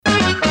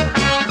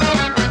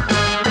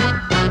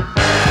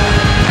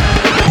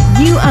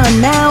are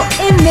now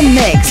in the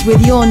mix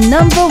with your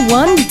number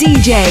one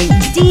DJ,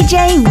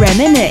 DJ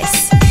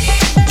Reminisce.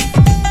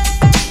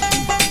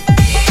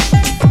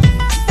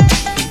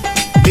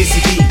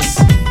 Dizzy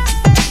Beats.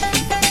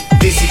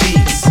 Dizzy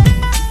Beats.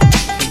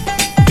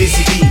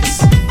 Dizzy Beats.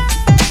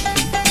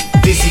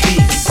 Dizzy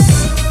Beats.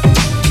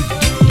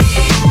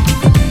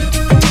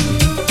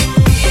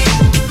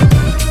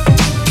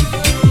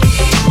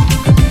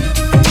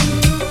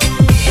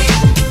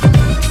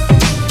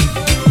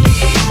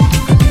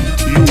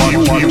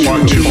 You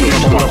want to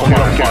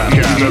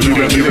podcast.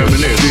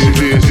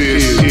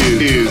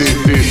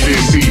 This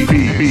is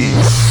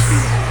Beats.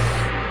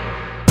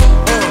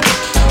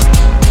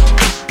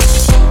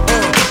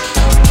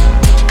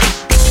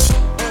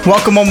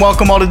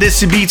 Welcome all to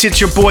This Beats. It's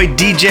your boy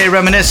DJ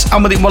Reminisce.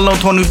 Amadi wallo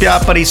thonu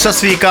pyar pari sat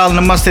sri akal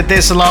namaste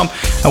te salam,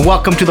 and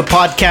welcome to the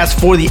podcast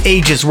for the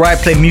ages, where I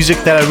play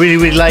music that I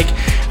really like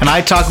and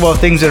I talk about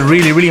things that are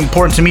really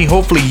important to me.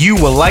 Hopefully you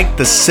will like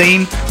the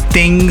same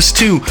things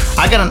too.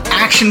 I got an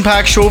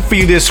action-packed show for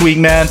you this week,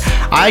 man.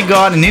 I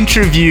got an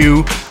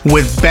interview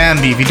with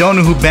Bambi. If you don't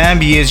know who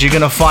Bambi is, you're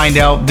gonna find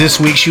out this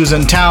week. She was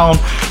in town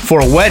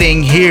for a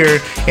wedding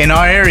here in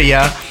our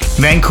area,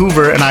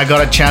 Vancouver, and I got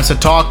a chance to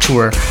talk to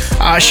her.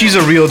 She's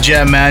a real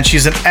gem, man.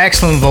 She's an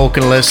excellent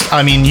vocalist.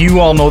 I mean, you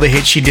all know the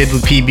hit she did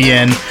with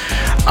PBN.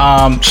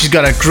 She's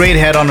got a great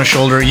head on her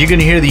shoulder. You're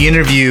gonna hear the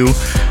interview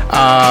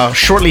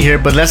shortly here,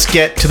 but let's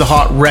get to the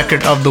hot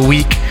record of the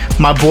week.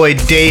 My boy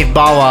Dave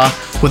Bawa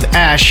with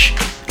Aish,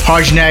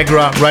 Harj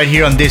Nagra, right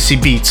here on Desi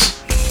Beats.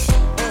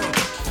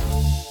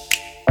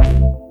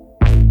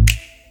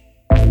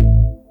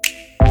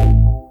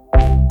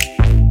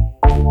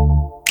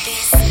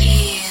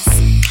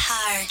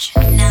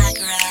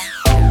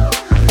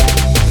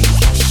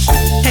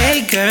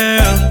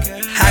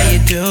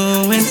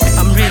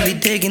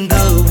 Digging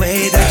the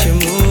way that you're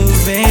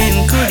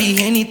moving. Kudi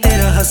heni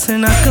tera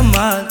hasna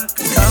Kamal.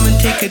 Come and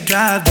take a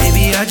drive,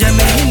 baby. Aaja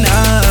mere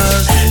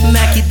naal.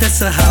 Main ki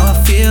dassa how I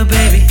feel,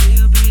 baby.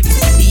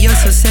 You're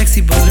so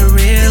sexy, but a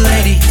real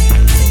lady.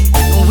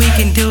 We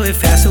can do it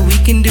fast, or we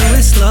can do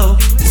it slow.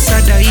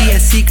 Sada hi a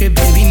secret,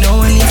 baby. No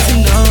one needs to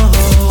know.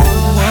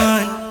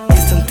 One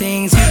is some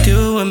things you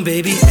doing,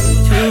 baby.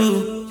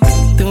 Two,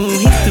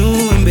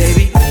 doing,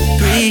 baby.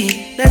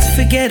 Three, let's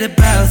forget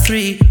about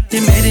three. They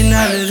made it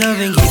all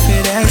loving he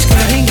fit Aish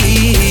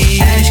Karengi,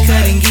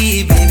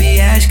 baby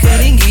Aish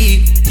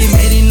Karengi. They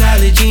made it all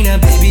Gina,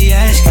 baby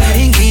Aish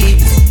Karengi,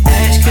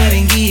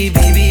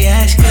 baby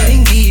Aish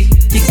Karengi.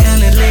 You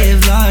gonna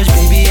live large,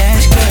 baby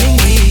Aish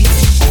Karengi.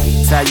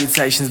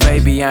 Salutations,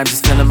 baby, I'm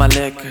just feeling my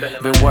liquor.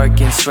 Been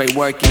working, straight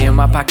working,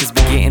 my pockets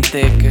been getting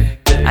thicker.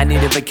 I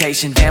need a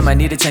vacation, damn, I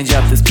need to change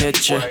up this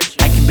picture.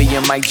 I can be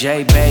your Mike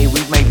J, babe,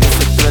 we make this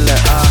a thriller.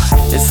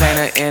 This ain't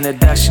an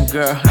introduction,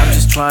 girl, I'm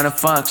just trying to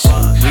function.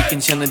 We can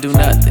chill and do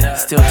nothing,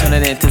 still turn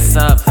it into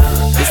something.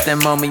 This that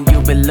moment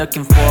you've been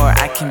looking for,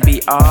 I can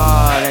be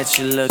all that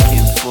you're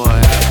looking for.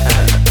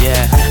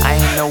 Yeah, I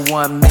ain't no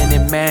 1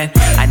 minute man,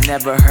 I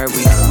never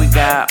hurry. We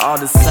got all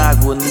the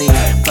side we'll need,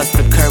 plus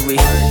the curry.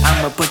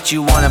 I'ma put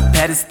you on a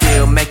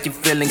pedestal, make you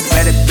feel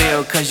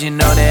incredible, cause you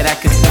know that I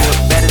can do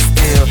it better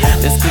still.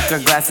 Let's cook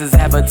our glasses,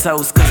 have a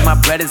toast, cause my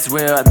bread is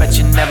real. I bet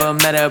you never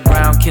met a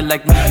brown kid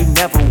like me, you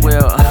never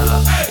will.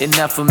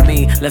 Enough of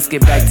me, let's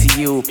get back to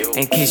you.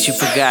 In case you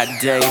forgot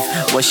Dave,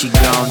 what she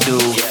gon' do?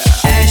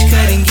 Aish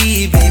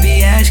Karengi,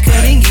 baby Aish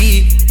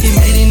Karengi. You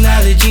made it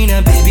all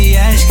Gina, baby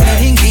Aish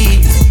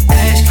Karengi.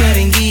 Aish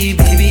Karengi,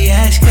 baby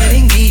Aish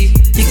Karengi.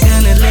 You're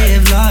gonna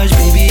live large,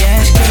 baby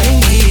Aish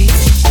Karengi.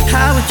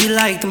 How would you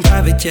like them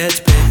private jets,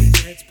 baby?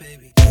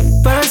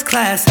 First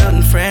class out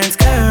in France,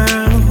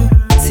 girl.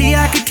 See,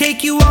 I could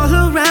take you all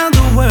around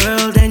the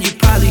world, and you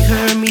probably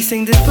heard me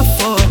sing this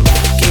before.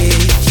 Yeah.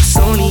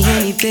 Sony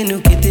anything to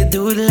get to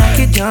do it like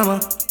a drama.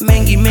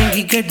 Mengi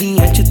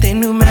gaddiyan ch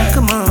tenu main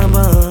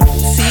kamaawa.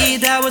 See,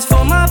 that was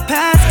for my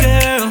past,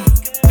 girl.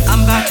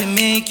 I'm about to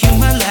make you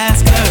my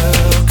last girl.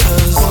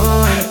 Cause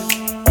one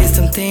is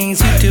some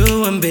things you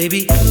doing,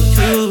 baby.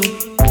 Two,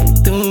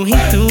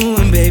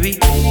 doing, baby.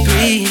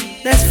 Three,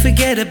 let's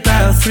forget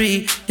about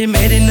three. They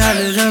made it all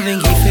loving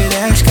he fit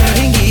Aish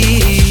Karengi,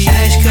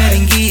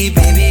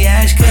 baby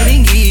Aish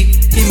Karengi.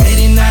 They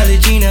made it all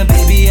Gina,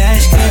 baby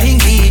Aish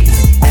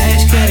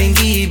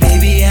Karengi,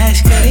 baby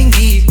Aish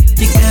Karengi.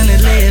 You're gonna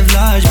live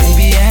large,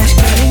 baby Aish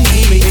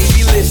Karengi.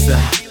 Baby listen,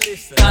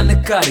 kan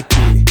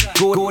karke,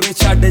 gore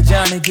chhad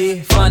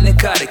jange fan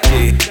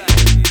karke.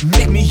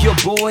 Make me your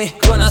boy,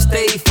 gonna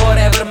stay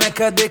forever. मैं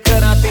कदे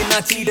करा ते ना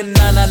चीड़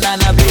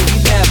ना baby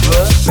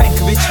never. Bank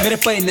विच मेरे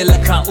पैने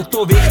लखा, उतो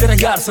वेख तेरा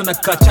यार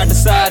सुनक्का. छड़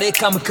सारे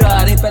कम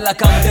कारे, पहला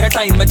काम तेरा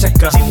टाइम में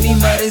चक्का. जिन्नी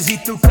मर्जी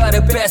तू कर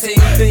पैसे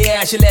उते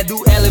ऐश ले दू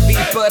LB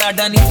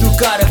Paranda नी तू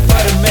कर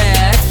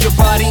format. Your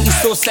body is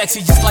so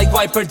sexy just like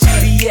Viper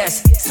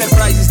GDS.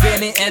 Surprises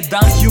देने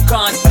ऐदां you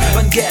can't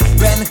even guess.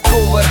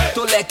 Vancouver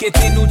तो लेके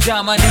तेनू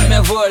जामा नी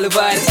मैं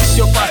worldwide. Is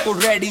your passport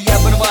ready? या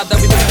बनवादा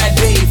within that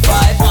day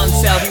 5 on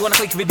sale. You wanna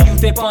click video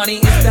te pani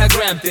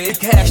Instagram te.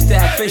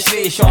 Hashtag fish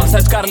ration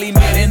search कर ली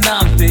मेरे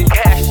नाम ते.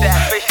 Hashtag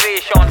fish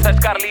ration शॉन सर्च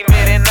कर ली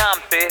मेरे नाम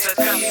पे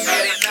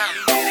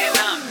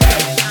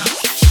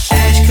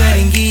ऐश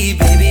करेंगी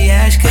बेबी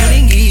ऐश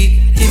करेंगी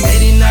ये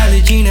मेरे नाल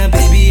जीना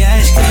बेबी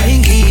ऐश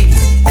करेंगी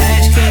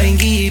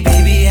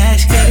बेबी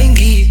ऐश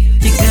करेंगी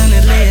you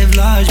gonna live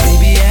large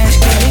baby ऐश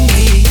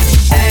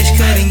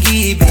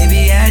करेंगी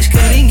बेबी ऐश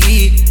करेंगी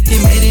ये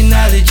मेरे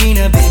नाल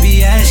जीना बेबी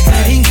ऐश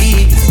करेंगी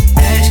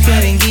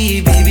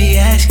बेबी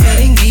ऐश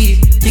करेंगी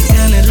you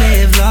gonna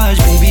live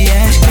large baby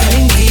ऐश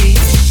करेंगी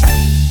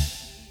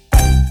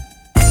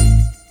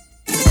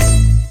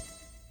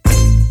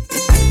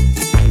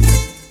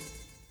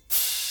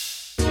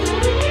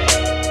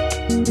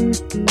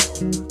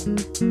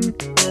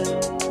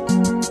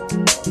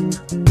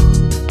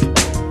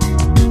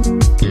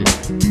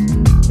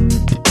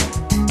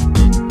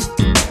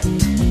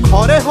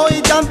ਖੋਰੇ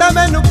ਹੋਈ ਜਾਂਦਾ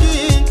ਮੈਨੂੰ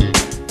ਕੀ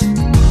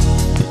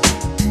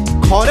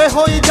ਖੋਰੇ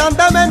ਹੋਈ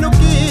ਜਾਂਦਾ ਮੈਨੂੰ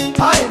ਕੀ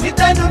ਹਾਏ ਨੀ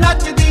ਤੈਨੂੰ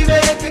ਨੱਚਦੀ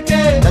ਵੇਖ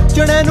ਕੇ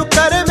ਨੱਚਣੇ ਨੂੰ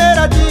ਕਰੇ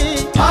ਮੇਰਾ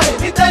ਜੀ ਹਾਏ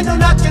ਨੀ ਤੈਨੂੰ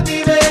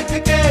ਨੱਚਦੀ ਵੇਖ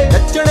ਕੇ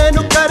ਨੱਚਣੇ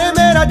ਨੂੰ ਕਰੇ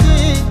ਮੇਰਾ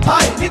ਜੀ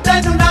ਹਾਏ ਨੀ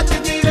ਤੈਨੂੰ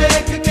ਨੱਚਦੀ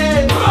ਵੇਖ ਕੇ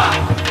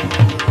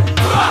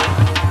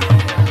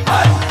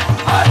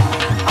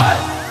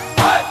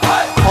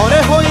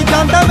ਖੋਰੇ ਹੋਈ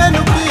ਜਾਂਦਾ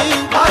ਮੈਨੂੰ ਕੀ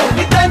ਹਾਏ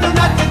ਨੀ ਤੈਨੂੰ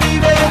ਨੱਚਦੀ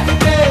ਵੇਖ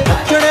ਕੇ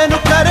ਨੱਚਣੇ ਨੂੰ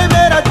ਕਰੇ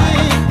ਮੇਰਾ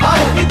ਜੀ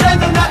ਹਾਏ ਨੀ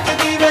ਤੈਨੂੰ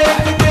ਨੱਚਦੀ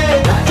ਵੇਖ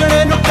ਕੇ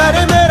ਨੱਚਣੇ ਨੂੰ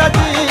ਕਰੇ ਮੇਰਾ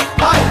ਜੀ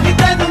ਹਾਏ ਨੀ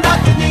ਤੈਨੂੰ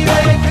ਨੱਚਦੀ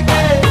ਵੇਖ ਕੇ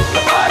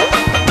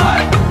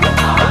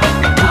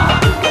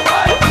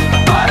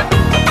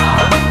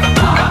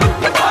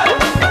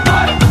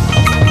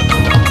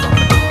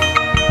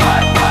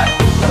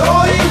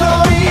ਲੋਈ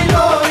ਲੋਈ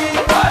ਲੋਈ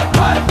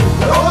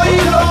ਲੋਈ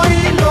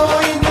ਲੋਈ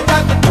ਲੋਈ ਨੀ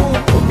ਜੱਗ ਤੂੰ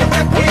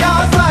ਚੱਕਿਆ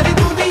ਸਾਰੀ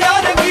ਦੁਨੀਆ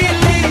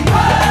ਰੰਗੀਲੀ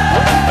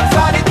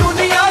ਸਾਰੀ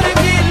ਦੁਨੀਆ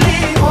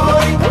ਰੰਗੀਲੀ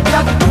ਹੋਈ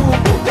ਜੱਗ ਤੂੰ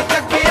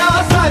ਚੱਕਿਆ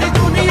ਸਾਰੀ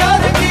ਦੁਨੀਆ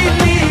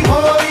ਰੰਗੀਲੀ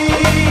ਹੋਈ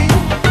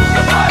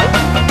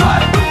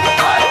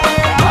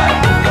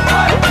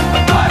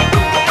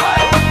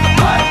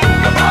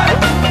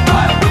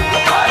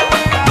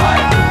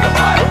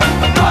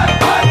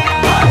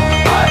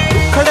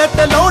ਖੜੇ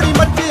ਤੇ ਲੋੜੀ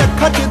ਮੱਚੀ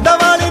ਅੱਖਾਂ ਚ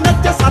ਦਵਾਲੀ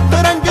ਨੱਚੇ ਸੱਤ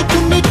ਰੰਗ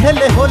ਚੁੰਨੀ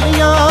ਖੇਲੇ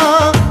ਹੋਲੀਆਂ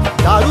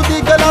ਦਾਰੂ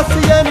ਦੀ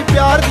ਗਲਾਸੀ ਐ ਨੀ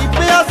ਪਿਆਰ ਦੀ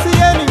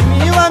ਪਿਆਸੀ ਐ ਨੀ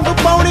ਮੀਂਹ ਵਾਂਗੂ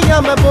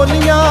ਪਾਉਣੀਆਂ ਮੈਂ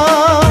ਬੋਲੀਆਂ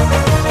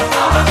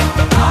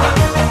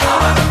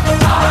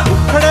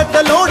ਖੜੇ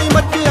ਤੇ ਲੋੜੀ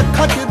ਮੱਚੀ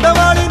ਅੱਖਾਂ ਚ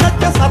ਦਵਾਲੀ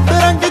ਨੱਚੇ ਸੱਤ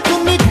ਰੰਗ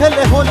ਚੁੰਨੀ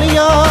ਖੇਲੇ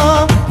ਹੋਲੀਆਂ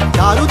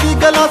ਦਾਰੂ ਦੀ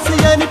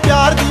ਗਲਾਸੀ ਐ ਨੀ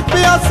ਪਿਆਰ ਦੀ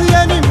ਪਿਆਸੀ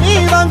ਐ ਨੀ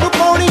ਮੀਂਹ ਵਾਂਗੂ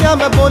ਪਾਉਣੀਆਂ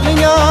ਮੈਂ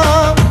ਬੋਲੀਆਂ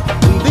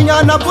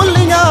ਹੁੰਦੀਆਂ ਨਾ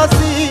ਬੁੱਲੀਆਂ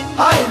ਸੀ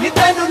ਹਾਏ ਨੀ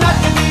ਤੈਨੂੰ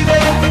ਨੱਚਦੀ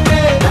ਵੇਖ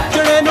ਕੇ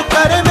ਨੱਚਣੇ ਨੂੰ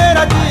ਕਰੇ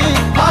ਮੇਰਾ ਜੀ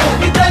ਹਾਏ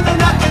ਨੀ ਤੈਨੂੰ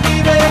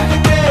ਨੱਚਦੀ ਵੇਖ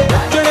ਕੇ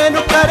ਨੱਚਣੇ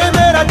ਨੂੰ ਕਰੇ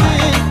ਮੇਰਾ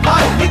ਜੀ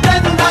ਹਾਏ ਨੀ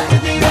ਤੈਨੂੰ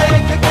ਨੱਚਦੀ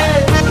ਵੇਖ ਕੇ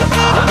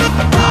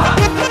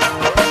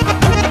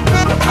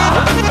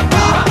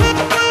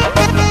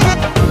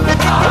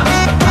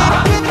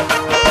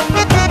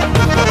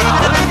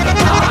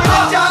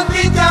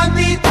ਜਾਂਦੀ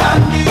ਜਾਂਦੀ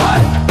ਜਾਂਦੀ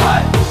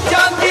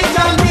ਜਾਂਦੀ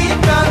ਜਾਂਦੀ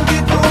ਜਾਂਦੀ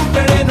ਤੂੰ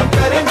ਕਿਹੜੇ ਨੂੰ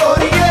ਕਰੇ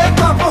ਗੋਰੀਏ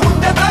ਕੰਮ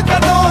ਹੁੰਦੇ ਤਾਂ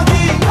ਕਦੋਂ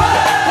ਦੀ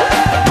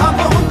ਕੰਮ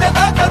ਹੁੰਦੇ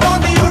ਤਾਂ ਕਦੋਂ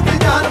ਦੀ ਉੱਡ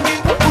ਜਾਂਦੀ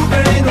ਤੂੰ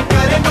ਕਿਹੜੇ ਨੂੰ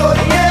ਕਰੇ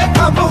ਗੋਰੀਏ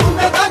ਕੰਮ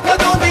ਹੁੰਦੇ ਤਾਂ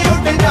ਕਦੋਂ ਦੀ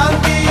ਉੱਡ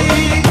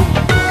ਜਾਂਦੀ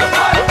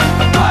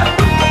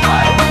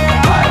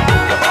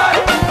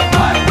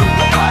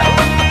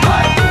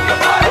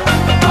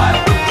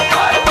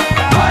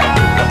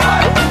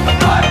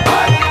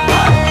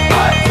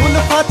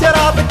ਸੁਲਫਾਂ ਚ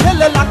ਰਾਤ ਖਿਲ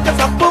ਲੱਕ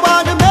ਸੱਪ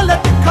ਵਾਂਗ ਮੇਲੇ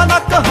ਤਿੱਖਾ ਨਾ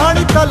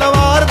ਕਹਾਣੀ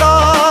ਤਲਵਾਰ ਦਾ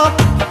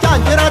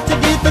ਝਾਂਜਰਾਂ ਚ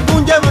ਗੀਤ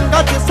ਗੂੰਜੇ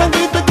ਵੰਗਾ ਚ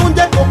ਸੰਗੀਤ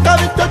ਗੂੰਜੇ ਕੋਕਾ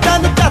ਵਿੱਚੋਂ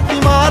ਚੰਨ ਝਾਤੀ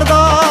ਮਾਰਦਾ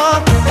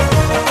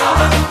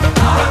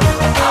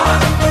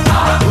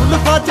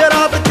ਸੁਲਫਾਂ ਚ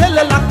ਰਾਤ ਖਿਲ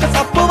ਲੱਕ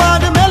ਸੱਪ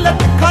ਵਾਂਗ ਮੇਲੇ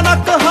ਤਿੱਖਾ ਨਾ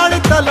ਕਹਾਣੀ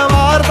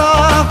ਤਲਵਾਰ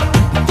ਦਾ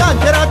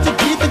ਝਾਂਜਰਾਂ ਚ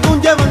ਗੀਤ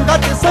ਗੂੰਜੇ ਵੰਗਾ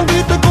ਚ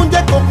ਸੰਗੀਤ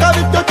ਗੂੰਜੇ ਕੋਕਾ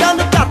ਵਿੱਚੋਂ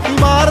ਚੰਨ ਝਾਤੀ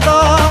ਮਾਰਦਾ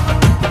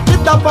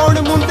ਜਿੱਦਾਂ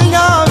ਪਾਉਣ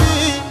ਮੁੰਦੀਆਂ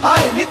ਵੀ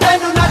ਹਾਏ ਨੀ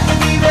ਤੈਨੂੰ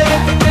ਨੱਚਦੀ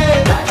ਵੇਖ ਕੇ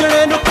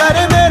ਨੱਚਣੇ ਨੂੰ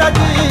ਕਰੇ ਮੇਰਾ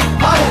ਜੀ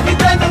ਹਾਏ ਨੀ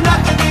ਤੈਨੂੰ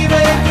ਨੱਚਦੀ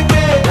ਵੇਖ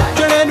ਕੇ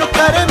ਨੱਚਣੇ ਨੂੰ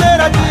ਕਰੇ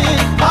ਮੇਰਾ ਜੀ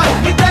ਹਾਏ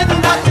ਨੀ ਤੈਨੂੰ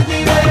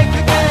ਨੱਚਦੀ ਵੇਖ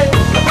ਕੇ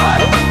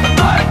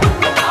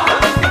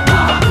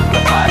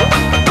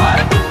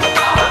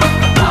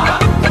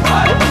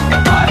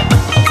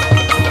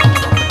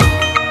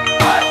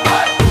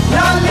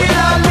ਲਾਲੀ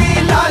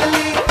ਲਾਲੀ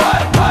ਲਾਲੀ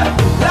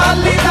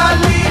ਲਾਲੀ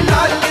ਲਾਲੀ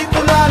ਲਾਲੀ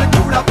ਤੂੰ ਲਾਲ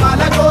ਚੂੜਾ ਪਾ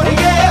ਲੈ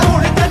ਗੋਰੀਏ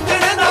ਹੁਣ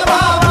ਚੱਚਣ ਨਾ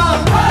ਬਾਵਾ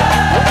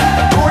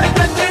ਹੁਣ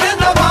ਚੱਚਣ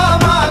ਨਾ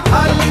ਬਾਵਾ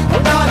ਖਾਲੀ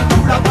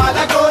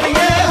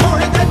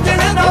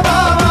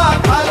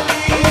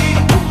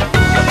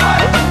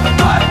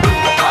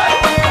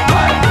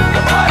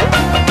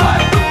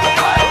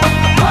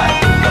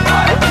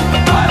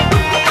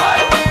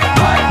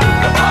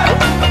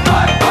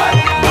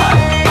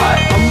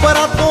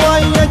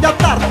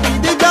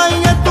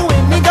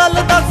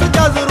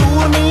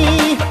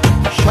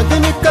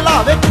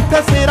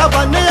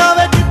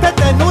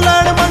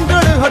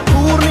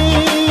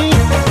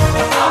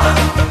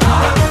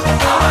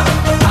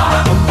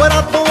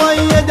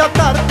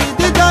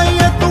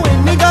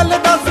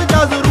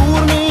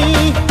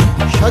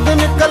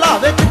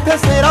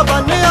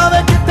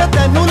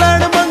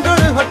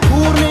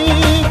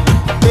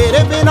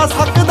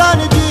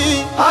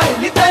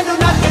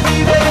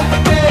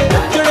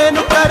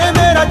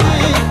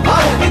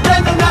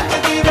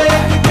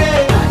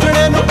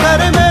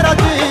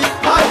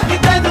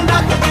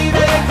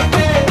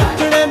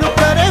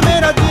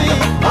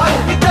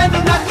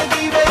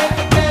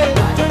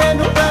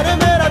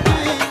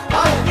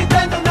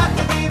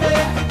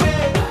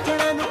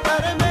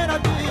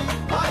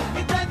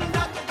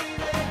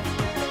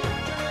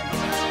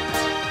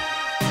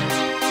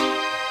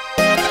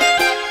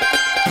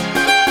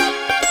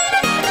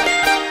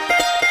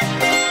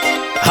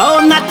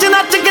ਨੱਚ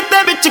ਨੱਚ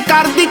ਕਿਤੇ ਵਿੱਚ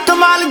ਕਰਦੀ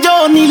ਕਮਾਲ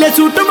ਜੋ ਨੀਲੇ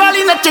ਸੂਟ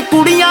ਵਾਲੀ ਨੱਚ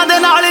ਕੁੜੀਆਂ ਦੇ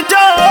ਨਾਲ ਜੋ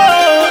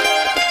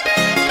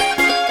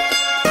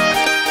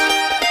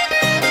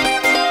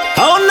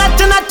ਓ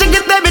ਨੱਚ ਨੱਚ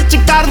ਕਿਤੇ ਵਿੱਚ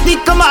ਕਰਦੀ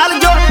ਕਮਾਲ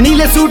ਜੋ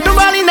ਨੀਲੇ ਸੂਟ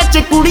ਵਾਲੀ ਨੱਚ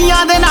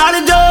ਕੁੜੀਆਂ ਦੇ ਨਾਲ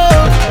ਜੋ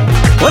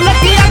ਓ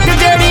ਲੱਗੀ ਅੱਗ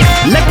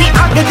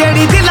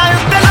ਜਿਹੜੀ ਦਿਲਾਂ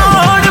ਉੱਤੇ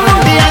ਲਾਉਣ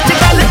ਮੁੰਡਿਆਂ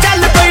 'ਚ ਗੱਲ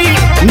ਚੱਲ ਪਈ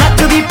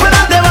ਨੱਚਦੀ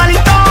ਪਰਾਂਦੇ ਵਾਲੀ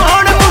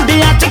ਤੋੜ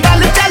ਮੁੰਡਿਆਂ 'ਚ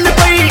ਗੱਲ ਚੱਲ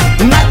ਪਈ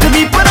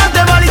ਨੱਚਦੀ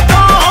ਪਰਾਂਦੇ ਵਾਲੀ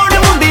ਤੋੜ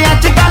ਮੁੰਡਿਆਂ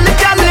 'ਚ ਗੱਲ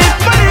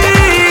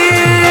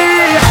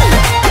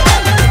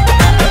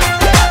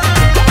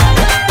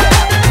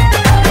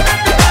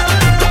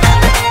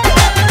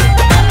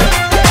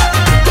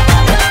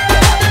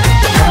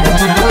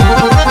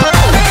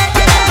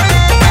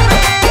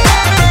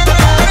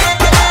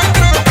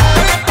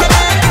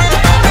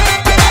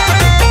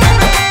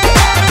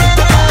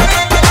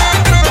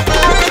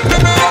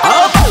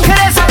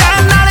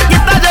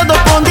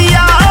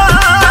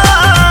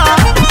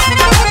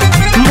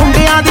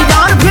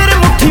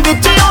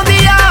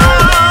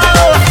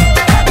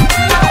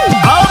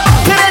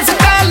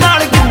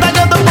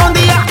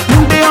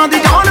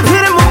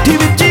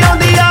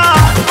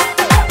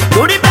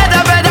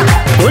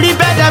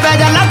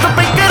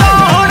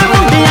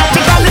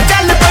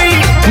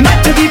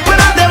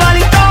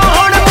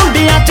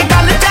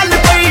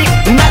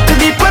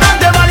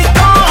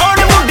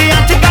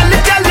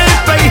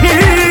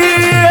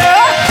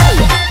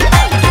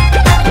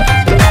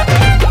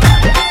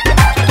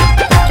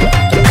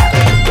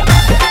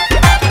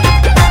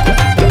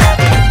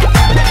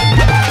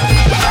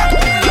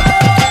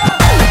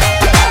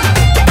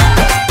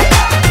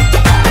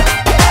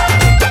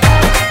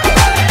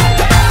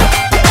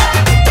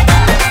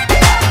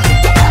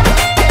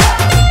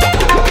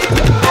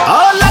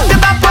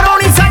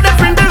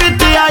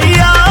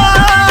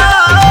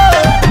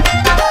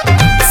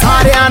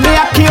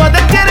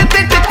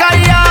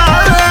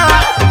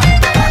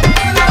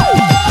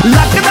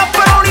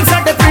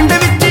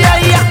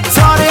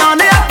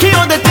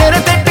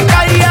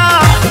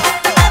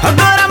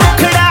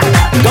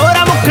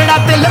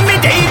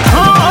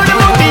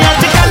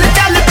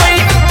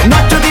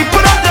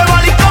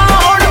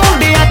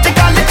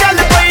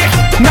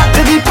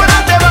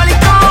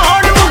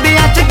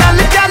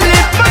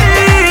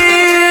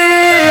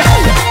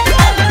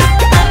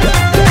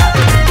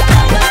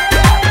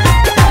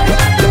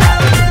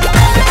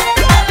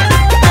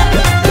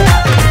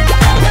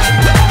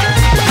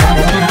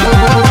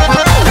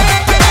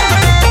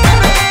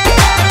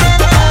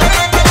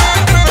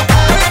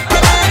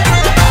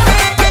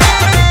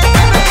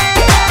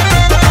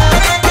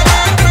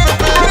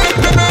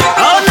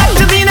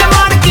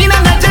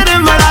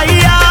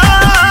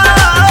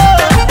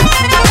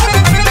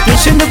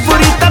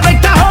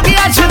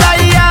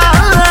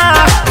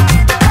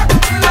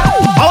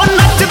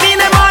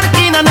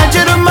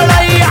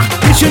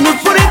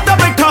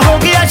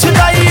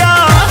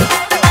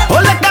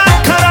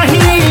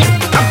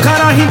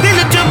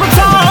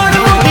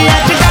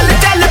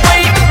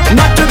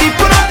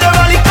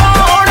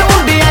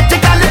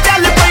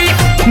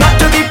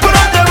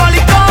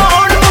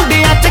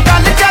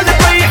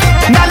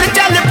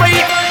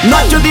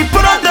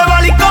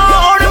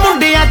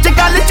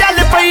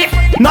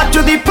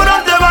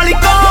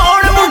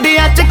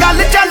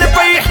ਚੱਲ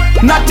ਪਈ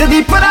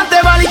ਨੱਚਦੀ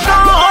ਪਰਾਂਦੇ ਵਾਲੀ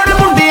ਕੌਣ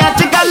ਮੁੰਡਿਆਂ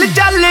 'ਚ ਗੱਲ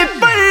ਚੱਲ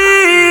ਪਈ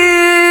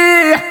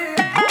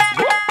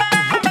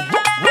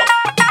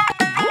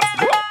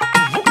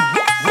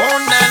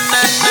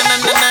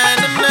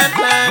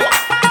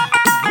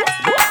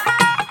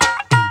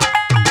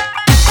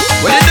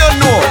Well, you don't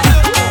know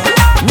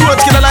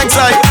Roach Killa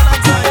alongside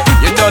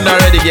you don't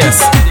already guess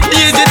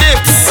DJ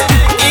Dips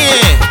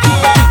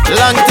yeah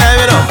long time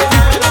you know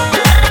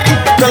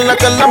ਕੱਲਾ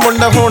ਕੱਲਾ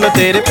ਮੁੰਡਾ ਹੁਣ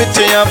ਤੇਰੇ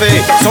ਪਿੱਛੇ ਆਵੇ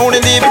ਸੋਹਣੇ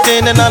ਦੀ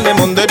ਵਿਚੇਨ ਨਾਲੇ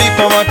ਮੁੰਦਰੀ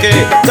ਪਵਾ ਕੇ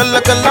ਕੱਲਾ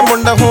ਕੱਲਾ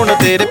ਮੁੰਡਾ ਹੁਣ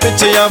ਤੇਰੇ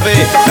ਪਿੱਛੇ ਆਵੇ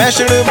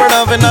ਫੈਸ਼ਨ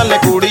ਬਣਾਵੇ ਨਾਲੇ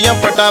ਕੁੜੀਆਂ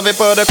ਪਟਾਵੇ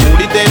ਪਰ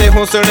ਕੁੜੀ ਤੇਰੇ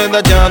ਹੁਸਨ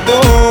ਦਾ ਜਾਦੂ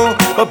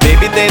ਓ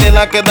ਬੇਬੀ ਤੇਰੇ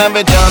ਲੱਕ ਦਾ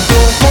ਵੇ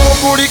ਜਾਦੂ ਓ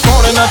ਕੁੜੀ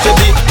ਕੌਣ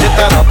ਨੱਚਦੀ ਜੇ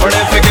ਤਾਰਾ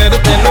ਆਪਣੇ ਫਿਕਰ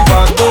ਤੈਨੂੰ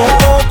ਬਾਦੂ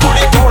ਓ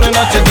ਕੁੜੀ ਕੌਣ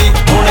ਨੱਚਦੀ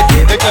ਹੁਣ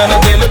ਕਿਹਦੇ ਕਰ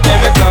ਦਿਲ ਤੇ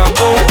ਵੇ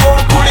ਕਾਬੂ ਓ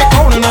ਕੁੜੀ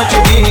ਕੌਣ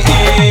ਨੱਚਦੀ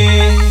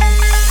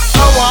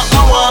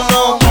ਆਵਾ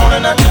ਨੋ ਕੌਣ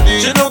ਨੱਚਦੀ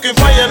ਜਿਹਨੂੰ ਕਿ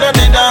ਫਾਇਰ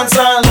ਨਹੀਂ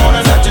dancer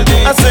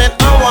I said,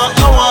 I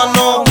want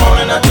no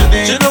more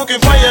Nachdi. You know can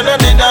fire and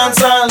the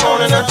dance all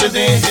more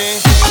Nachdi.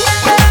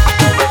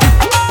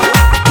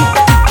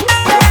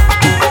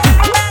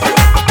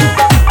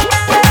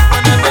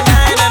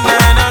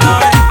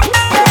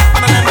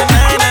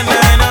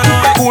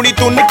 ਕੁੜੀ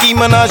ਤੂੰ ਨਿੱਕੀ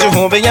ਮਨਾਜ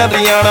ਹੋਵੇ ਜਾਂ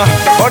ਰਿਆਣਾ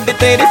ਬੋਡੀ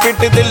ਤੇਰੀ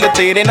ਫਿੱਟ ਦਿਲ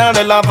ਤੇਰੇ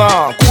ਨਾਲ ਲਾਵਾਂ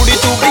ਕੁੜੀ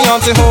ਤੂੰ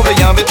ਬਿਯੋਂਸੇ ਹੋਵੇ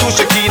ਜਾਂ ਵੇ ਤੂੰ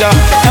ਸ਼ਕੀਰਾ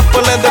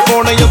ਐਪਲ ਦੇ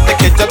ਫੋਨ ਉੱਤੇ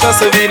ਖਿੱਚ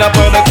ਤਸਵੀਰਾਂ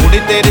ਪਰ ਕੁੜੀ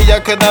ਤੇਰੀ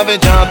ਅੱਖ ਦਾ ਵੇ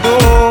ਜਾਦੂ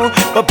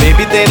ਓ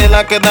ਬੇਬੀ ਤੇਰੇ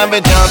ਲੱਕ ਦਾ ਵੇ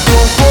ਜਾਦੂ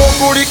ਓ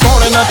ਕੁੜੀ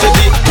ਕੌਣ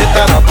ਨੱਚਦੀ ਜੇ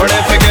ਤਾਰਾ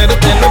ਬੜੇ ਫਿਕਰ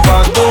ਤੈਨੂੰ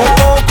ਬਾਦੂ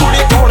ਓ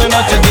ਕੁੜੀ ਕੌਣ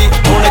ਨੱਚਦੀ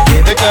ਹੁਣ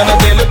ਕਿਹਦੇ ਕਰ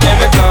ਦਿਲ ਤੇ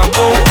ਵੇ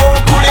ਕਾਬੂ ਓ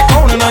ਕੁੜੀ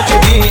ਕੌਣ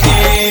ਨੱਚਦੀ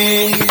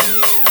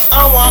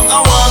I want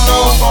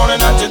no phone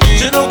Nachdi.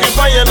 You know can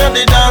fire and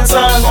the dance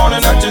all phone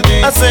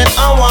Nachdi. I said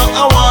I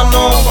want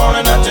no phone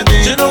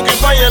Nachdi. You know can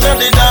fire and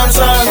the dance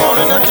all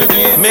phone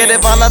Nachdi. ਮੇਰੇ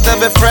ਵਾਲਾ ਤੇ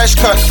ਵੇ fresh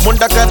cut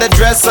ਮੁੰਡਾ ਕਦੇ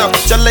dress up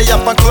ਚੱਲੇ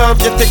ਆਪਾਂ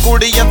club ਜਿੱਥੇ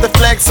ਕੁੜੀਆਂ ਤੇ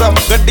flex up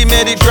ਗੱਡੀ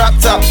ਮੇਰੀ drop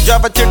top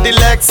ਜਾਵਾ ਚਿੱਟੀ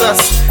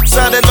Lexus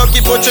ਸਾਰੇ ਲੋਕੀ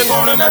ਪੁੱਛਣ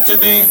ਕੌਣ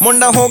ਨੱਚਦੀ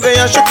ਮੁੰਡਾ ਹੋ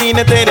ਗਿਆ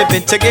ਸ਼ੌਕੀਨ ਤੇਰੇ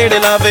ਪਿੱਛੇ ਗੇੜੇ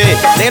ਲਾਵੇ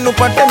ਤੈਨੂੰ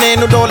ਪੱਟਨੇ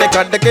ਨੂੰ ਡੋਲੇ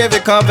ਕੱਢ ਕੇ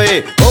ਵਿਖਾਵੇ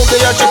ਹੋ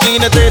ਗਿਆ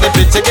ਸ਼ੌਕੀਨ ਤੇਰੇ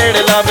ਪਿੱਛੇ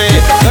ਗੇੜੇ ਲਾਵੇ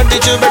ਗੱਡੀ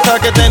 'ਚ ਬਿਠਾ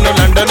ਕੇ ਤੈਨੂੰ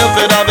ਲੰਡਨ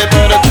ਫਿਰਾਵੇ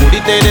ਪਰ ਕੁੜੀ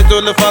ਤੇਰੇ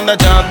ਜ਼ੁਲਫਾਂ ਦਾ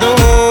ਜਾਦੂ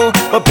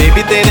ਓ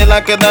ਬੇਬੀ ਤੇਰੇ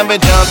ਲੱਕ ਦਾ ਮੈਂ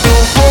ਜਾਦੂ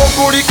ਉਹ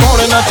ਕੁੜੀ ਕੌਣ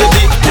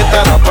ਨੱਚਦੀ ਜੇ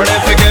ਤੇਰਾ ਬੜੇ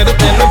ਫਿਕਰ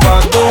ਤੈਨੂੰ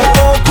ਬਾਦੂ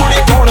ਉਹ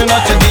ਕੁੜੀ ਕੌਣ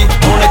ਨੱਚਦੀ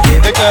ਹੁਣ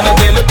ਕਿਵੇਂ ਕਰ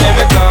ਦਿਲ ਤੇ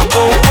ਮੈਂ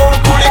ਕਾਬੂ ਉਹ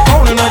ਕੁੜੀ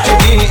ਕੌਣ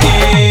ਨੱਚਦੀ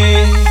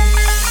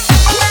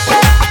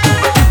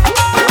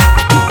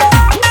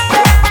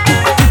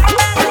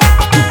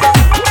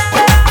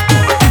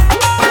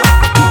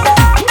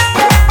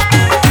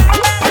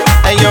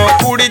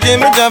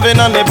ਜਿਮ ਜਾਵੇ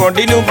ਨਾਲੇ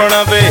ਬੋਡੀ ਨੂੰ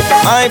ਬਣਾਵੇ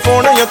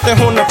ਆਈਫੋਨ ਉੱਤੇ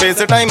ਹੁਣ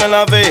ਫੇਸ ਟਾਈਮ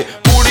ਲਾਵੇ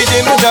ਕੁੜੀ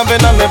ਜਿਮ ਜਾਵੇ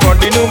ਨਾਲੇ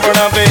ਬੋਡੀ ਨੂੰ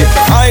ਬਣਾਵੇ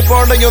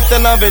ਆਈਫੋਨ ਉੱਤੇ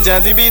ਲਾਵੇ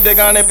ਜੈਜ਼ੀ ਵੀ ਦੇ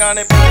ਗਾਣੇ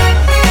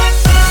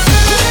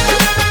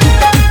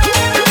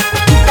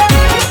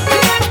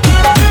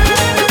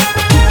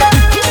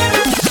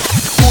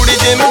ਕੁੜੀ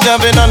ਜਿਮ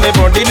ਜਾਵੇ ਨਾਲੇ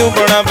ਬੋਡੀ ਨੂੰ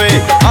ਬਣਾਵੇ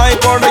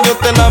ਆਈਫੋਨ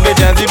ਉੱਤੇ ਲਾਵੇ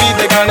ਜੈਜ਼ੀ ਵੀ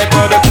ਦੇ ਗਾਣੇ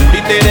ਪਰ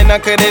ਕੁੜੀ ਤੇਰੇ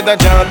ਨਖਰੇ ਦਾ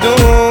ਜਾਦੂ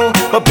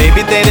ਓ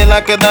ਬੇਬੀ ਤੇਰੇ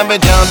ਲੱਕ ਦਾ ਮੈਂ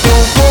ਜਾਦੂ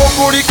ਉਹ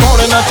ਕੁੜੀ ਕੌਣ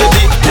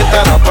ਨੱਚਦੀ ਜੇ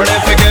ਤੇਰਾ ਬੜੇ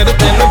ਫਿਕਰ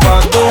ਤੈਨੂੰ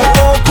ਬਾਦੂ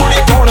ਉਹ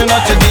ਕੁੜੀ ਕੌਣ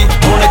ਨੱਚਦੀ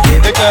ਹੁਣ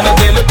ਕਿਵੇਂ ਕਰ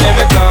ਦਿਲ ਤੇ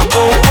ਮੈਂ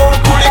ਕਾਬੂ ਉਹ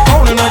ਕੁੜੀ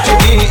ਕੌਣ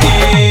ਨੱਚਦੀ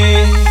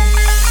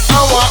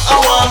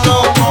ਆਵਾ ਨੋ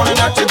ਕੌਣ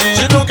ਨੱਚਦੀ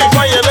she looking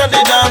for your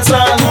lady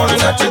dancer ਕੌਣ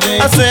ਨੱਚਦੀ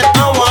I said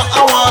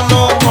ਆਵਾ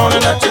ਨੋ ਕੌਣ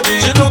ਨੱਚਦੀ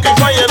she looking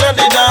for your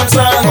lady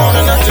dancer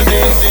ਕੌਣ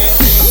ਨੱਚਦੀ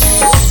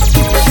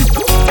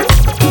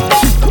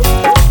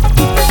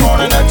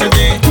ਕੌਣ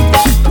ਨੱਚਦੀ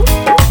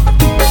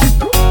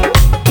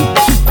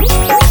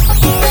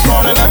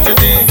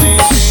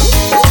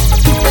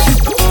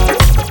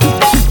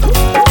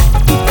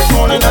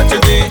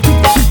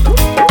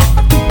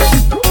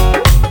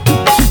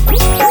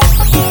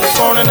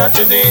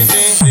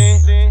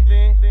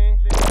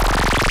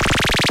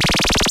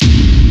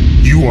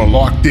You are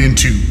locked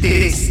into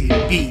This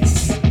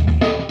Beats.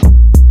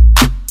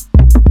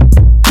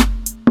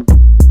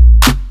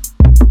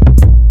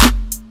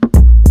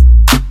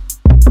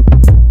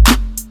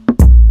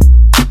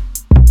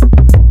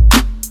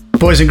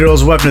 Boys and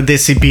girls, welcome to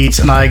Desi Beats,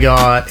 and I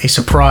got a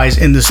surprise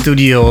in the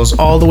studios.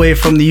 All the way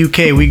from the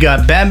UK, we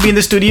got Bambi in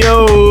the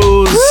studios.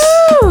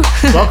 Woo!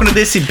 Welcome to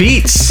Desi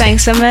Beats.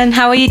 Thanks, man.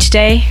 How are you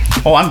today?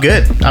 Oh, I'm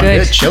good. I'm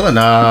good. Chilling.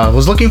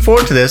 Was looking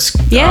forward to this.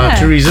 Yeah.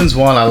 2 reasons.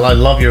 One, I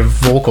love your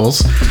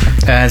vocals.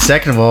 And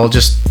second of all,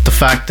 just the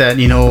fact that,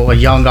 you know, a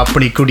young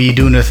uppity kudi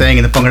doing a thing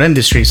in the bhangra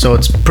industry. So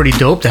it's pretty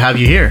dope to have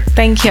you here.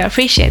 Thank you. I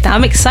appreciate that.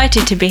 I'm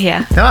excited to be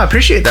here. No, I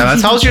appreciate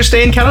that. How's your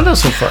stay in Canada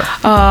so far?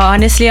 Oh,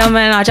 honestly,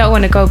 man, I don't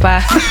want to go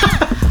back.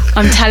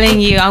 I'm telling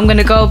you, I'm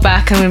going to go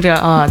back. I'm going to be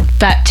like, oh,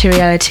 back to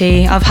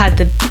reality. I've had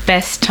the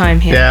best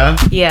time here. Yeah?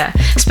 Yeah.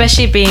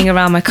 Especially being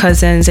around my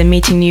cousins and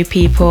meeting new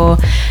people.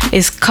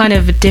 It's kind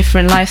of a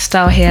different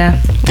lifestyle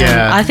here.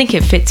 Yeah. I think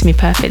it fits me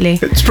perfectly.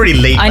 It's pretty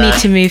laid back. I need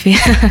to move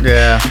here.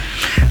 Yeah.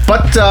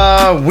 But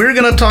we're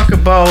going to talk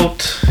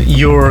about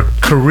your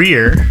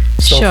career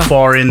so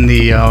far in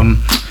the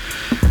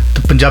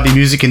Punjabi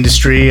music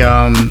industry.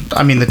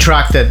 I mean, the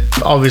track that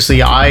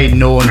obviously I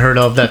know and heard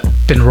of that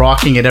been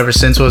rocking it ever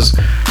since was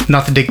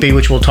Nachdi,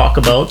 which we'll talk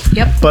about.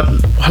 Yep. But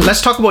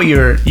let's talk about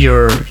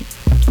your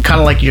kind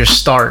of like your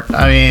start.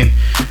 I mean,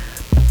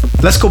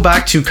 let's go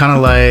back to kind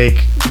of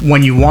like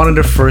when you wanted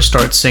to first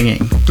start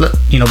singing,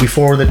 you know,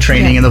 before the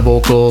training and the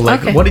vocal,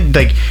 like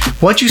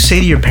what'd you say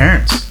to your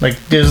parents? Like,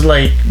 there's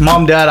like,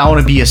 mom, dad, I want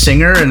to be a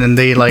singer, and then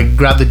they like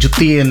grab the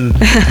jutti and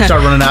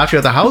start running after you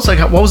at the house. Like,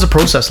 what was the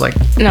process like?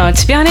 No,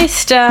 to be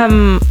honest,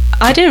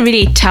 I didn't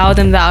really tell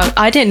them that.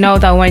 I didn't know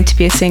that I wanted to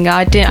be a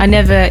singer.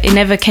 It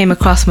never came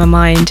across my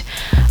mind.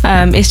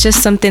 It's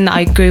just something that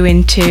I grew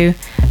into,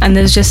 and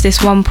there's just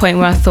this one point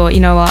where I thought, you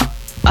know what,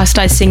 I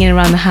started singing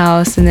around the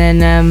house, and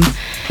then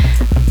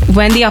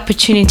when the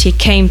opportunity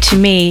came to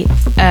me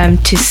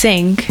to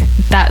sing,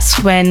 that's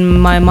when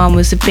my mom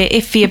was a bit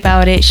iffy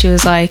about it. She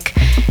was like,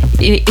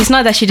 it's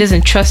not that she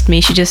doesn't trust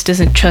me, she just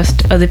doesn't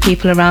trust other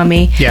people around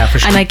me. Yeah, for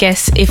sure. And I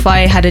guess if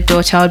I had a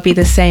daughter, I would be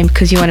the same,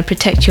 because you want to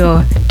protect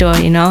your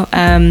daughter, you know.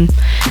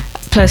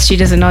 Plus, she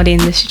doesn't know the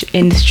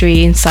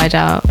industry inside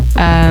out.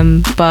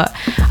 But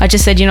I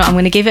just said, you know, I'm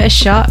going to give it a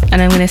shot,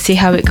 and I'm going to see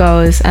how it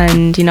goes.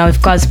 And, you know,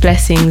 with God's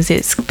blessings,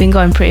 it's been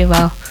going pretty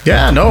well.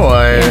 Yeah, no,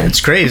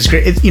 it's great. It's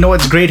great.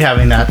 It's great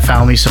having that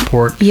family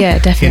support. Yeah,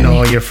 definitely.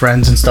 You know, your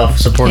friends and stuff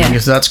supporting you.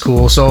 So that's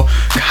cool. So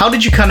how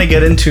did you kind of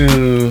get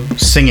into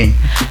singing?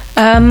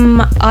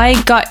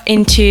 I got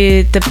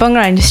into the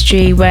bhangra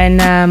industry when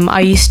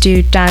I used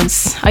to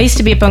dance. I used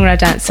to be a bhangra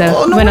dancer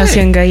when I was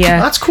younger, yeah.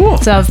 That's cool.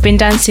 So I've been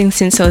dancing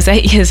since I was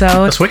 8 years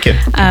old. That's wicked.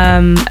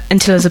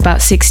 Until I was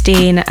about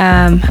 16.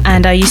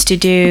 And I used to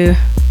do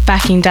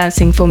backing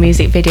dancing for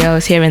music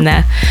videos here and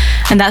there.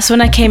 And that's when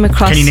I came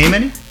across... Can you name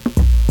any?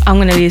 I'm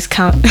going to lose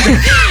count.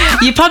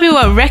 You probably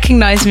won't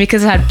recognize me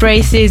because I had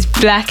braces,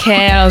 black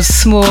hair, I was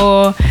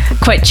small.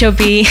 quite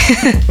chubby.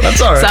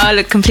 That's all right. So I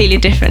look completely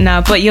different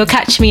now. But you'll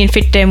catch me in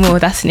Fit Day More.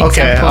 That's an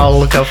Okay, example. I'll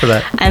look out for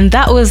that. And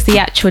that was the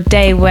actual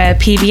day where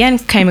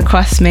PBN came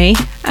across me,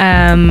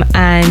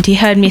 and he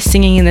heard me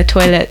singing in the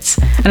toilets,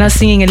 and I was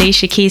singing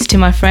Alicia Keys to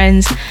my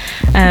friends.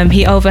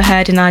 He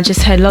overheard, and I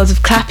just heard loads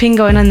of clapping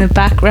going on in the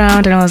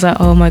background, and I was like,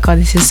 oh my god,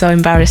 this is so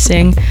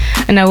embarrassing.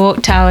 And I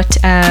walked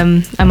out,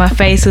 and my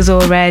face was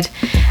all red,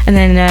 and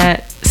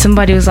then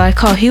somebody was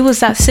like, oh, who was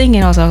that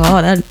singing? I was like, oh,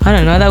 I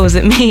don't know, that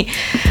wasn't me.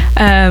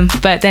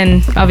 But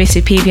then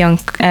obviously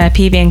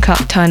PBN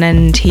clocked on,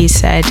 and he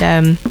said,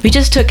 we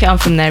just took it on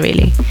from there,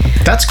 really.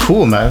 That's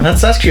cool, man.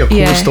 That's actually a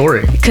cool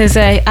story. Because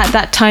at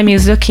that time he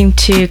was looking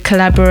to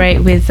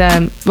collaborate with,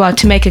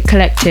 to make a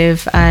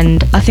collective,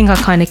 and I think I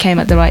kind of came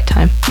at the right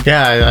time.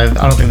 Yeah,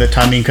 I don't think the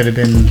timing could have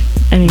been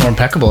more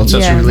impeccable. It's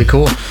actually really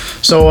cool.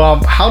 So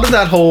how did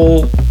that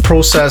whole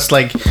process,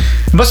 like,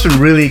 it must have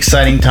been really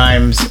exciting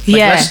times. Like,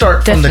 let's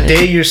start from the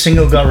day your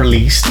single got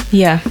released.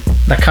 Yeah.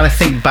 I kind of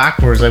think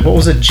backwards, like, what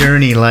was the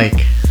journey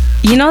like?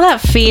 You know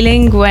that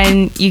feeling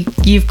when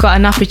you've got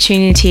an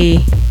opportunity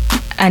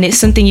and it's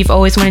something you've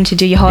always wanted to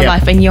do your whole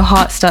life, and your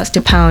heart starts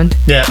to pound.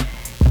 Yeah.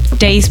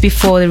 Days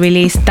before the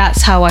release,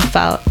 that's how I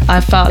felt.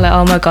 I felt like,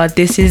 oh my god,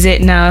 this is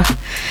it now.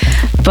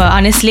 But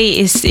honestly,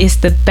 it's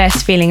the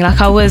best feeling.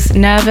 Like, I was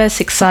nervous,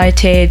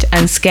 excited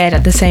and scared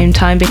at the same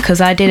time, because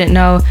I didn't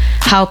know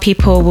how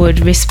people would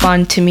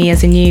respond to me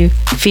as a new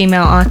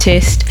female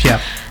artist.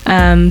 Yeah.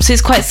 So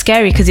it's quite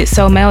scary because it's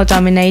so male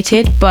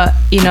dominated, but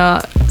you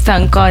know,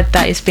 thank god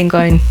that it's been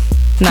going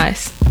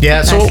nice.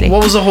 Yeah, so nicely.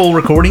 What was the whole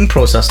recording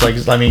process like?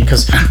 I mean,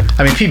 because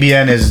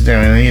PBN is, you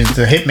know, he's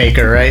the hit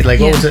maker, right? Like,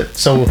 what was it?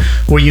 So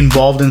were you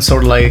involved in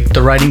sort of like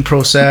the writing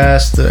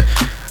process, the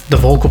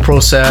vocal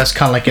process,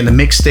 kind of like in the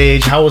mix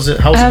stage? How was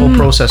it? How was the whole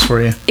process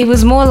for you? It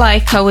was more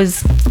like I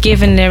was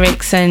given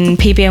lyrics, and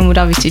PBN would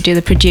obviously do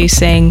the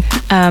producing.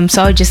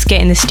 So I would just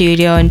get in the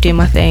studio and do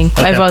my thing.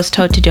 Whatever I was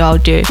told to do, I'll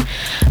do.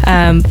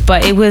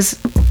 But it was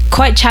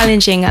quite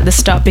challenging at the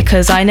start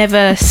because I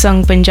never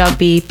sung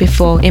Punjabi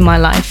before in my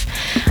life.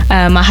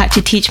 I had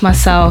to teach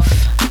myself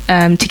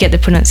to get the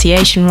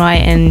pronunciation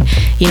right, and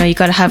you know, you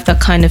got to have that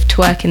kind of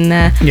twerk in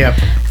there. Yeah.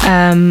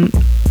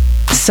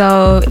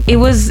 So it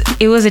was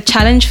a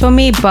challenge for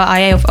me, but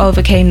I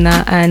overcame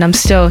that, and I'm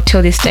still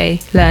till this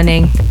day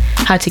learning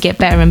how to get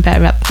better and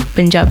better at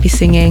Punjabi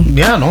singing.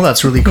 Yeah, no,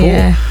 that's really cool.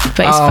 Yeah,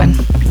 but it's fun.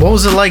 What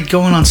was it like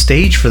going on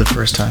stage for the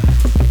first time?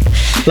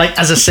 Like,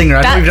 as a singer,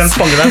 I know you've done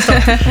Bhangra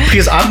stuff,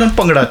 because I've done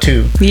Bhangra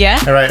too. Yeah.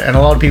 All right, and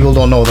a lot of people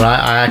don't know that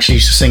I actually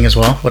used to sing as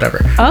well. Whatever.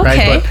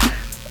 Okay. Right?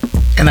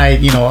 And I,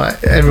 you know,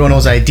 everyone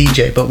knows I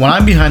DJ, but when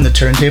I'm behind the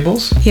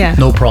turntables,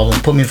 no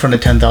problem. Put me in front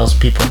of 10,000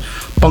 people.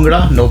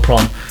 Bhangra, no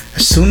problem.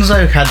 As soon as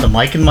I had the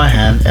mic in my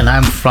hand and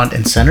I'm front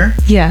and center,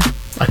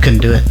 I couldn't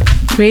do it.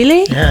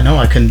 Really? Yeah, no,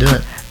 I couldn't do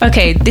it.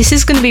 Okay, this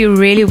is going to be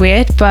really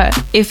weird, but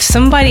if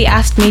somebody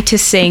asked me to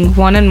sing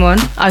one-on-one,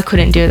 I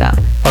couldn't do that.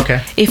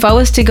 Okay. If I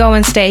was to go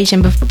on stage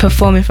and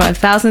perform in front of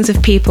thousands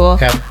of people,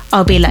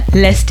 I'll be like,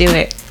 let's do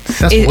it.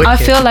 I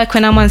feel like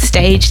when I'm on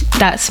stage,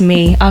 that's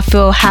me. I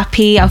feel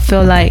happy. I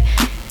feel like,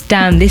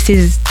 damn, this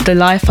is the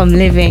life I'm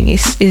living.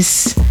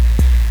 It's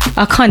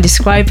I can't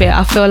describe it.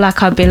 I feel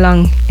like I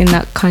belong in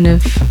that kind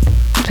of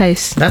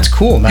place. That's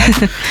cool, man.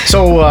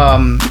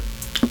 So,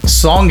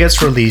 song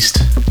gets released,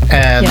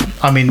 and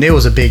I mean, it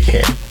was a big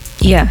hit.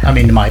 Yeah. I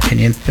mean, in my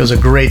opinion, it was a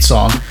great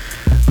song.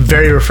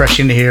 Very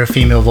refreshing to hear a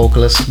female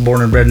vocalist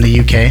born and bred in the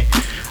UK.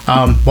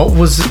 What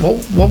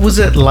was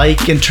it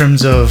like in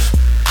terms of,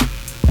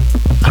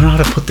 I don't know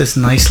how to put this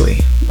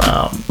nicely,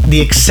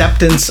 the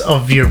acceptance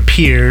of your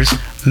peers,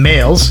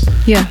 males,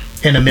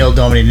 in a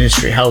male-dominated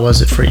industry? How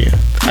was it for you?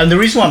 And the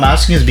reason why I'm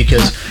asking is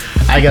because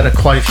I got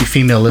quite a few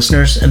female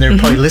listeners, and they're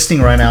probably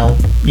listening right now,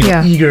 you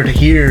know, eager to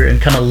hear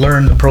and kind of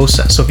learn the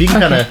process. So if you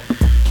can kind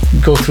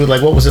of go through,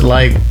 like, what was it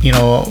like, you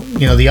know,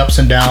 the ups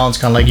and downs,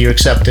 kind of like your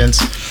acceptance.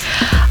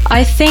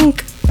 I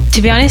think,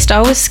 to be honest,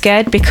 I was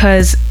scared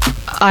because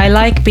I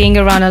like being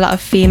around a lot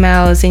of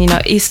females, and you know,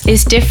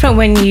 it's different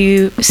when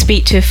you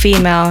speak to a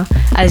female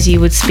as you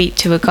would speak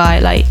to a guy.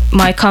 Like,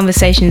 my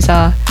conversations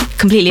are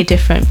completely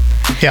different.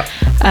 Yeah.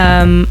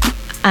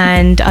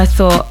 And I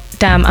thought,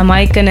 damn, am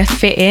I gonna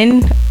fit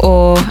in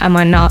or am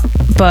I not?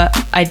 But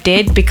I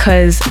did,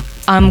 because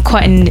I'm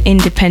quite an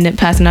independent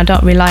person. I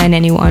don't rely on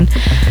anyone.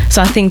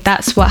 So I think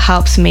that's what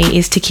helps me,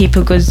 is to keep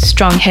a good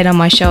strong head on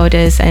my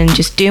shoulders and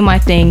just do my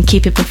thing,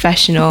 keep it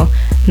professional,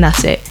 and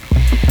that's it.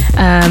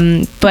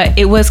 But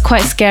it was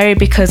quite scary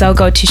because I'll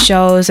go to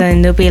shows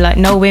and there'll be like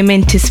no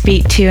women to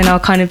speak to, and I'll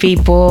kind of be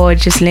bored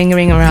just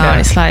lingering around.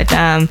 It's like,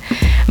 damn.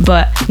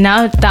 But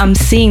now that I'm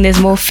seeing there's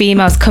more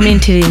females coming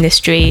into the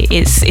industry,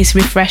 it's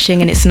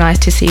refreshing, and it's nice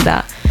to see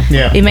that.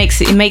 Yeah. It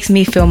makes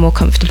me feel more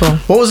comfortable.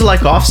 What was it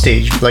like off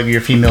stage, like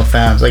your female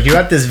fans? Like, you're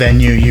at this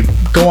venue, you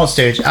go on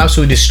stage,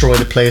 absolutely destroy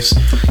the place,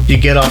 you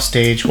get off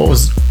stage. What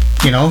was,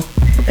 you know,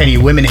 any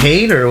women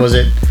hate, or was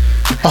it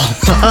all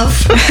love?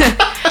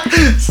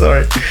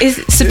 Sorry.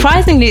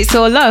 Surprisingly, it's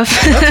all love.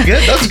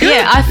 That's good.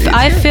 Yeah,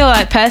 I feel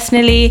like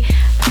personally,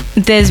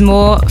 there's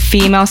more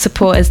female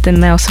supporters than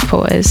male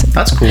supporters.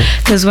 That's cool.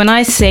 Because when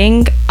I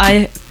sing,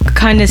 I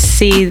kind of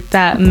see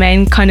that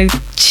men kind of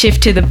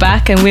shift to the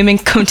back and women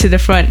come to the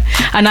front.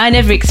 And I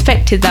never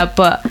expected that,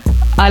 but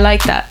I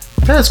like that.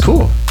 Yeah, that's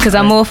cool. Because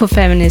I'm all for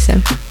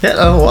feminism. Yeah,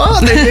 oh, wow,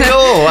 there you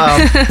go. Wow.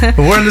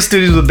 We're in the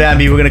studios with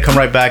Bambi. We're going to come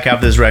right back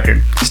after this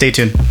record. Stay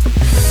tuned.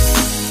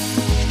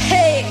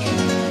 Hey,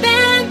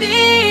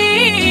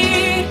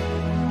 Bambi.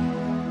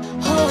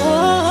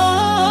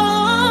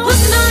 Oh,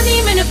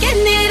 usnani menu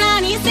kenne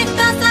rani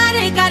sitta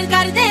sare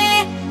kar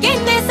de.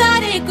 Kenne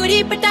sare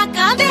kuri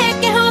pataka ve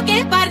ke ho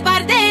ke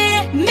par de.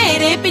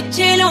 Mere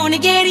piche lon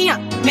geriyan,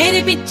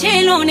 mere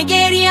piche lon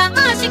geriyan.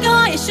 Aashik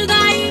hoye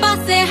shudai,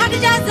 passe hat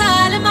ja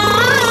zalma.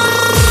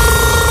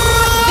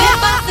 Ve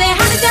passe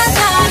hat ja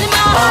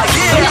zalma.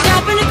 Bun ja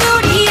bun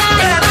kodiya,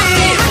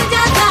 passe hat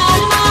ja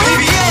zalma.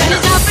 Bun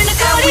ja bun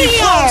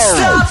kodiya.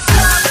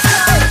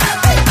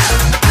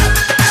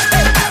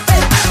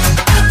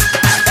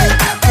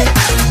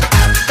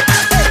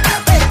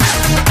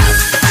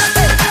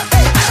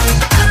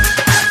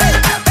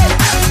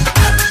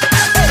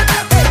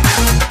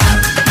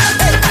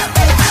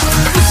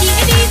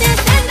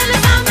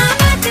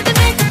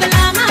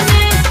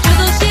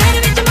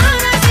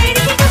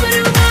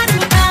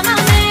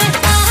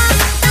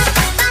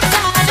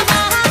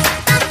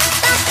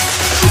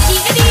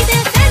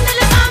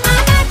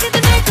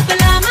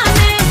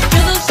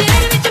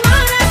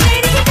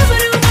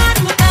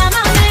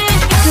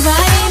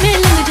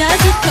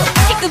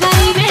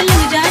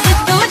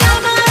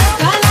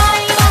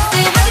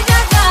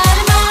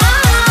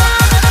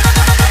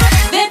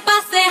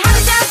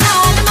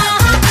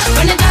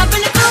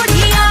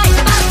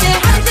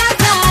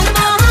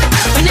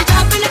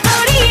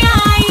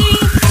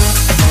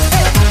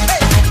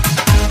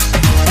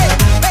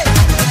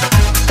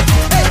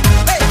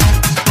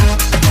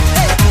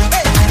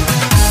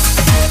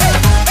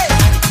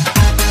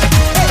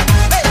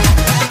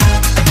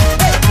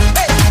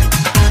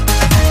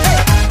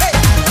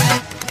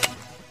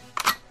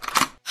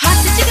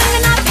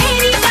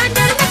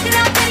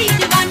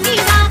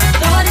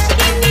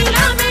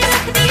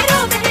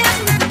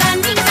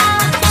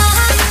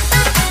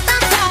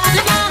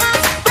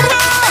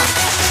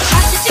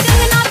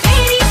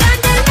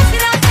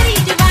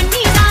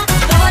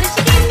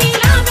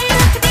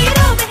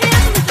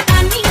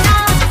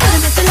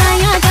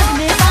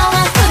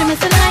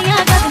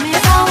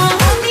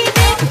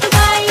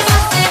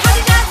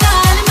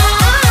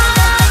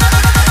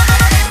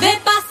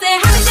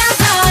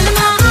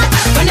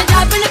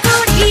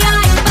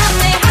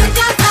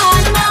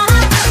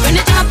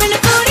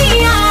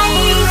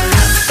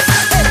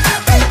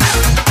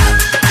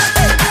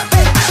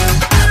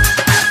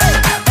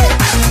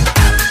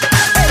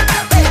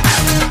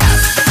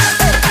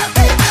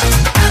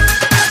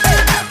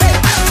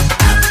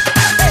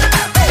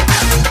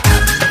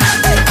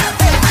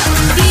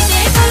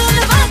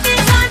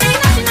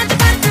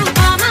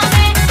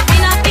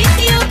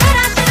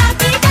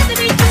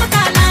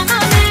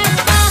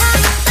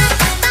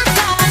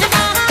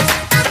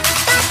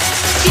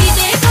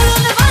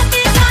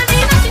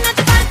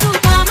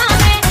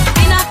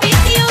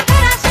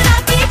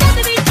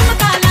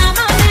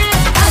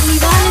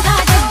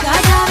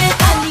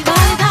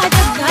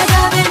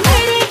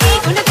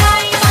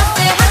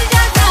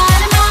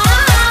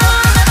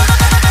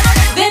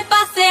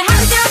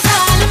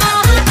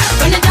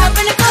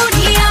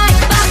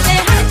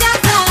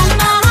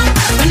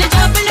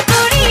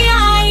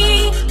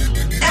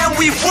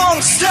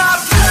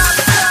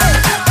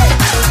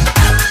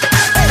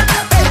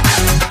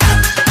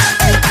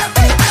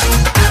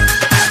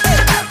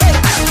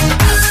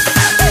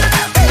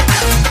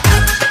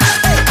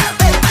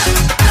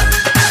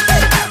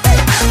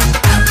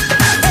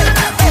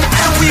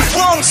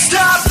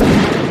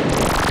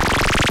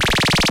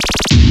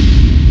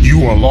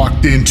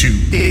 locked into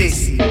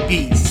This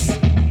Beats.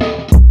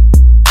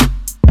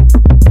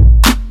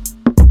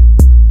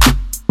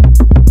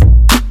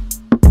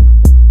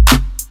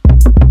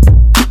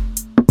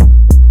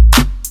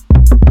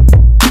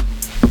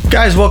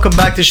 Guys, welcome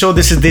back to the show.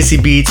 This is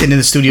Desi Beats, and in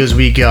the studios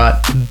we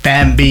got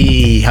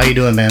Bambi. How you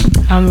doing, man?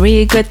 I'm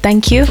really good,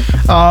 thank you.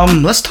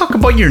 Let's talk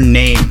about your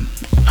name.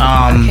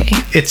 Okay.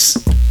 It's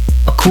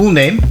a cool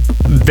name,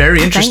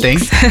 very interesting,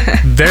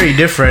 very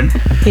different.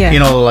 Yeah. You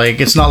know,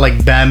 like it's not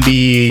like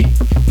Bambi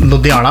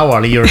Ludhiana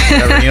wali or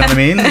whatever. You know what I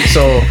mean?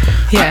 So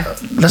Yeah.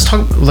 let's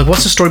talk. Like,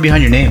 what's the story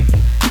behind your name?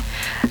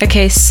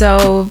 Okay,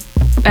 so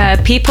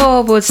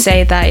people would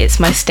say that it's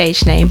my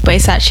stage name, but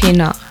it's actually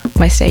not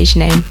my stage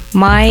name.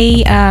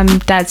 My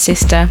dad's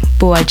sister,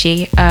 Bawa,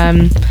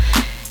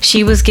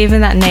 she was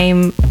given that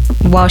name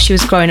while she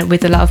was growing up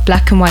with a lot of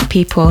black and white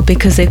people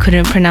because they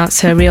couldn't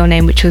pronounce her real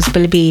name, which was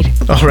Balabir.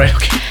 Oh, right,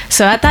 okay.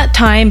 So at that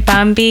time,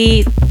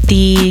 Bambi,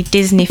 the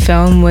Disney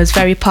film, was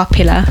very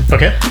popular.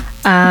 Okay.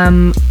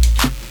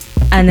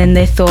 And then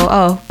they thought,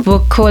 oh, we'll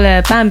call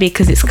her Bambi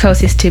because it's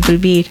closest to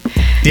Balabir.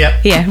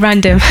 Yeah. Yeah,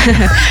 random.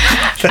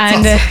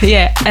 And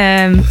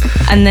awesome.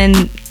 and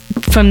then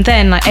from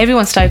then, like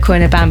everyone started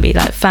calling her Bambi,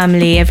 like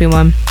family,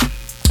 everyone.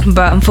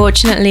 But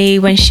unfortunately,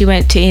 when she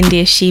went to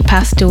India, she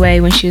passed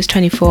away when she was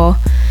 24.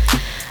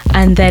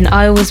 And then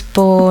I was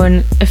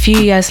born a few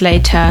years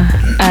later,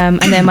 and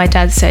then my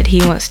dad said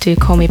he wants to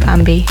call me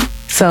Bambi.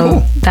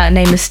 So that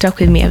name has stuck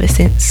with me ever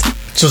since.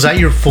 So is that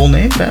your full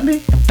name,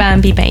 Bambi?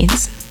 Bambi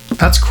Bains.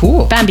 That's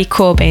cool. Bambi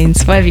Core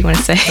Bains, whatever you want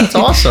to say. That's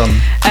awesome.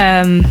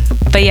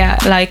 But yeah,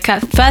 like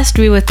at first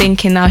we were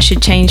thinking I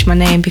should change my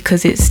name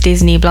because it's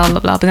Disney, blah, blah,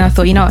 blah. But then I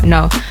thought, you know what,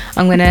 no,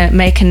 I'm going to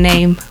make a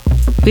name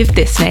with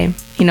this name.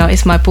 You know,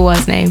 it's my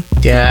Bawa's name.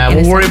 Yeah,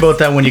 we'll worry about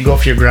that when you go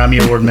for your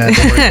Grammy Award, man.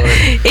 Don't worry about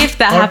it. If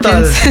that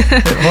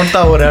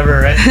happens.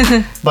 Whatever,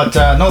 right? But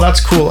no,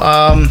 that's cool.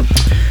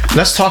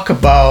 Let's talk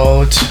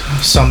about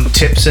some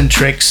tips and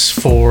tricks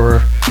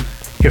for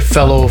your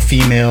fellow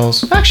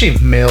females, actually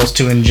males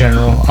too in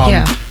general,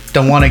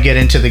 that want to get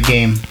into the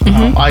game.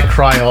 I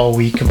cry all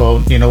week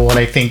about, you know, what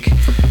I think,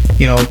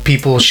 you know,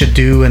 people should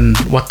do and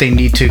what they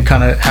need to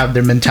kind of have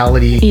their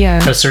mentality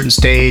at a certain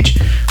stage.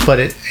 But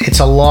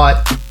it's a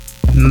lot,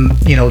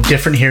 you know,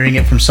 different hearing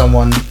it from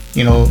someone,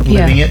 you know,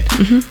 living it.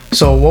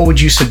 So what would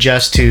you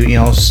suggest to, you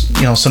know,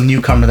 some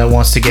newcomer that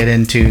wants to get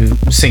into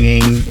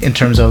singing in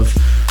terms of,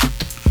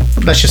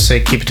 let's just say,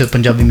 keep it to the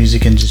Punjabi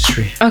music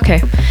industry?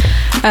 Okay.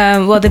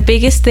 Well, the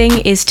biggest thing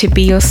is to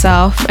be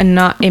yourself and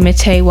not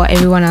imitate what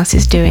everyone else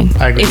is doing.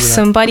 I agree if with that.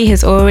 somebody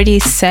has already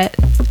set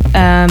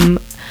a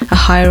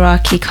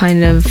hierarchy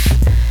kind of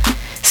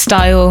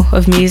style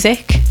of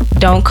music,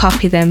 don't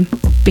copy them,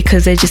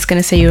 because they're just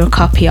going to say you're a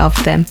copy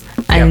of them,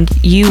 and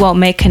you won't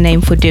make a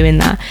name for doing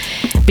that.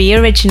 Be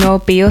original,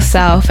 be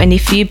yourself, and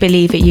if you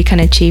believe it, you can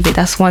achieve it.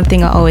 That's one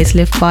thing I always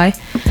live by.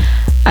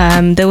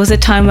 There was a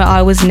time where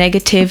I was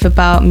negative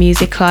about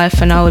music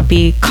life, and I would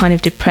be kind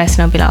of depressed,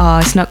 and I'd be like, oh,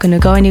 it's not going to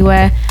go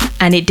anywhere,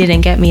 and it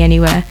didn't get me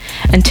anywhere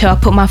until I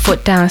put my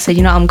foot down and said,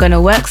 you know, I'm going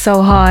to work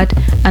so hard,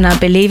 and I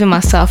believe in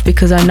myself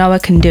because I know I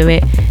can do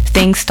it.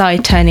 Things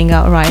started turning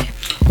out right.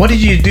 What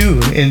did you do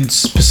in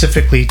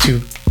specifically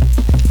to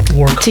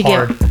work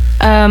hard?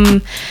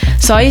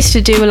 So I used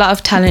to do a lot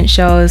of talent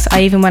shows.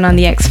 I even went on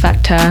the X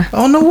Factor.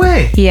 Oh, no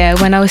way. Yeah,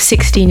 when I was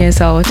 16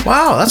 years old.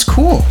 Wow, that's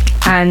cool.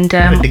 And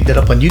I'm gonna dig that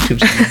up on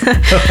YouTube.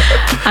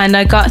 and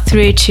I got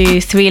through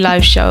to 3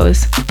 live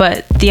shows,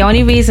 but the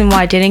only reason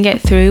why I didn't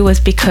get through was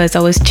because I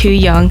was too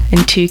young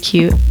and too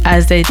cute,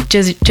 as the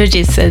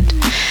judges said.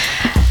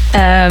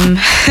 And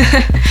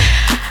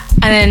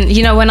then,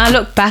 you know, when I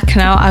look back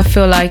now, I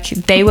feel like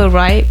they were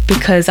right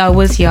because I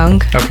was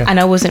young and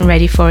I wasn't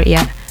ready for it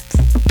yet.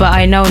 But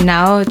I know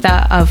now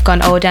that I've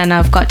gone older and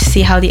I've got to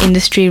see how the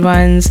industry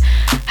runs,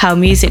 how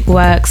music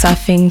works, I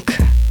think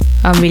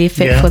I'm really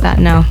fit for that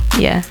now.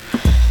 Yeah.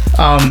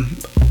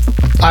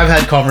 I've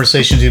had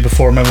conversations with you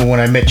before. Remember when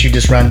I met you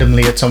just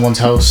randomly at someone's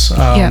house,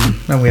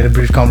 and we had a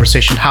brief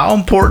conversation. How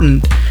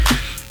important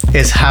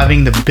is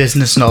having the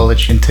business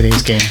knowledge in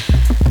today's game?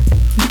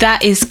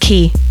 That is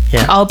key.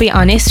 Yeah. I'll be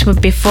honest,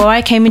 before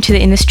I came into the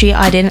industry,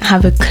 I didn't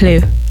have a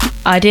clue.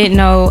 I didn't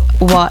know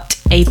what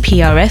a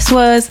PRS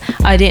was.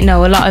 I didn't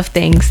know a lot of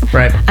things.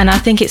 Right. And I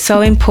think it's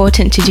so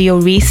important to do your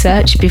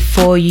research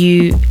before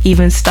you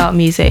even start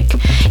music.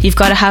 You've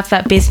got to have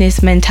that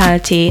business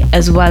mentality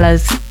as well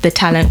as the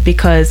talent,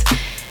 because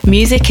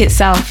music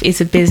itself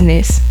is a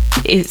business.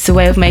 It's a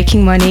way of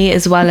making money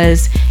as well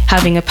as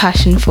having a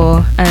passion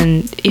for.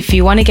 And if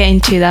you want to get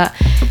into that,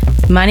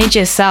 manage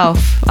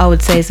yourself, I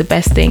would say, is the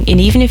best thing. And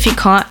even if you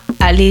can't,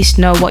 at least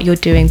know what you're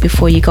doing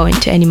before you go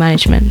into any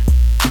management.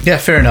 Yeah,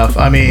 fair enough.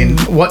 I mean,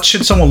 what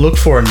should someone look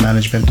for in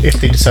management if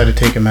they decide to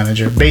take a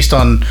manager, based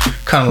on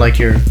kind of like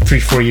your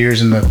 3-4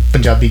 years in the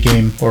Punjabi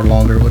game or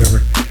longer,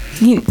 whatever?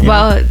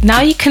 Well,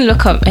 now you can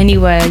look up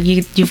anywhere.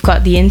 You've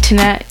got the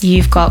internet,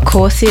 you've got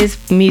courses,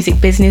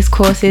 music business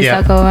courses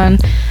that go on.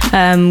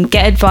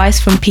 Get advice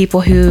from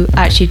people who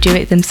actually do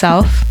it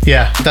themselves.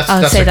 Yeah,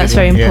 I'll say that's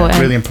very important. Yeah,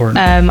 really important.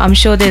 I'm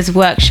sure there's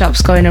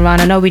workshops going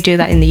around. I know we do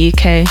that in the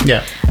UK.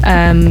 Yeah.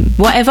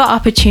 Whatever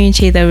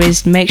opportunity there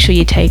is, make sure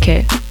you take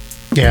it.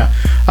 Yeah.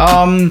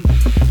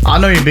 I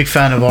know you're a big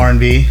fan of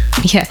R&B.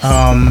 Yes.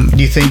 Do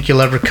you think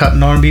you'll ever cut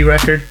an R&B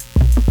record?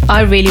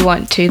 I really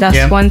want to.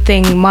 That's one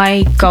thing.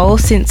 My goal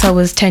since I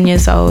was 10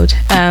 years old.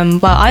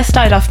 Well, I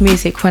started off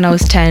music when I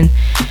was 10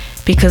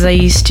 because I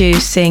used to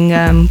sing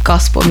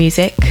gospel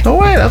music. No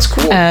way, that's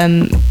cool.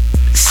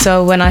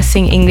 So when I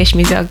sing English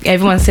music,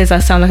 everyone says I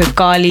sound like a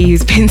Gali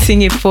who's been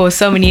singing for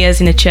so many years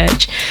in a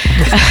church.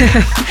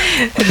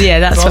 Yeah,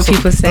 that's what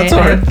people say. That's all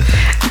right.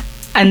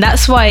 And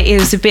that's why it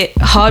was a bit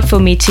hard for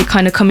me to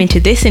kind of come into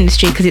this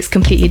industry, because it's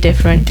completely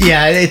different.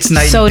 Yeah, it's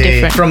night so and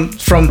day.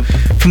 Different.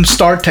 From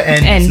start to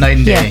end, it's night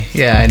and day.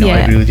 Yeah, I know.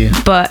 I agree with you.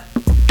 But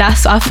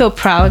I feel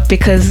proud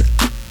because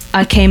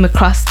I came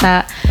across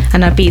that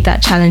and I beat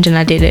that challenge and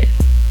I did it.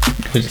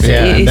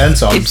 And then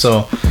some.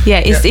 So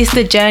it's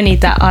the journey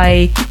that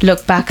I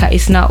look back at.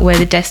 It's not where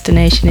the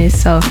destination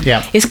is. So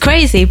it's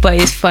crazy, but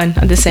it's fun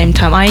at the same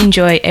time. I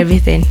enjoy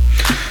everything.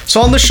 So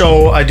on the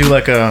show, I do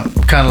like a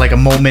kind of like a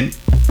moment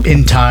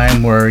in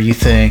time where you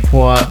think,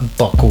 what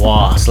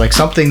bakwas, like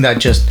something that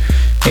just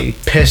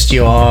pissed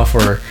you off,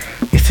 or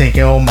you think,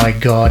 oh my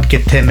god,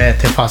 get te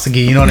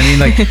fasagi, you know what I mean?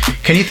 Like,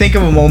 can you think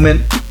of a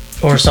moment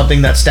Or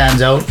something that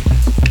stands out?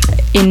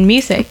 In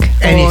music?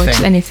 Anything. Or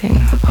just anything.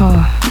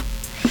 Oh.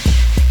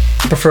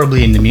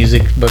 Preferably in the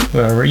music, but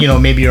whatever. You know,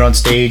 maybe you're on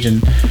stage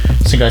and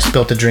some guy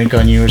spilt a drink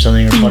on you or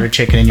something, or butter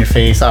chicken in your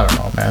face. I don't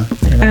know, man.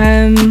 You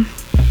know?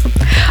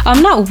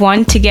 I'm not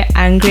one to get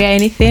angry at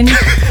anything.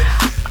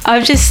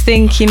 I just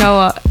think, you know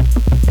what?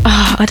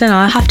 Oh, I don't know.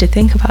 I have to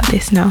think about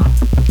this now.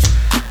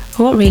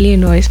 What really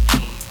annoys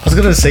me? I was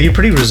gonna say you're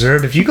pretty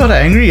reserved. If you got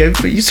angry,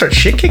 you start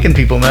shit kicking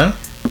people, man.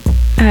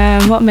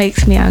 What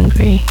makes me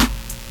angry?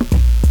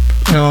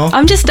 No.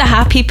 I'm just a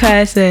happy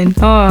person.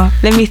 Oh,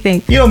 let me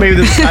think. You know, maybe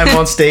there's a time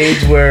on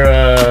stage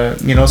where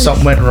you know,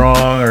 something went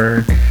wrong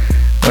or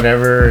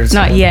whatever.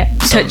 Not yet.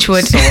 Touch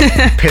wood.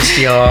 Someone pissed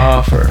you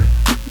off or.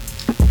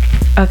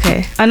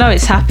 Okay, I know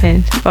it's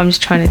happened, but I'm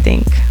just trying to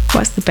think.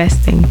 What's the best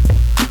thing?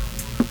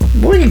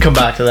 Well, we can come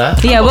back to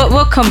that. Yeah,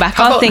 we'll come back.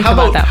 I'll think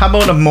about that. How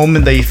about a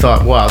moment that you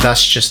thought, wow,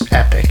 that's just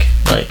epic?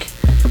 Like,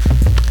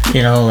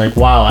 you know, like,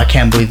 wow, I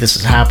can't believe this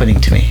is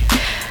happening to me.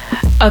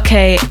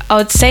 Okay, I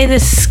would say the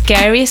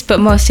scariest but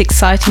most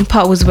exciting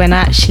part was when I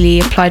actually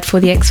applied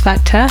for the X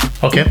Factor.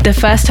 Okay. The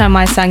first time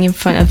I sang in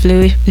front of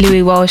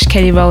Louis Walsh,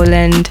 Kelly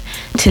Rowland,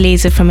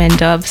 Talisa from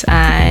N-Dubs,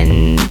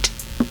 and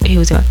who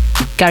was it?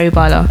 Gary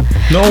Barlow.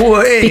 No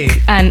way.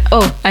 And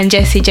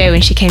Jessie J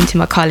when she came to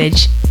my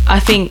college. I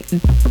think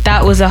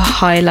that was the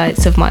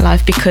highlights of my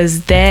life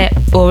because they're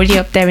already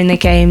up there in the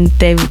game.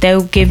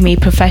 They'll give me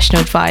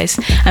professional advice,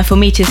 and for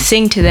me to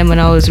sing to them when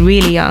I was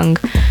really young,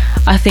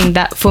 I think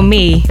that for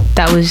me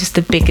that was just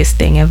the biggest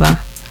thing ever.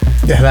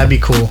 Yeah, that'd be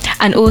cool.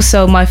 And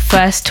also my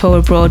first tour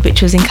abroad,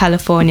 which was in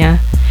California,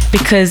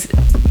 because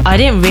I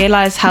didn't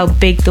realize how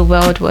big the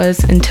world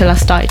was until I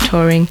started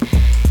touring.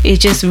 It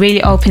just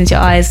really opens your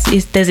eyes.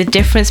 There's a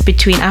difference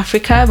between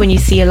Africa when you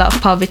see a lot of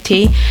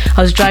poverty.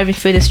 I was driving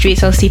through the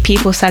streets, I'll see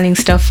people selling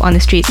stuff on the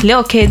streets,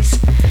 little kids,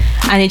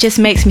 and it just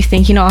makes me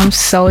think, you know, I'm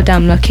so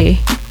damn lucky.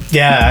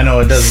 Yeah, I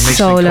know it does. It makes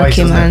so me twice,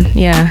 lucky, man. it?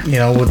 Yeah. You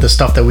know, with the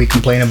stuff that we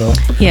complain about.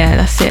 Yeah,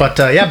 that's it. But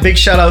yeah, big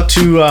shout out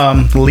to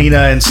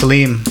Lena and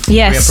Salim.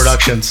 Yes. Korean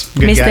Productions.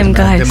 Good Miss guys, them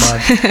man.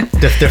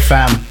 guys. They're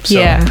fam. So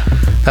yeah.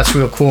 That's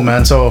real cool,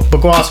 man. So,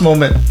 Bagwas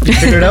moment. You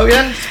figured it out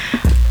yet?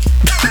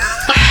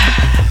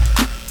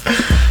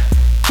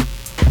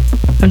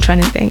 I'm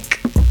trying to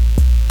think.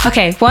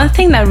 Okay, one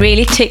thing that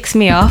really ticks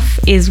me off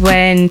is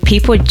when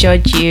people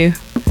judge you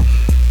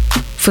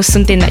for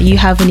something that you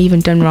haven't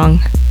even done wrong.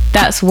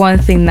 That's one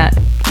thing that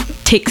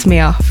ticks me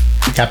off.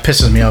 That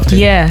pisses me off too.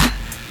 Yeah.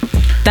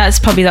 That's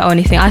probably the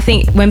only thing. I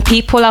think when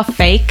people are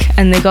fake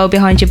and they go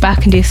behind your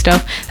back and do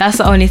stuff, that's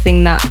the only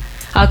thing that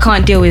I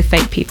can't deal with.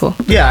 Fake people.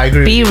 Yeah, I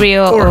agree. Be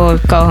real or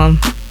go home.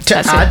 To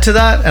add to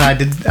that, and I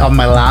did on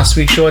my last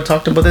week's show, I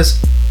talked about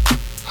this.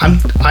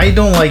 I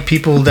don't like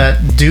people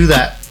that do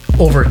that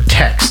over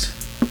text.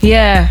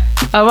 Yeah,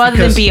 I'd rather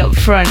than be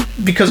upfront.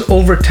 Because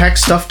over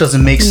text stuff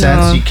doesn't make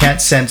sense. You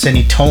can't sense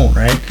any tone,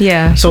 right?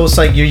 Yeah. So it's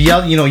like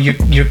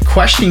you're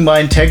questioning my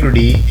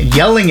integrity,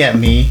 yelling at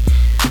me,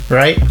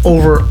 right,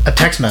 over a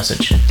text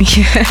message.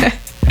 Yeah.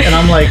 And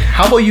I'm like,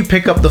 how about you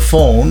pick up the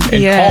phone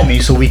and call me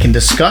so we can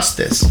discuss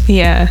this?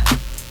 Yeah.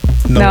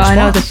 No, I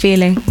know the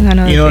feeling. You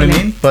know what I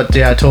mean? But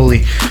yeah,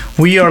 totally.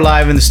 We are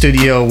live in the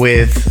studio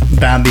with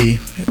Bambi,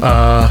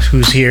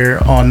 who's here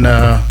on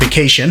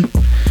vacation.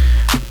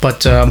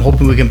 But I'm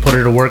hoping we can put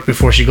her to work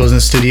before she goes in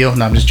the studio.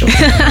 No, I'm just joking.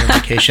 On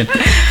vacation.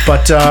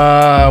 But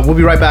we'll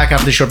be right back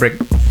after the short break.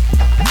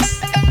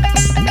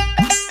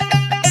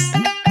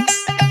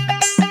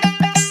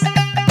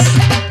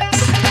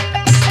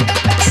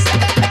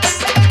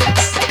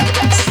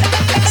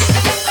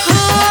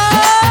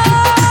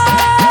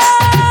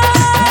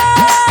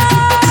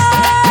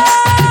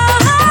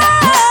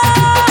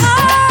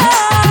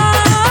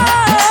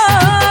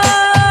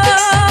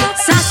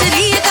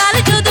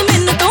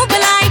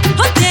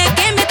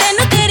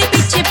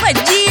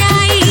 Bhajji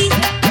I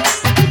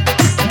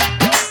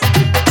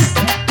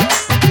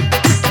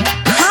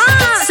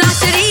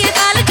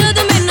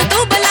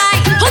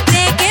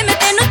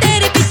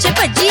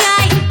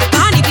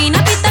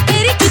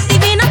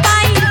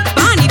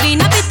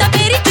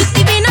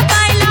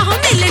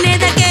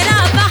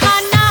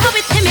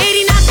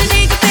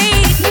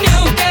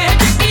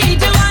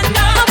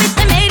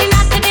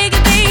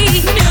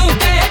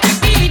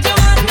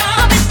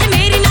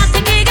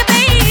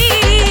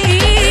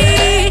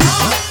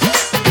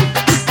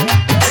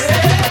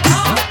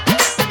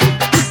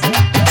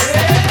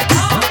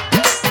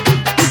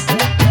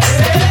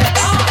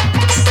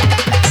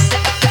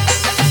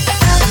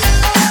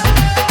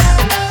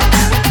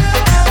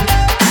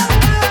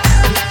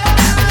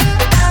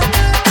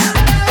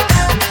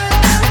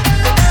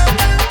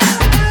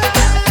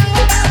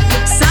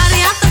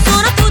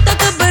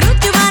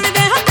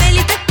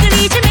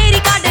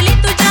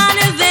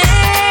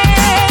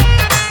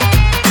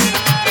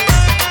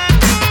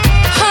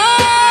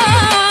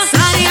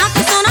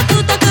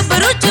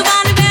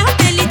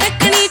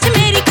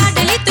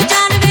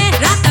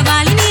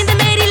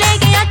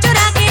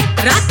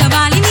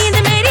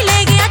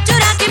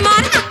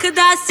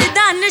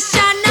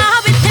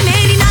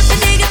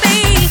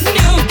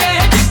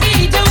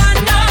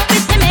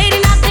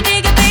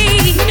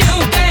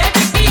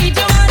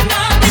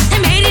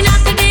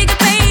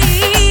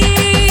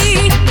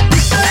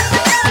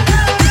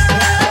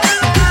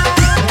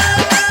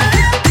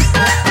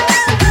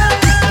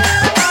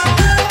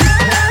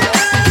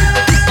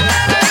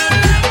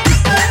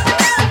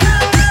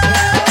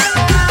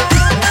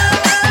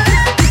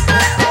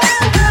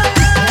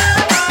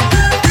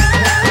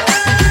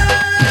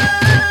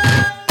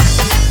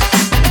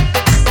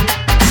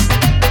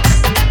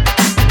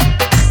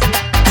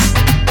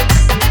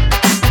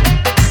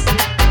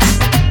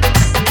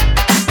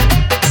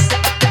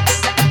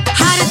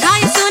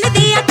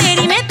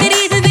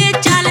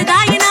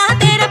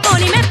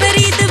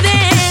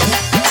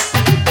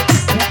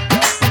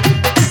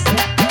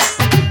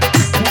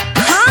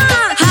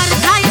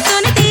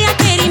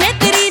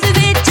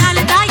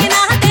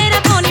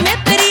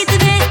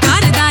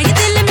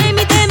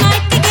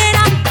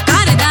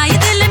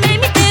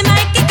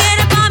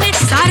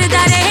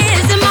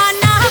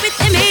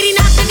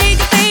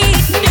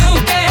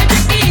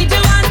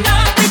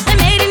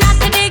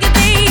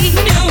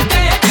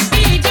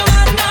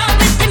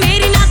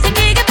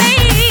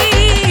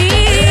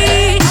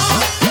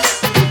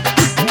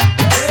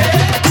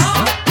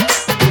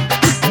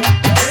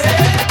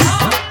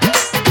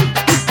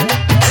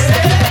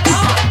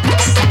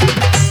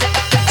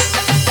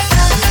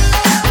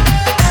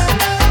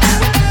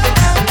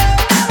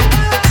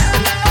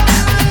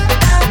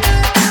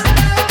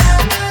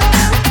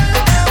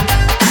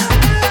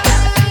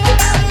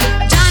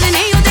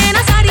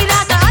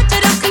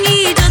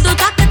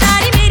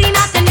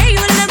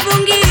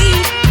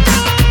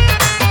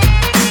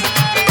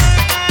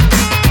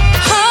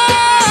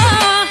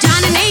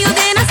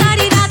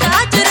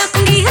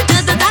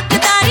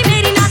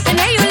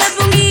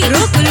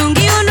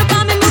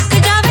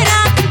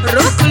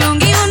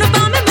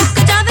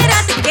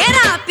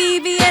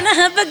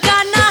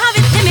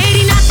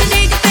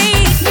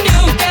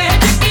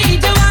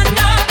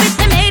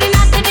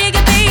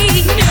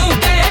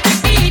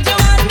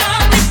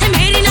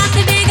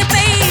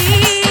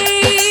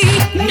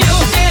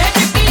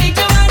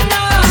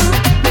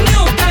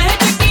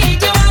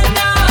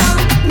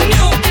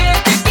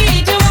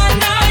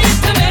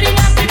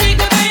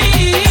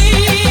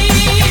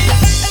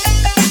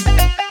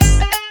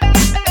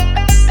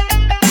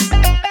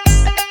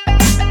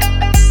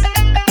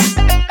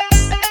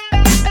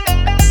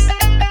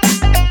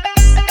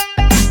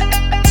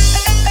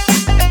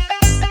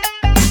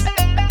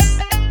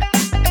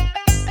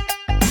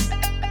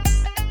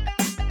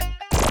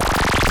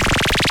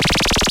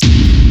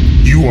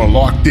You are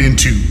locked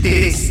into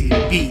Desi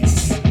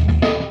Beats.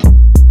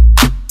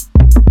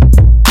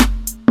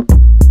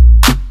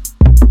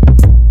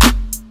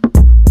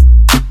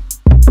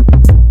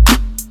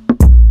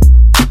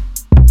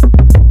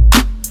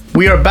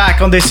 We are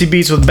back on Desi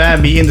Beats with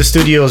Bambi in the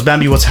studios.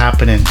 Bambi, what's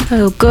happening?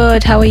 Oh,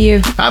 good. How are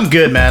you? I'm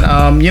good, man.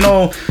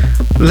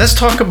 Let's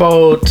talk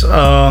about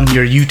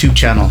your YouTube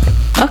channel.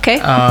 Okay.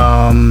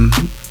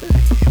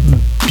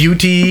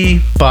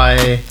 Beauty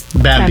by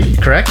Bambi,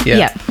 correct?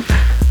 Yeah.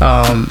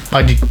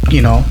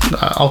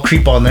 I'll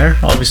creep on there.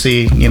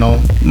 Obviously,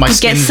 my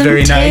skin's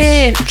very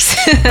nice.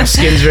 My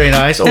skin's very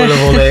nice. Ole.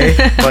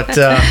 But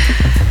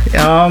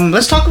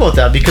let's talk about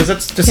that because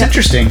that's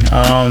interesting.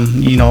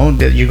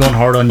 That you're going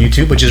hard on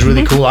YouTube, which is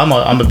really cool.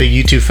 I'm a big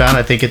YouTube fan.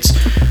 I think it's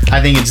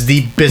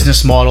the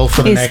business model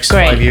for the next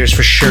great. 5 years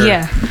for sure.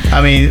 Yeah.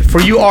 I mean,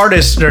 for you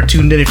artists that are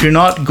tuned in, if you're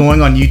not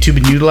going on YouTube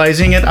and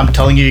utilizing it, I'm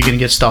telling you, you're gonna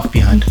get stuff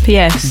behind.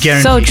 Yes.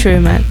 Guaranteed. So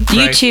true, man.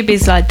 Right? YouTube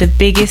is like the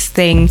biggest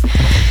thing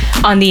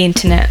on the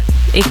internet.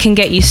 It can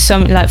get you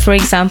like, for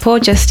example,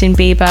 Justin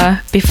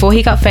Bieber, before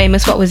he got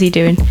famous, what was he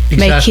doing? Exactly.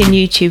 Making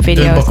YouTube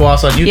videos. Doing on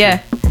YouTube.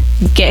 Yeah.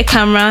 Get a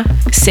camera,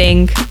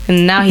 sing,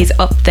 and now he's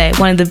up there,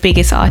 one of the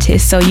biggest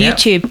artists. So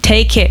YouTube,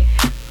 take it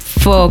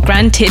for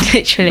granted,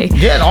 literally.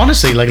 Yeah, and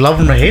honestly, like, love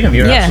him or hate him,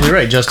 you're absolutely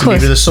right. Justin Bieber,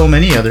 there's so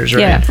many others,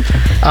 right? Yeah.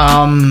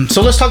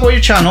 So let's talk about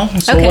your channel.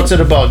 So what's it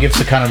about? Give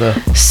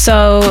us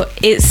So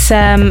it's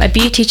a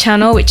beauty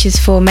channel, which is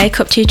for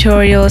makeup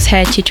tutorials,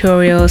 hair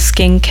tutorials,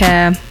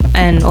 skincare,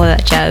 and all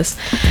that jazz.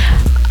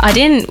 I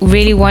didn't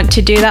really want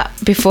to do that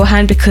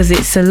beforehand because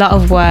it's a lot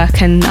of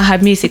work and I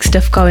had music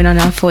stuff going on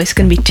and I thought it's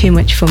going to be too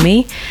much for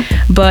me.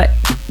 But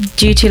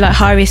due to like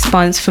high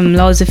response from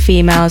loads of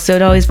females,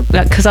 they'd always,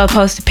 like, because I'll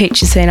post a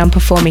picture saying I'm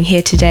performing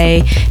here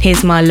today,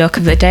 here's my look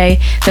of the day,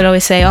 they'd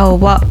always say, oh,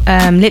 what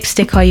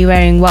lipstick are you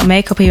wearing, what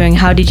makeup are you wearing,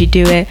 how did you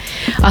do it?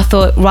 I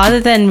thought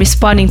rather than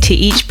responding to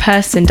each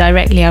person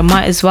directly, I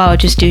might as well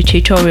just do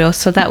tutorials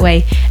so that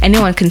way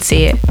anyone can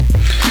see it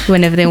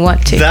whenever they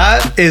want to.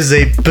 That is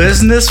a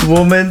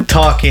businesswoman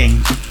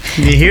talking.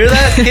 You hear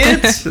that,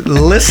 kids?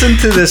 Listen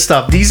to this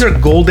stuff. These are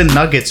golden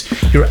nuggets.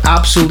 You're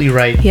absolutely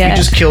right. Yeah. You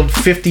just killed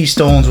 50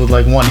 stones with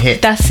like one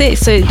hit. That's it.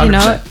 So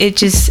 100%. It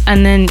just,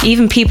 and then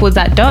even people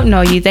that don't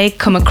know you, they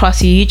come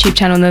across your YouTube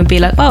channel and they'll be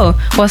like, oh,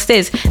 what's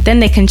this? Then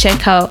they can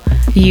check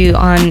you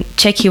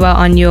out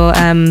on your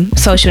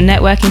social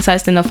networking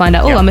sites. Then they'll find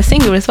out, oh, I'm a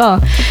singer as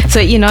well.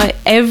 So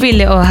every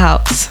little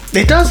helps.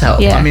 It does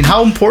help. Yeah. I mean,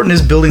 how important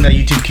is building that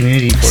YouTube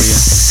community for you?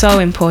 So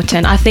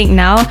important. I think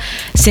now,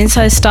 since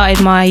I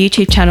started my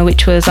YouTube channel,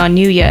 which was on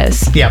New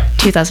Year's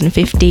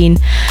 2015,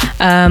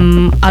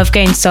 I've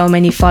gained so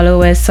many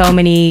followers, so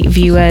many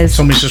viewers,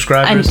 so many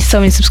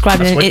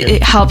subscribers, and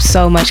it helps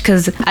so much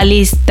because at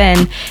least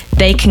then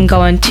they can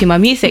go onto my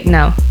music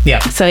now.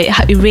 So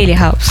it really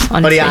helps,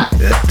 honestly. But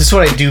this is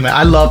what I do, man.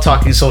 I love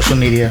talking social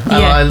media.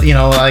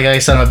 Like I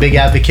said, I'm a big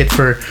advocate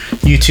for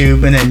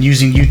YouTube and then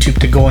using YouTube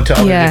to go into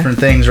other different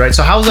things, right?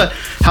 So how's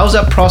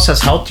that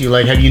process helped you?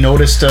 Like, have you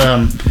noticed,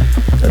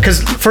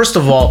 because first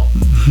of all,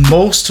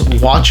 most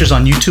watchers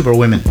on YouTube are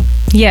women.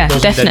 Yeah,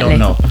 those definitely. That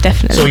don't know.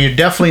 Definitely. So you're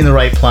definitely in the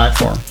right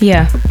platform.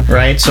 Yeah.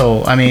 Right.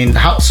 So I mean,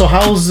 how's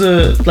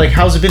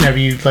it been? Have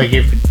you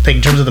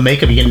in terms of the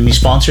makeup, you getting any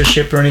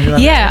sponsorship or anything?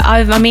 Like that?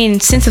 I mean,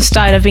 since I've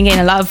started, I've been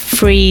getting a lot of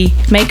free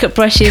makeup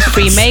brushes,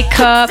 free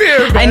makeup,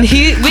 and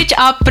which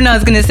up and I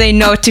was gonna say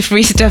no to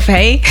free stuff,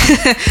 hey?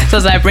 So I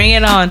was like, bring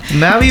it on.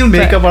 Now you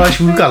makeup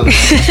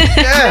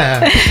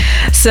yeah.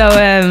 So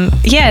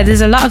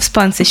there's a lot of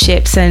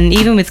sponsorships, and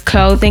even with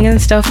clothing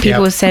and stuff,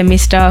 people will send me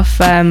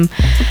stuff, and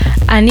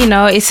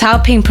it's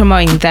helping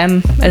promoting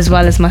them as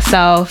well as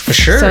myself. For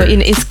sure. So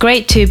it's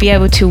great to be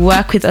able to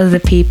work with other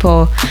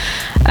people,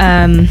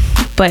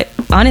 but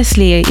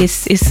honestly,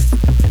 it's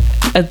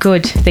a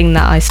good thing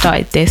that I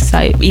started this.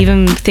 Like,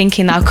 even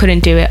thinking that I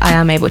couldn't do it, I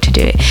am able to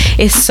do it.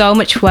 It's so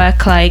much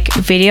work. Like,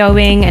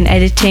 videoing and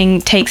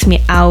editing takes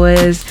me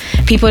hours.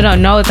 People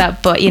don't know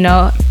that, but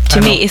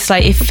to me, it's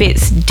like, if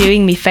it's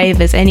doing me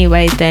favors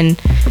anyway, then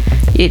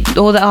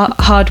all the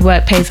hard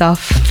work pays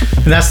off.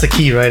 And that's the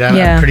key, right?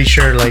 I'm pretty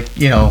sure,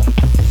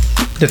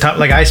 the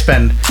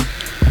time,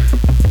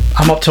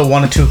 I'm up till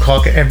 1 or 2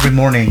 o'clock every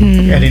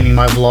morning editing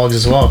my vlogs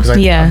as well, because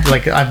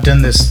I've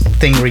done this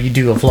thing where you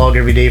do a vlog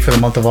every day for the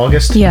month of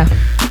August. Yeah,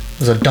 it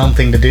was a dumb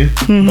thing to do,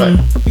 but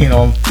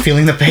I'm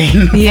feeling the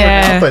pain.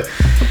 Yeah, but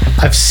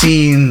I've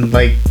seen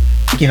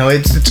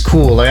it's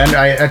cool. Like,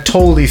 I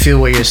totally feel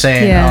what you're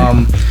saying.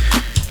 Yeah.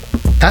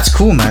 That's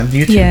cool, man.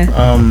 YouTube.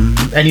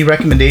 Yeah. Any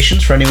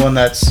recommendations for anyone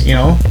that's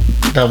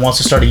that wants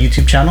to start a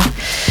YouTube channel?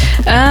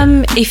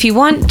 If you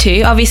want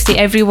to, obviously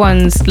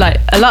everyone's like,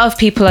 a lot of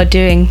people are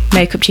doing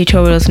makeup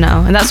tutorials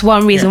now, and that's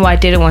one reason why I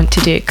didn't want to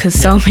do it, because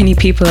so many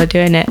people are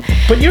doing it.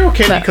 But you're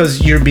okay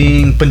because you're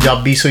being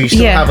Punjabi, so you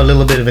still have a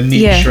little bit of a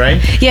niche, right?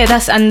 Yeah,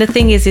 and the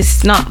thing is,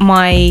 it's not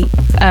my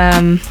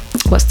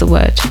what's the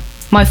word?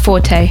 My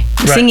forte.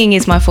 Singing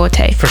is my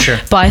forte. For sure.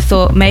 But I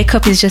thought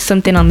makeup is just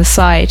something on the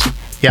side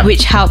Yeah.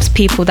 which helps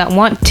people that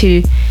want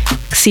to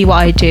see what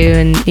I do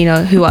and, you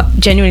know, who are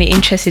genuinely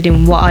interested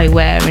in what I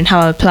wear and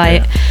how I apply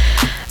it.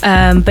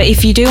 But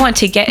if you do want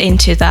to get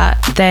into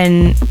that,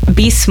 then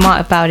be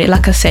smart about it.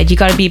 Like I said, you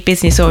got to be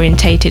business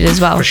orientated as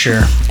well. For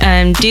sure.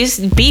 And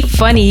be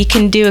funny. You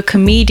can do a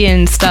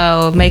comedian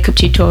style makeup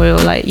tutorial,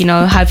 like, you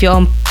know, have your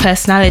own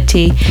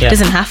personality. Yeah. It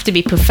doesn't have to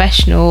be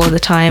professional all the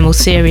time or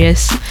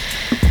serious.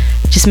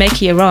 Just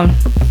make it your own.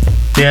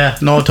 Yeah,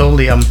 no,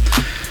 totally.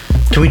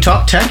 Can we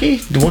talk techie?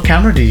 What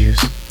camera do you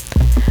use?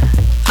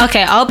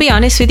 Okay, I'll be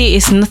honest with you,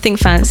 it's nothing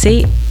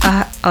fancy.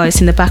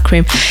 It's in the back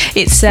room.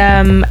 It's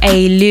a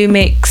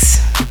Lumix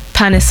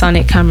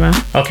Panasonic camera.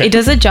 Okay. It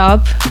does a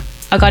job.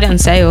 I got it on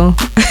sale.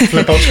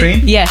 Flip out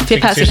screen? Yeah,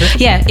 flip out screen.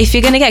 Seriously? Yeah, if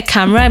you're going to get a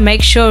camera,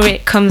 make sure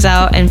it comes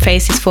out and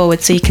faces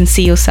forward so you can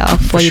see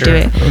yourself while you do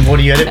it. And what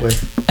do you edit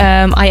with?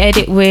 I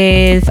edit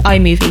with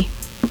iMovie.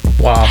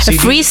 Wow. A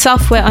free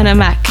software on a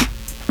Mac.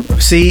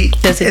 See,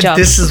 does a job.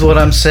 This is what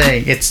I'm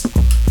saying. It's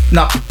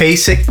not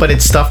basic, but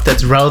it's stuff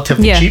that's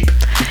relatively cheap.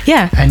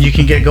 Yeah. And you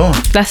can get going.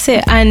 That's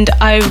it. And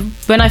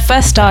when I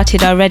first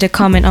started, I read a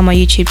comment on my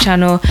YouTube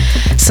channel.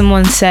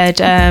 Someone said,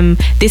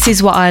 this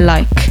is what I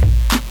like.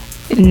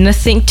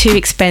 Nothing too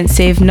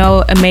expensive,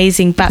 no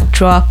amazing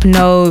backdrop,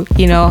 no,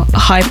 you know,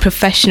 high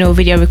professional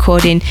video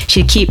recording.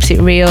 She keeps it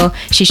real.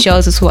 She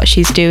shows us what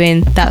she's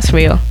doing. That's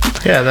real.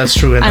 Yeah, that's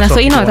true. And I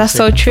thought, you know, that's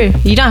so true.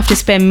 You don't have to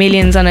spend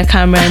millions on a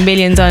camera and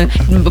millions on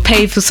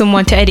pay for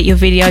someone to edit your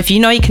video. If you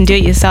know you can do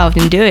it yourself,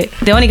 then do it.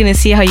 They're only going to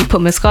see how you put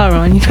mascara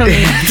on. You know what I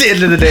mean? At the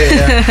end of the day,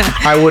 yeah.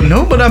 I wouldn't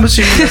know, but I'm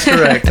assuming that's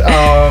correct.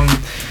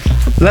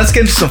 Let's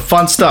get into some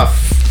fun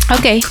stuff.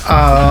 Okay.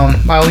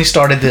 I only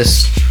started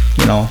this,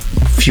 you know,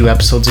 a few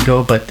episodes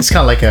ago, but it's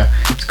kind of like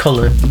it's called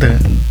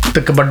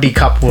the Kabaddi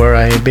Cup, where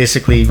I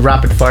basically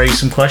rapid fire you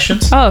some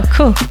questions. Oh,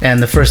 cool.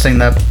 And the first thing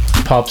that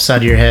pops out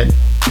of your head.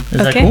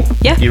 Is that cool?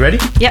 Yeah. You ready?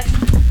 Yep.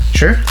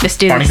 Sure? Let's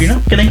do Barney this. Vino?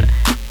 Kidding?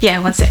 Yeah,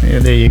 one sec. Yeah,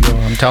 there you go.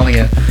 I'm telling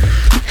you.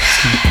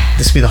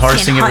 This will be the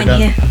hardest thing you've ever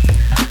done.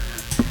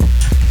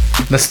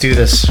 Let's do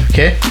this,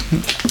 okay?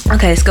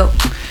 Okay, let's go.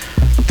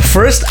 The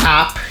first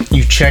app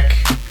you check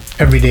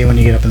every day when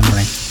you get up in the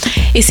morning.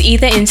 It's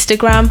either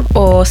Instagram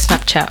or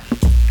Snapchat.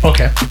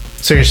 Okay.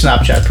 So you're a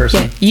Snapchat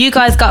person. Yeah. You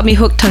guys got me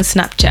hooked on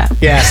Snapchat.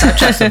 Yeah,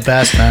 Snapchat's the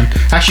best, man.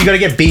 Actually, you gotta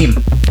get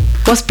Beam.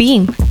 What's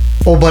Beam?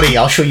 Oh, buddy,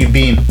 I'll show you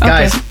Beam. Okay.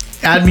 Guys,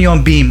 add me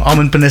on Beam. I'm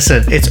in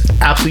Punit. It's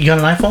absolutely... You got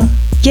an iPhone?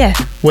 Yeah.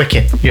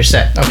 Wicked. You're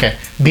set. Okay.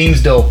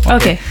 Beam's dope.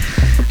 Okay.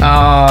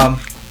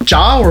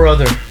 Cha or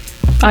other?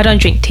 I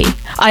don't drink tea.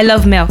 I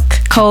love milk.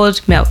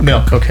 Cold milk.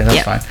 Milk. Okay,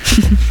 that's fine.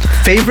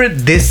 Favorite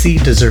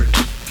desi dessert?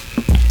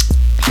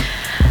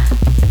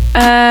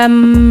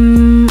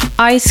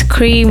 Ice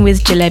cream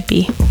with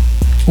jalebi.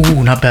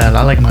 Ooh, not bad.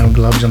 I like my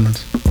gulab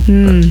jamuns.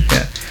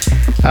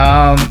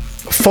 Yeah.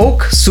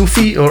 Folk,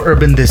 Sufi, or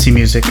urban desi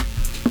music?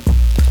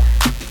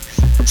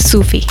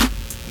 Sufi.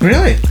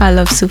 Really? I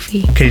love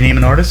Sufi. Can you name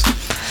an artist?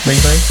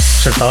 Anybody?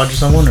 Sartaj or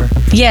someone? Or?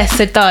 Yes,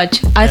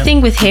 Sartaj. I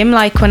think with him,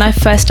 like when I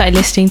first started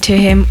listening to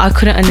him, I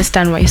couldn't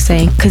understand what he's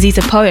saying because he's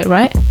a poet,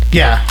 right?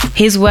 Yeah.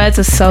 His words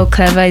are so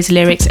clever, his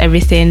lyrics,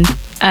 everything.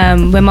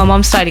 When my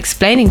mom started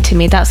explaining to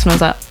me, that's when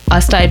I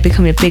started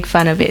becoming a big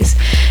fan of his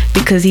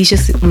because he's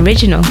just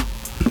original.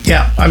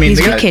 Yeah, I mean, he's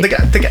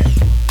the guy,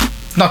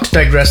 not to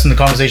digress in the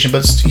conversation,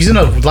 but he's in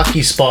a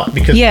lucky spot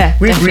because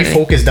we agree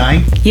folk is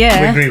dying. Yeah.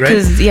 We agree,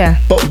 right?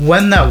 Yeah. But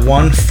when that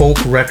one folk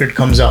record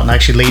comes out, and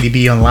actually Lady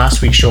B on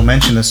last week's show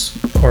mentioned this,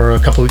 or a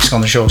couple of weeks ago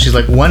on the show, she's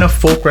like, when a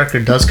folk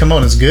record does come out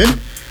and it's good,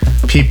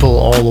 people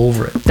all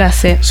over it.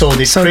 That's it. So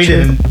they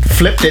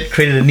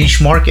created a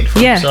niche market for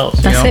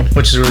themselves, that's it.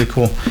 Which is really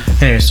cool.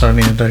 Anyway, sorry, I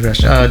mean to digress.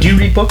 Do you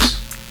read books?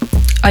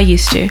 I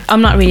used to.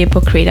 I'm not really a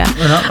book reader.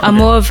 Okay. I'm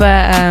more of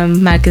a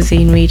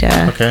magazine reader.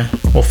 Okay.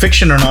 Well,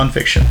 fiction or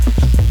non-fiction?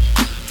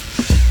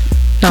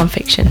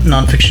 Non-fiction.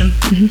 Non-fiction?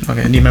 Mm-hmm.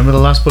 Okay. And do you remember the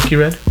last book you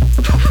read?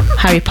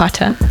 Harry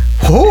Potter.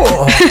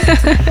 Oh,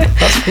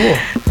 that's cool.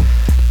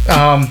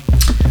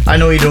 I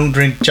know you don't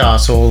drink cha,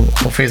 so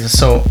I'll phrase this.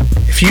 So,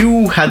 if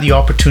you had the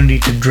opportunity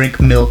to drink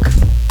milk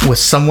with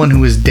someone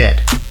who is dead,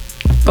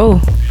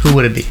 who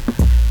would it be?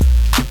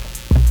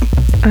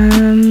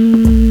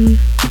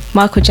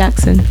 Michael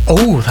Jackson.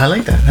 Oh, I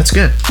like that. That's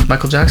good.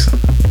 Michael Jackson.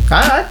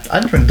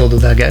 I'd drink Dodo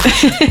that guy.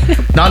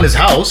 Not in his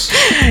house.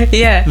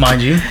 Yeah.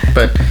 Mind you.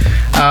 But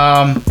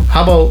how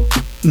about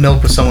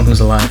milk with someone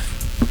who's alive?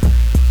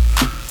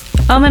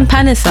 And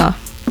Panasa.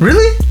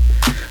 Really?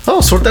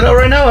 Oh, sort that out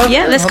right now.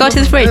 Yeah, let's go to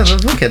the fridge. Yeah,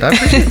 look at I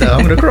appreciate that.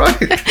 I'm going to cry.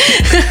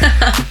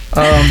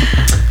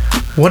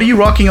 What are you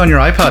rocking on your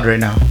iPod right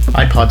now?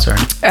 iPod, sorry.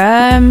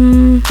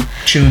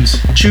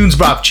 Tunes,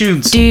 bruv,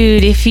 tunes.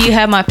 Dude, if you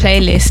have my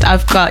playlist,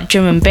 I've got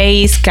drum and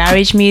bass,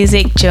 garage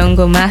music,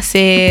 jungle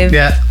massive,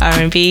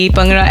 R&B,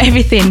 bhangra,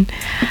 everything.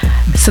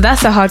 So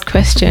that's a hard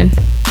question.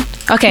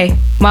 Okay,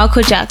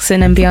 Michael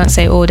Jackson and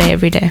Beyonce all day,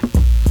 every day.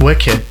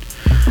 Wicked.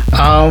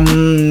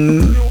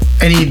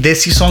 Any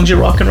desi songs you're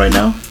rocking right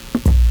now?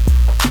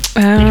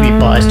 You can be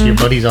biased to your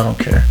buddies, I don't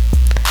care.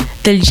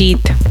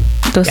 Diljit.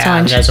 Those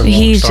songs.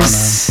 He's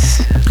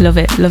just Love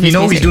it. Love his You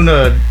know music. he's doing a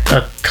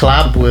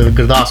collab with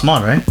Gurdas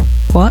Maan, right?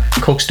 What?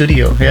 Coke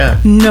Studio, yeah.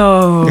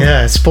 No.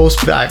 Yeah, it's supposed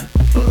to be.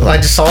 I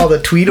just saw the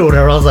tweet or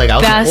whatever. I was like,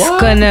 That's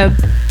what? gonna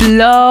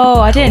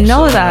blow. I didn't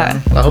know that.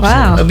 Man. I hope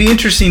so. It'll be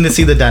interesting to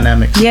see the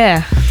dynamics.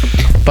 Yeah.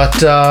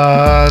 But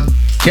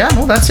yeah,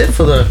 no, that's it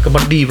for the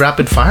Kabaddi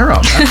rapid fire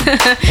round.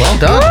 Well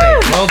done,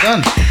 mate. Well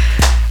done.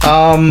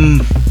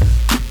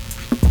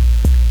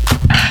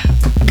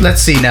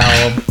 Let's see now.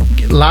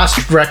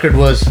 Last record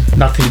was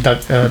nothing.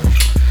 Nothing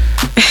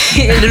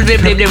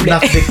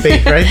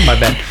fake, right? My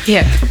bad.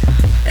 Yeah.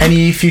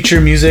 Any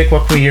future music?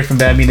 What can we hear from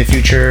Bambi in the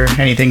future?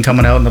 Anything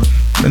coming out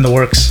in the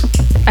works?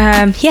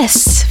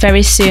 Yes,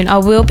 very soon. I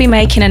will be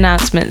making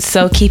announcements,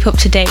 so keep up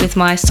to date with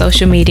my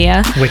social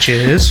media. Which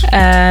is?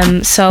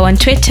 So on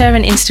Twitter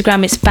and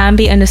Instagram, it's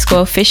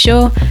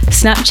Bambi_official.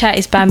 Snapchat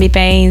is Bambi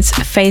Bains.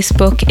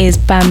 Facebook is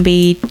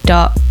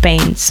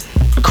Bambi.Bains.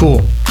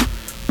 Cool.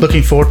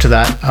 Looking forward to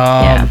that.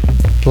 Yeah.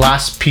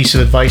 Last piece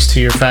of advice to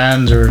your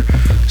fans or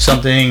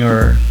something,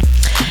 or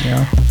you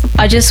know.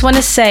 I just want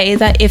to say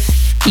that if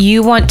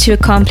you want to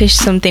accomplish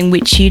something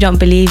which you don't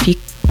believe you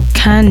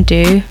can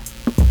do,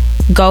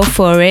 go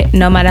for it.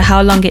 No matter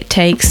how long it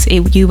takes,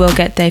 you will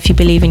get there if you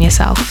believe in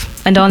yourself.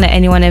 And don't let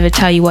anyone ever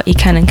tell you what you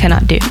can and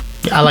cannot do.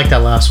 Yeah, I like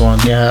that last one.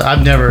 Yeah,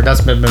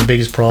 that's been my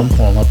biggest problem.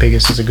 Well, not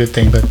biggest is a good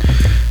thing, but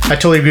I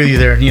totally agree with you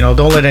there. You know,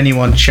 don't let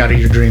anyone shatter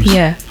your dreams.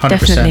 Yeah, 100%.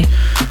 Definitely.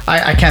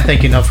 I can't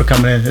thank you enough for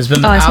coming in. It's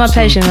been an it's my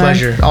absolute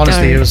pleasure.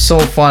 Honestly, it was so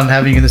fun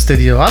having you in the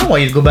studio. I don't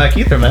want you to go back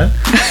either, man.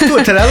 Do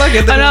it today. I like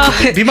it. I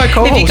know. Be my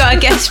co-host. If you got a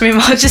guest room,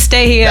 I'll just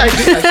stay here. Yeah, I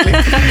do, actually.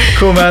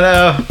 Cool, man.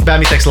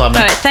 Bambi, thanks a lot,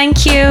 man. All right,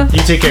 thank you.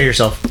 You take care of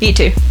yourself. You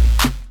too.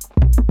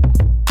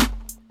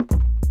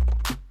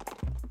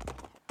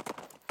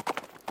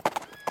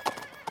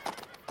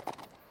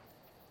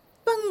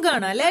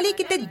 ਗਾਣਾ ਲੈ ਲਈ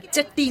ਕਿਤੇ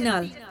ਜੱਟੀ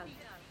ਨਾਲ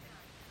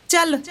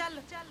ਚੱਲ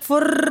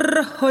ਫੁਰ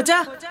ਹੋ ਜਾ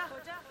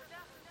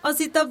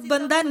ਅਸੀਂ ਤਾਂ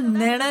ਬੰਦਾ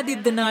ਨੈਣਾ ਦੀ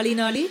ਦਨਾਲੀ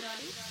ਨਾਲ ਹੀ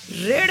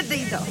ਰੇੜ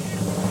ਦੇਈਦਾ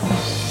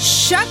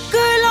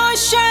ਸ਼ਕਲੋਂ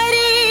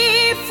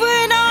ਸ਼ਰੀਫ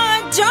ਨਾ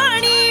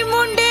ਜਾਣੀ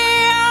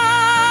ਮੁੰਡਿਆ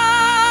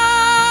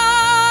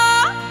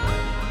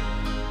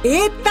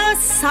ਇਹ ਤਾਂ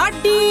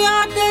ਸਾਡੀ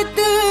ਆਦਤ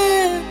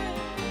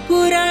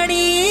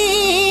ਪੁਰਾਣੀ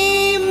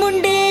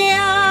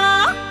ਮੁੰਡਿਆ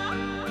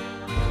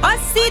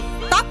ਅਸੀਂ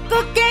ਤੱਕ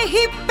ਕੇ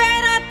ਹੀ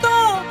ਪੈਰਾਂ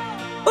ਤੋਂ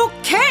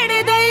ਉਖੇੜ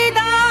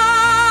ਦੇਈਦਾ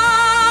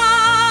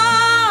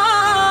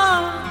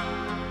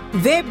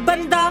ਵੇ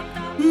ਬੰਦਾ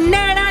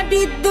ਨੈਣਾ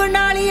ਦੀ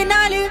ਦੁਨਾਲੀ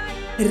ਨਾਲ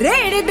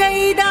ਰੇੜ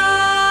ਦੇਈਦਾ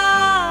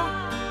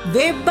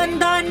ਵੇ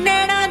ਬੰਦਾ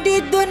ਨੈਣਾ ਦੀ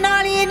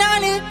ਦੁਨਾਲੀ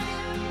ਨਾਲ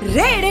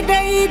ਰੇੜ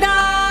ਦੇਈਦਾ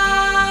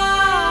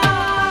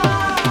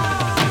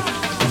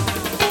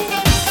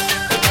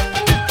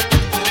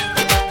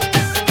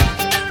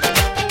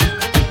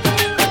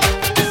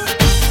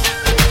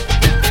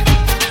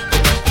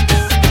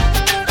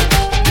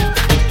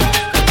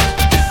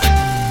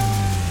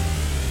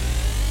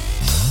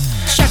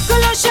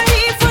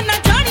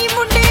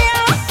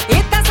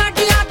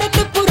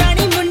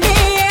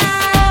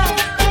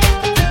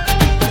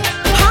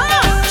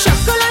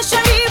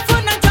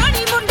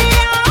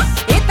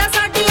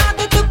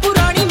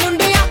ਪੁਰਾਣੀ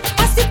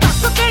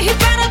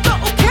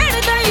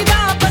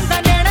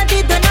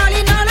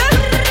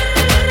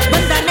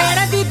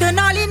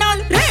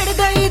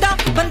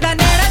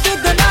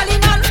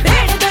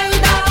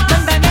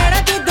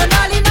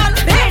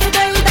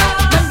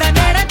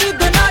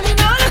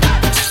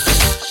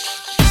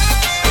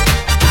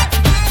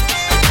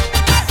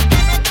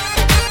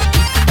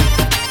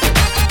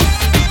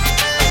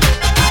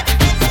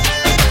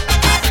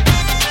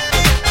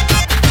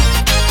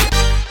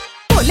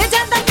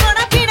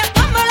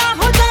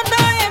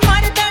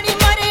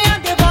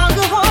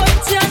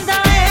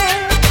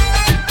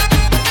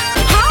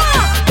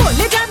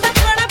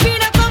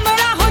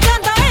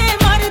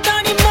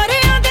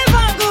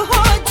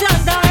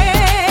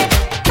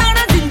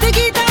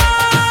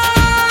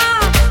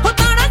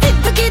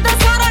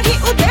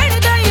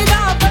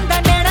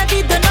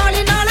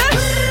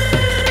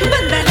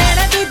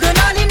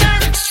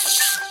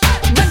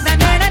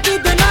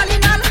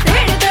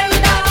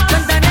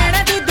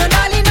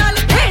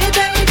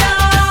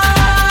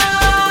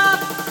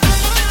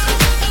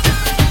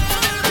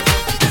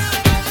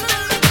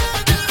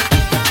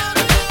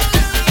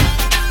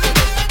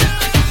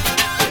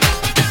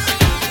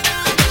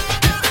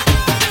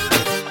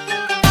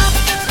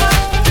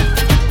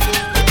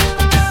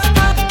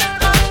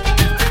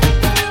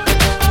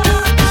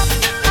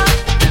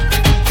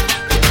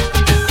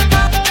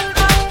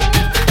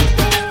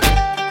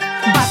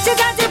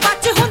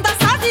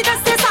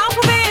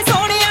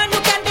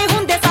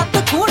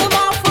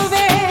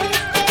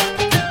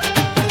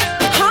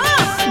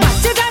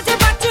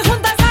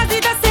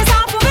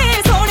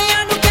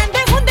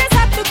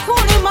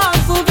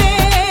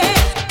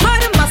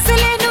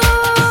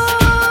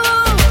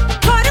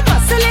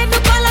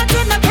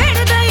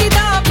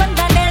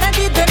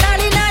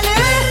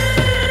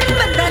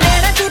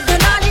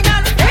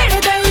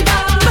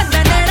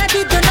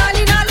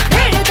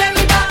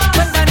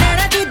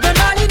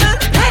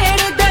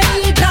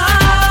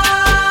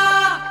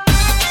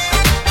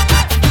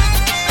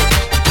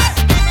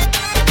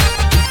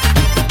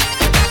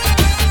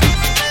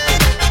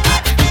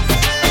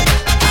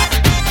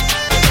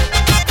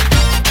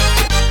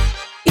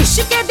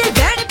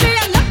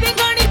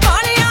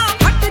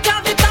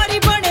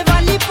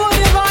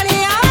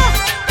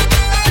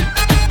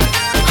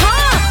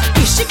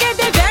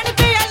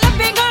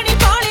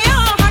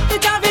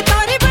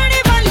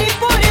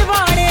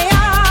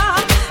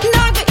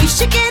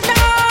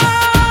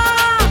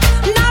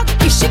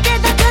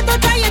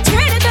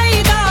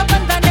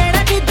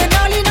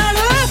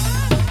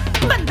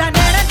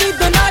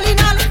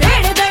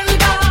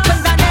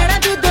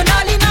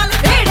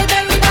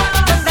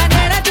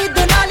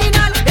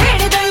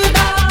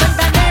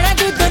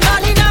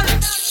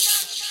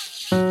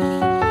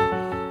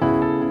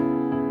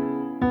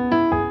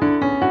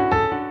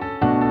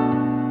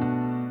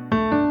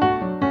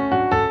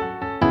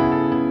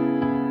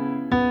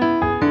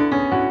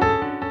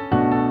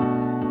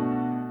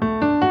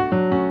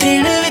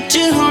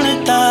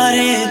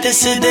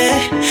दिसदे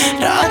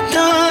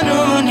रातां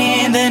नूं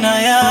नींद ना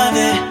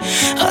आवे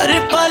हर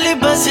पल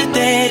बस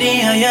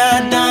तेरियां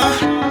यादां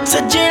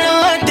सजना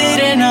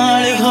तेरे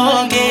नाल हो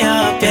गया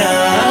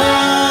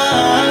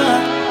प्यार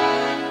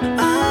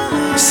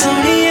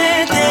सोनिए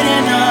तेरे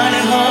नाल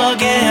हो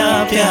गया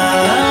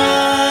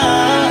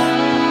प्यार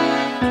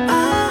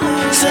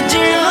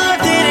सजना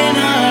तेरे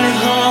नाल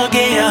हो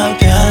गया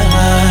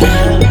प्यार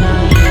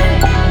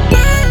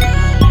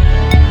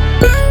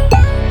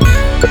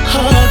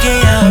हो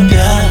गया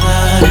प्यार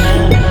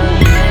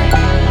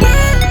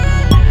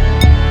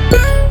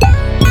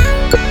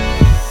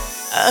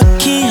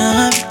अखियां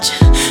विच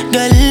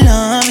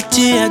गल्लां विच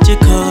अज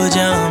खो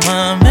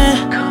जावां मैं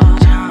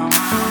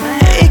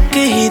एक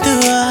ही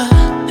दुआ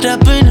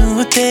रब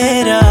नूं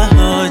तेरा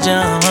हो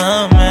जावां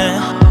मैं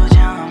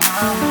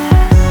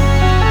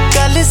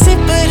कल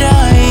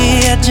सिपराई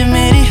अज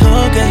मेरी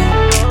हो गई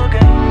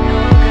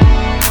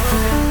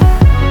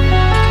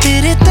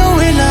तेरे तो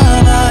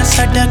इलावा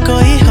साडा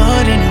कोई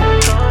होर नहीं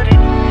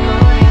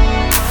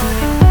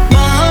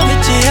बाहां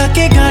विच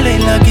आके गले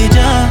लग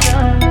जा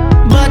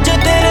बाजो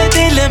तेरे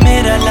दिल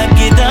मेरा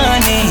लगदा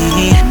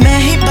नहीं मैं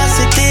ही बस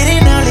तेरे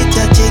नाल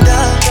जचदा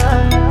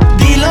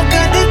दिलों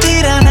कद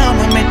तेरा नाम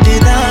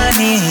मिटदा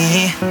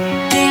नहीं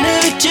दिन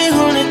विच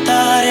हुण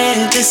तारे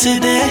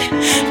दिसदे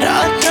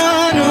रातां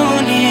नूं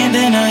नींद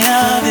ना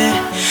आवे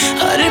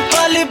हर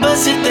पल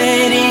बस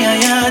तेरियां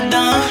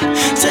यादां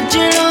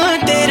सजना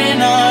तेरे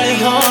नाल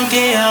हो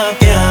गया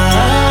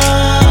प्यार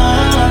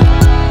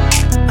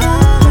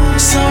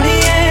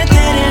सोनिए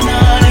तेरे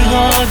नाल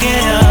हो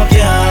गया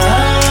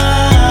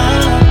प्यार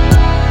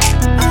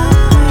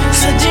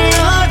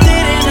सजना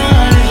तेरे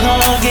नाल हो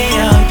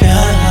गया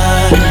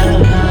प्यार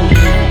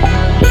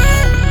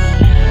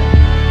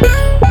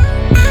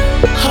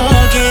हो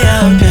गया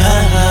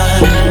प्यार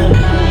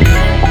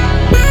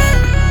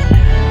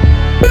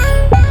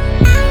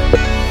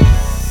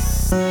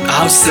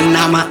आओ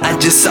सुनावा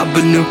अज सब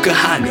नू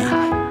कहानी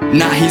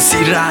ना ही सी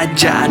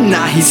राजा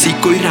ना ही सी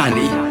कोई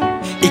रानी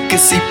एक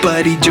सी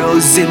परी जो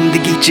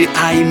जिंदगी च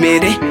आई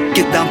मेरे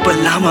किदां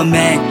भलावां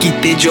मैं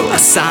कीते जो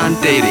आसान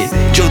तेरे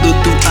जदों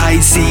तू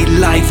आई सी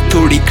लाइफ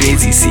थोड़ी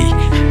क्रेजी सी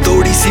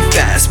थोड़ी सी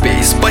फास्ट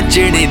पेस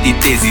भजने दी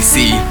तेजी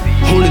सी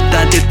हुण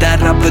तां दित्ता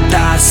रब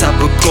दा सब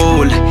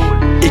कोल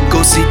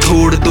इको सी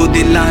थोड़ दो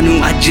दिलां नू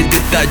अज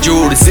दित्ता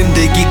जोड़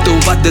जिंदगी तो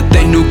वध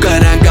तैनू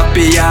करांगा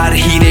प्यार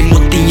हीरे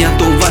मोतियां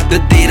तो वध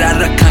तेरा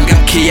रखांगा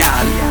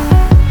ख्याल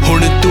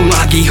हुण तू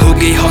आ गई हो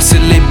गई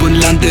हौसले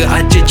बुलंद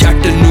अज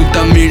जट नू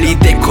तां मिली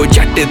देखो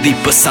जट दी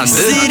पसंद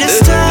See the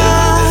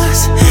stars,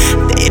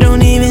 they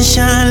don't even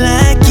shine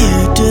like you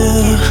do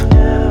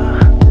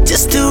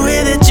Just the way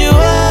that you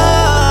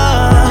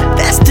are,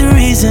 that's the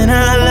reason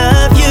I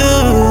love you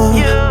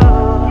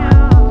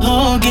हो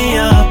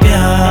गया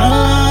प्यार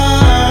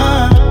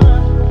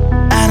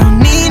I don't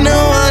need no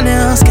one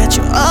else, got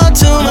you all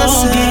to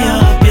myself हो गया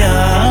प्यार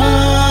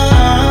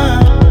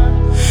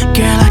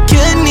Girl, I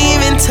couldn't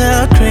even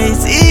tell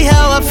crazy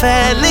how I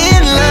fell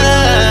in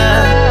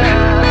love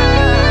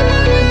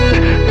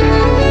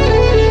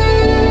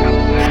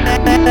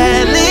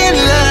fell in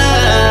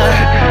love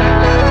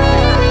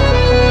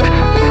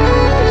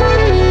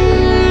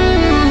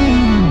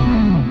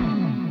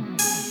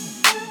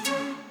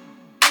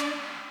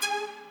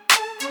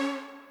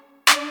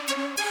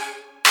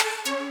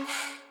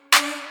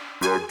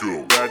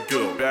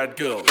Bad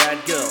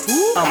girl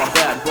I'm a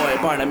bad boy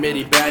bana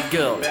meri bad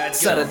girl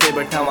sar te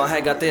baithawa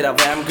हैगा तेरा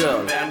वैम girl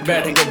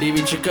बैठ गड्डी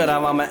विच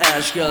करावा मैं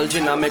ऐश girl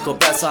जिन्ना मेरे को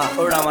पैसा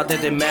उड़ावा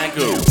ते मैं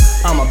girl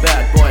I'm a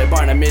bad boy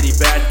bana meri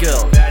bad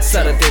girl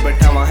sar te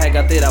baithawa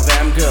हैगा तेरा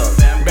वैम girl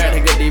बैठ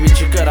गड्डी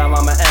विच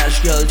करावा मैं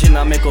ऐश girl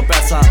जिन्ना मेरे को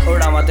पैसा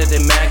उड़ावा ते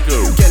मैं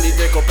girl कहंदी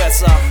ते को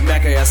पैसा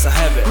मैं कह ऐसा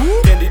है वे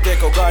कहंदी ते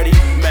को गाड़ी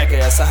मैं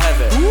कह ऐसा है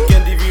वे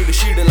कहंदी वीड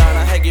शीड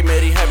लाना हैगी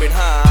मेरी हैबिट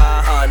हाँ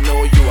I know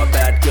you a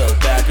bad girl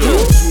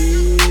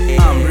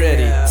I'm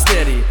ready,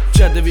 steady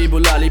जद भी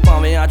बुला ली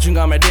पावें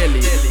आजूंगा मैं डेली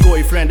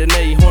कोई फ्रेंड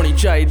नहीं होनी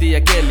चाहिए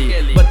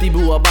अकेली बत्ती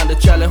बुआ बंद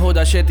चल हो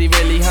जा छेती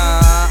वेली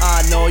हाँ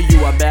I know you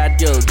a bad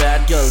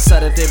girl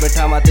sir ते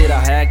बैठावा तेरा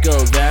है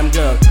girl damn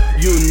girl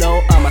You know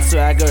I'm a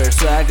swagger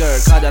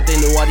खा जा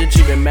तेनू आज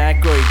चिवे मैं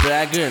कोई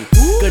dragon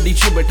गड्डी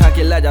च बैठा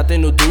के ले जा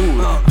तेनू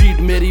दूर बीट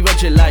मेरी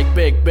वजह like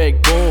big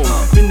boom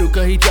मैनू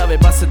कही जावे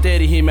बस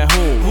तेरी ही मैं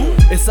हूँ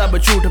ये सब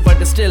झूठ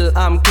but still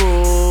I'm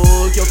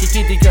cool क्योंकि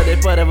कीती कदे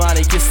परवाह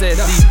नहीं किसे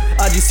दी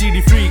आज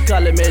CD free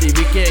कल मेरी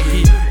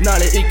विकेगी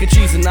नाले एक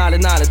चीज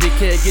नाल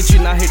दिखेगी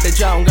जिन्ना हिट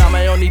जाऊंगा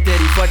मैं ओनी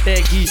तेरी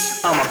फटेगी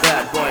I'm a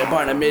bad boy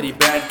बना मेरी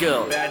bad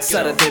girl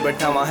सर ते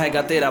बैठावा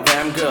हैगा तेरा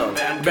वैम girl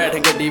बैठ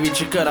गड्डी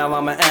विच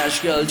करावा मैं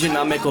ऐश girl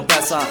जिन्ना मेरे को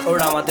पैसा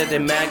उड़ावा ते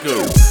मैं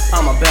girl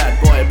I'm a bad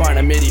boy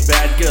बना मेरी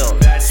bad girl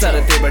सर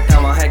ते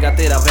बैठावा हैगा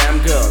तेरा वैम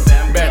girl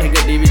बैठ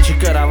गड्डी विच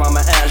करावा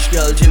मैं ऐश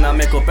girl जिन्ना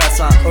मेरे को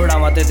पैसा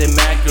उड़ावा ते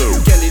मैं girl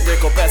कहंदी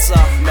ते को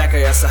पैसा मैं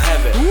कह ऐसा है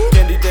वे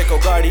कहंदी ते को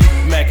गाड़ी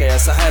मैं कह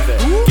ऐसा है वे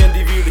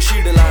कहंदी वीड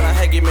शीड लाना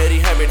हैगी मेरी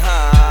हैबिट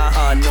हाँ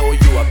I know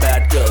you a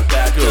bad girl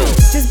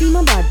Just be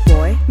my bad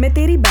boy मैं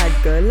तेरी bad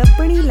girl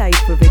अपनी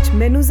लाइफ विच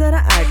मैनू जरा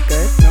ऐड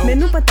कर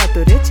मैनू पता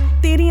तो रिच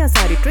तेरी आ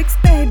सारी ट्रिक्स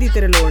पैसे दी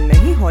तेरे लोड़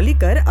नहीं हौली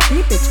कर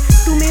अपनी पिच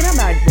तू मेरा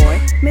बैड बॉय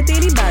मैं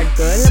तेरी बैड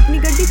गर्ल अपनी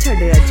गड्डी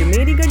छड़े अज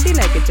मेरी गड्डी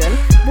लेके चल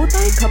बोता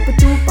ही खप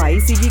तू पाई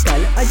सीगी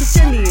कल अज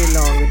चलिए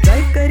लॉन्ग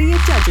ड्राइव करिए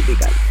चज दी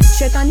गल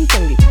शैतानी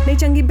चंगी नहीं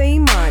चंगी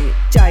बेईमानी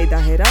चाहिदा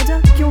है राजा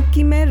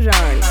क्योंकि मैं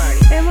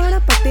रानी ए वाड़ा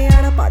पत्ते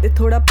आड़ा पा दे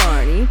थोड़ा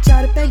पानी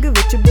 4 पैग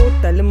विच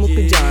बोतल मुक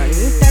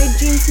जानी टाइट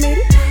जीन्स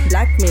मेरी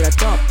ब्लैक मेरा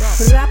टॉप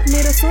रैप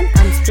मेरा सुन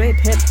I am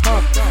straight hip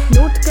hop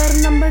note कर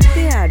नंबर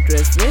ते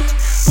एड्रेस विच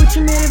पूछ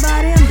मेरे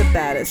बारे I'm the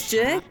baddest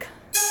chick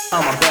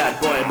I'm a bad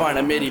boy,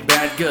 bana meri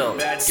bad girl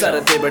Sar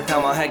te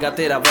baithawa hega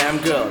tera wham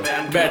girl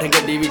Baith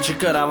gaddi vich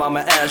karawa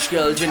main Aish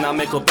girl Jinna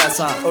mere ko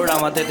paisa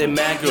udawa te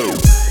main girl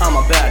I'm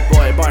a bad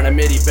boy, bana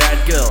meri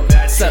bad girl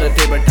Sar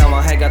te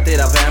baithawa hega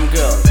tera wham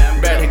girl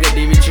Baith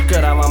gaddi vich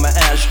karawa main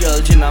Aish girl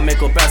Jinna mere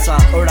ko paisa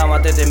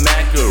udawa te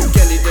main girl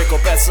Kendi te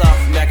ko paisa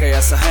main kya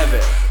aisa hai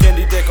ve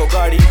Kendi te ko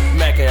gaadi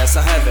main kya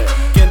aisa hai ve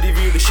Kendi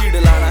weed sheed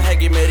lana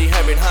hegi meri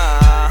habit ha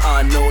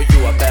I know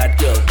you a bad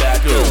girl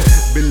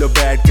Billo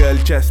bad girl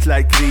just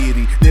like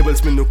Riri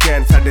Labels menu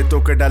can ਸਾਡੇ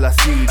ਤੋਂ ਕਢਾਲਾ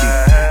CD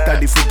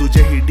ਤਾੜੀ ਫੁੱਦੂ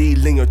ਜਹੀ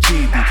deal ਨਹੀਂ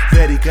ਚੀਦੀ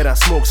very ਕਰਾ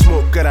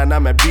smoke ਕਰਾ ਨਾ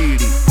ਮੈਂ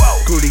ਬੀੜੀ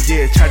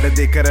ਕੁੜੀਏ ਛੱਡ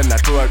ਦੇ ਕਰਨ ਨਾ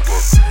ਟਵਰਕ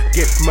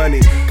get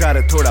money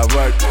ਕਰ ਥੋੜਾ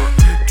work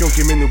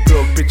ਕਿਉਂਕਿ ਮੈਨੂੰ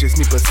broke bitches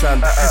ਨਹੀਂ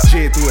ਪਸੰਦ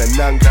ਜੇ ਤੂੰ ਹੈ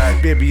ਨੰਗ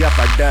baby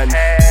ਆਪਾਂ done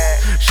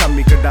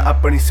ਸ਼ਾਮੀ ਕੱਢਾ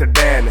ਆਪਣੀ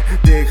ਸਡੈਨ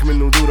ਦੇਖ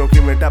ਮੈਨੂੰ ਦੂਰੋਂ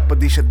ਕਿਵੇਂ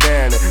ਟੱਪਦੀ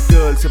ਸ਼ਦੈਨ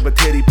ਗਰਲਸ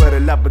ਬਥੇਰੀ ਪਰ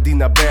ਲੱਭਦੀ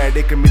ਨਾ ਬੈਡ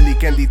ਇੱਕ ਮਿਲੀ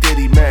ਕਹਿੰਦੀ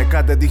ਤੇਰੀ ਮੈਂ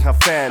ਕਦ ਦੀ ਹਾਂ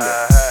ਫੈਨ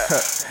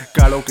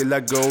ਕਾਲੋਂ ਕਿ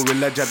ਲੱਗੋ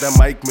ਵਿਲਾ ਜਿਆਦਾ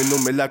ਮਾਈਕ ਮੈਨੂੰ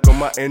ਮਿਲਾ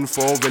ਕੋਮਾ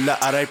ਇਨਫੋ ਵਿਲਾ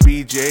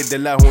R.I.P. ਜੇ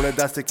ਦਿਲਾ ਹੁਣ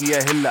ਦੱਸ ਕੀ ਹੈ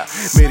ਹਿੱਲਾ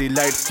ਮੇਰੀ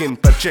ਲਾਈਟ ਸਕਿਨ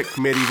ਪਰ ਚਿਕ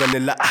ਮੇਰੀ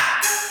vanilla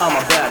I'm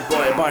a bad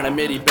boy, bana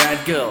meri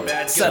bad girl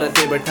Sar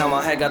te baithawa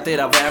hega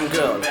tera wham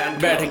girl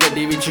Baith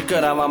gaddi vich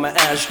karawa main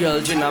Aish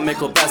girl Jinna mere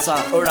ko paisa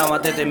udawa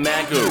te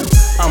main girl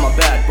I'm a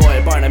bad boy,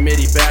 bana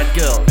meri bad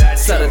girl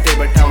Sar te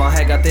baithawa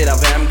hega tera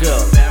wham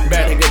girl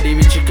Baith gaddi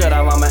vich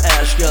karawa main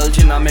Aish girl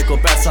Jinna mere ko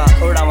paisa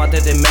udawa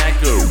te main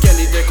girl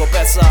Kendi te ko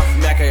paisa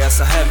main kya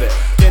aisa hai ve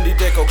Kendi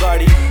te ko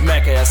gaadi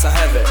main kya aisa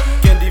hai ve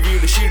Kendi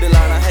weed sheed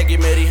lana hegi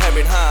meri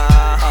habit ha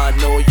I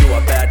know you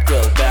a bad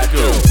girl Bad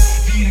girl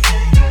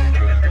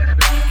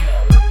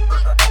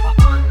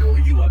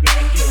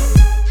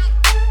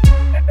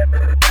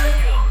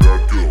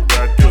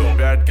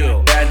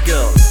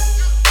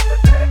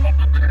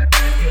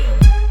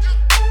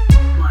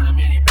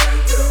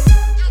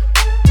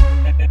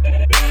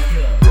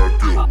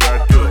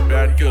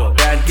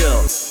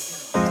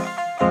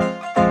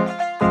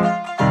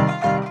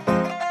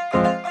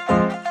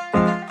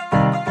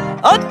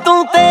ਓ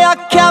ਤੂੰ ਤੇ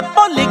ਆਖਿਆ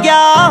ਭੁੱਲ ਗਿਆ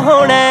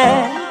ਹੋਣਾ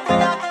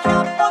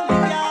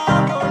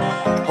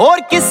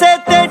ਹੋਰ ਕਿਸੇ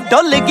ਤੇ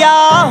ਡੁੱਲ ਗਿਆ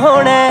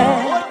ਹੋਣਾ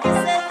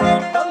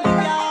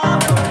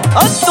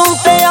ਓ ਤੂੰ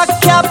ਤੇ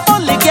ਆਖਿਆ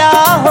ਭੁੱਲ ਗਿਆ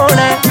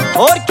ਹੋਣਾ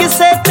ਹੋਰ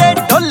ਕਿਸੇ ਤੇ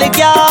ਡੁੱਲ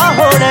ਗਿਆ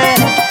ਹੋਣਾ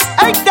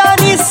ਐਡਾ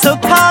ਨੀ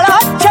ਸੁਖਾਲਾ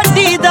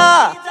ਛੱਡੀਦਾ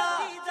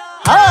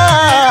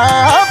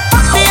ਹਾਂ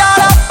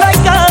ਪਟਿਆਲਾ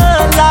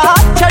ਪੈਗਾਲਾ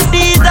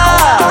ਛੱਡੀਦਾ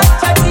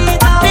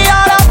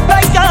ਪਟਿਆਲਾ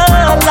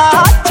ਪੈਗਾਲਾ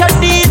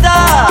ਛੱਡੀਦਾ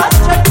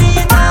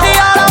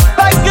ਪਟਿਆਲਾ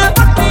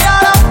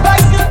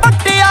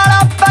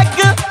ਪੈਗ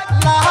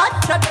ਲਾ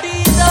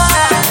ਛੱਡੀਦਾ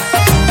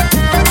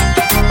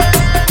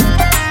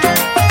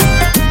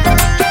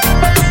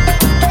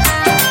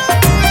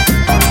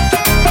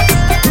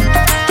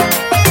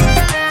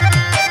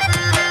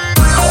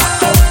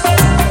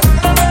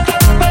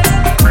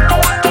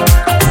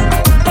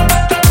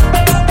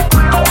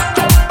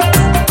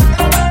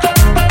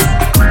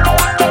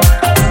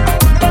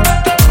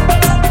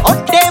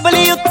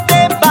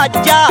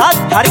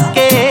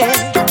ਧੜਕੇ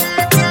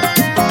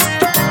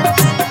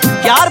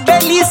ਯਾਰ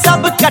ਬੇਲੀ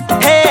ਸਭ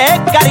ਇਕੱਠੇ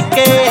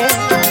ਕਰਕੇ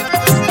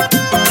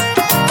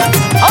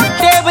ਉਹ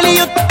ਟੇਬਲੀ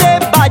ਉੱਤੇ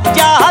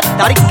ਬਾਜਾ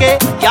ਧੜਕੇ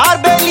ਯਾਰ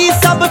ਬੇਲੀ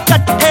ਸਭ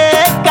ਇਕੱਠੇ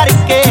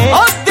ਕਰਕੇ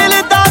ਉਹ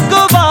ਦਿਲ ਦਾ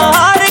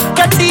ਗੁਬਾਰ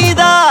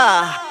ਕੱਢੀਦਾ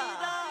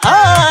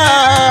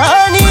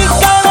ਨੀ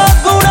ਕਾਲਾ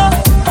ਗੁਣਾ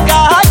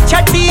ਗਾ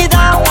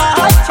ਛੱਡੀਦਾ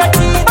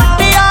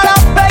ਪਟਿਆਲਾ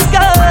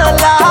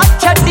ਪੈਗਾਲਾ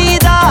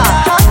ਛੱਡੀਦਾ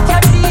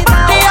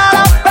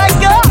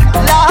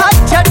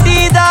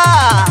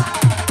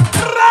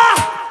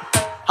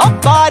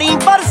ਬਾਰੀ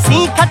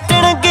ਬਰਸੀ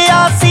ਖੱਟਣ ਗਿਆ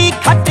ਸੀ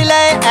ਖੱਟ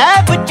ਲੈ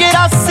ਐਬ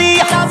 84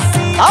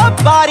 ਆ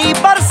ਬਾਰੀ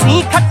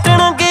ਬਰਸੀ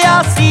ਖੱਟਣ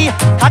ਗਿਆ ਸੀ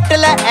ਖੱਟ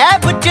ਲੈ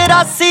ਐਬ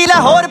 84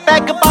 ਲਾਹੌਰ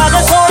ਪੈਗ ਪਾ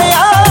ਦੇ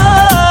ਸੋਹਣਿਆ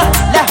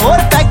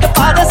ਲਾਹੌਰ ਪੈਗ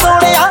ਪਾ ਦੇ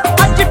ਸੋਹਣਿਆ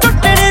ਅੱਜ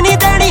ਟੁੱਟਣ ਨਹੀਂ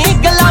ਦੇਣੀ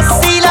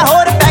ਗਲਾਸੀ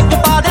ਲਾਹੌਰ ਪੈਗ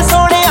ਪਾ ਦੇ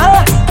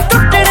ਸੋਹਣਿਆ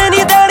ਟੁੱਟਣ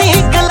ਨਹੀਂ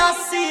ਦੇਣੀ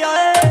ਗਲਾਸੀ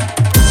ਓਏ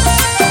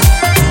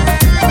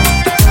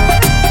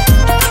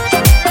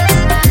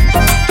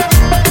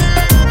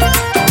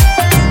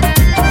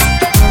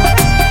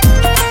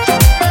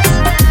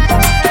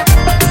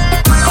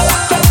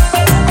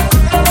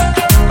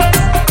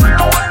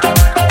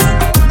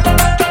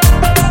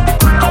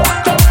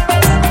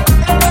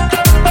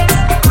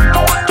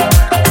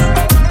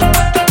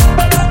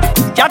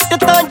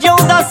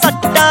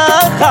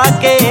ਖਾ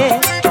ਕੇ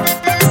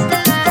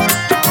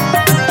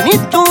ਨੀ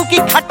ਤੂੰ ਕੀ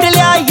ਖੱਟ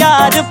ਲਿਆ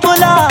ਯਾਰ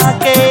ਬੁਲਾ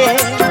ਕੇ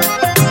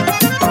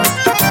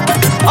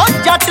ਓ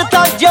ਜੱਟ जट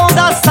ता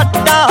जिउंदा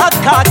सट्टा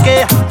खा के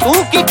तू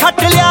की खट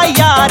लिया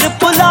यार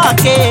भुला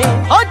के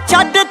ओ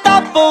छड्ड ता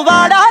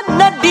पवाड़ा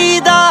नड्डी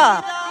दा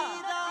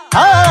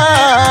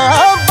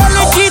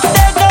बलजी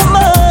ते गम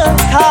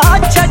खा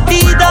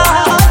छड्डी दा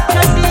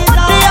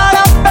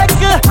पटियाला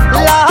पैग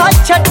ला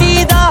छड्डी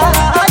दा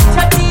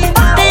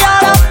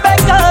पटियाला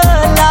पैग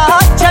ला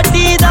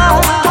छड्डी दा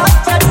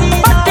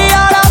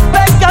पटियाला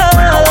पैग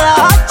ला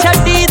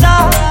छड्डी दा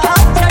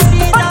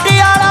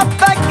पटियाला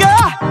पैग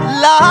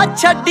ला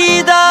छड्डी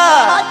दा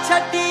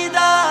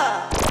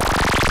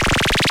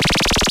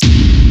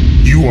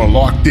You are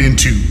locked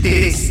into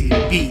Desi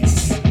Beats.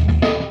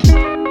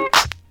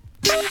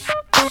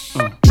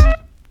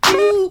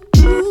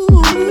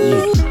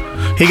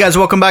 Hey guys,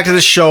 welcome back to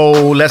the show.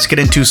 Let's get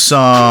into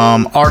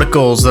some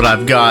articles that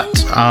I've got.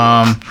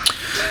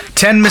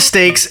 10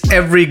 mistakes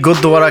every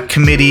Gurdwara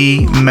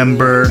committee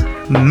member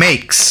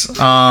makes.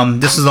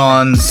 This is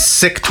on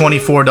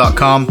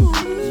Sikh24.com.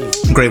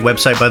 Great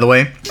website, by the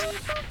way.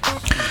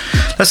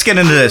 Let's get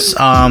into this.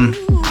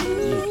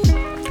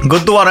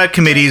 Gurdwara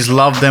committees,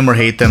 love them or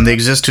hate them, they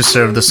exist to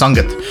serve the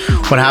Sangat.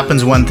 What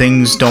happens when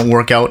things don't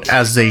work out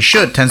as they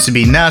should tends to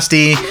be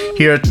nasty.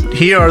 Here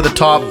are the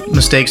top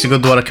mistakes the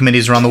Gurdwara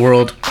committees around the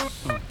world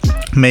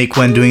make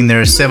when doing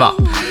their seva.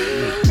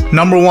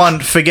 Number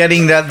 1,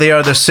 forgetting that they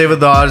are the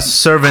sevadars,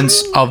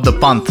 servants of the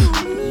Panth.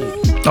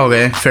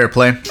 Okay, fair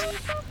play.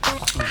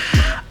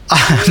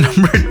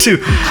 Number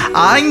 2,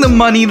 eyeing the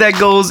money that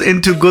goes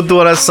into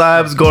Gurdwara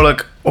Sahib's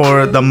Golak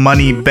or the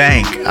money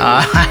bank.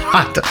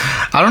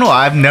 I don't know.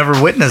 I've never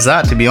witnessed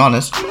that, to be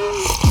honest.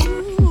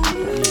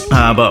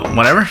 But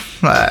whatever.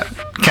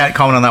 Can't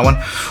comment on that one.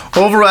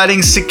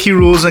 Overriding Sikh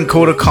rules and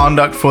code of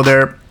conduct for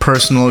their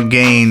personal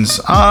gains.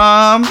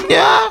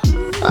 Yeah,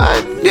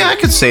 I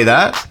could say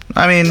that.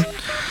 I mean,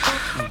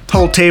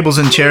 whole tables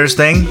and chairs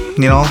thing.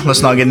 You know,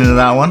 let's not get into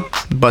that one.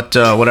 But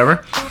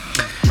whatever.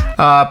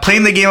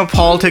 Playing the game of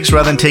politics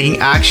rather than taking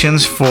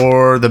actions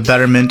for the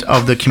betterment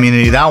of the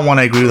community. That one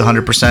I agree with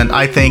 100%.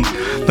 I think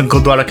the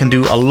Gurdwara can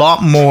do a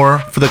lot more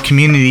for the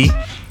community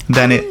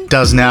than it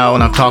does now,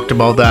 and I've talked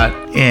about that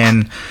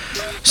in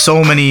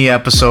so many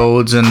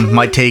episodes and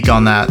my take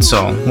on that,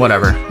 so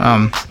whatever.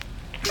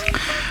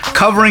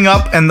 Covering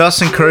up and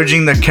thus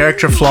encouraging the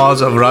character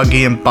flaws of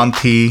Ragi and and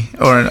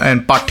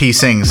Patti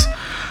Singhs.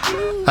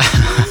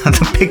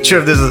 The picture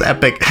of this is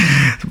epic,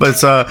 but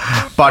it's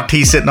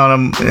Patti sitting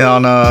on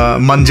a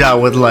manja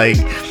with like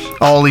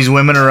all these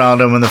women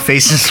around him and the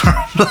faces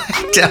are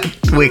like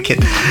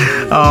wicked.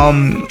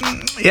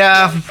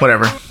 Yeah,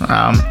 whatever.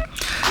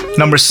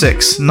 Number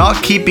 6,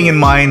 not keeping in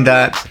mind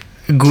that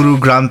Guru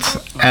Granth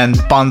and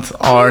Panth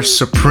are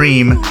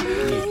supreme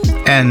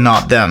and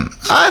not them.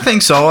 I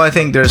think so. I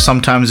think there's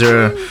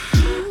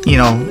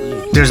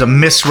a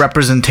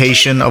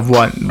misrepresentation of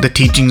what the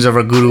teachings of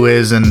our Guru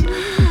is, and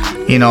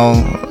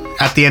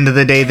at the end of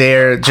the day,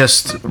 they're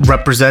just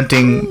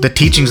representing the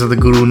teachings of the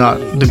Guru, not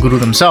the Guru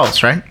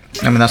themselves, right?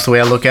 I mean, that's the way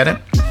I look at it.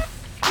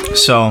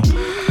 So,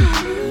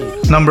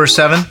 number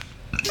 7,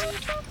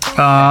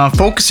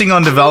 focusing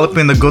on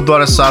developing the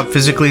Gurdwara Sahib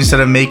physically instead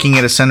of making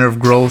it a center of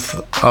growth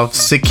of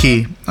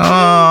Sikhi.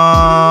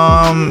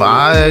 I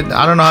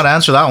don't know how to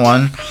answer that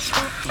one.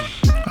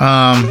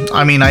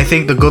 I mean, I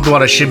think the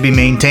Gurdwara should be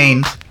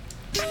maintained.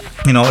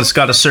 It's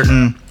got a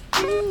certain,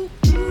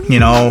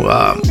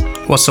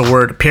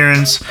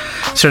 appearance,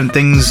 certain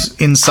things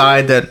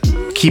inside that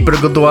keep it a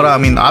Gurdwara. I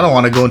mean, I don't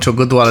want to go into a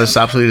Gurdwara that's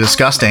absolutely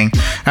disgusting.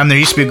 I mean, there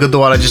used to be a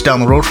Gurdwara just down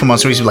the road from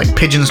us where used to be like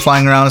pigeons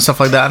flying around and stuff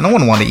like that. No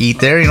one wanted to eat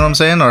there, you know what I'm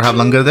saying? Or have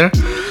langar there.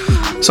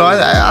 So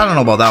I don't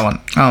know about that one.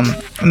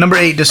 Number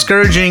 8,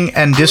 discouraging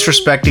and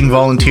disrespecting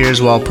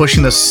volunteers while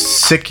pushing the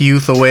Sikh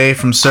youth away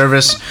from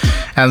service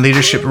and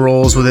leadership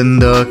roles within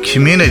the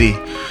community.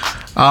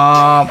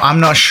 I'm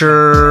not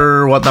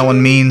sure what that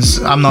one means.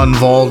 I'm not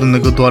involved in the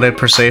Gurdwara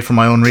per se for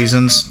my own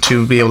reasons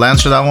to be able to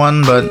answer that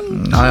one, but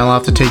I'll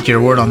have to take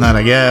your word on that,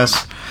 I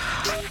guess.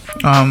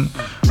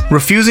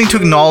 Refusing to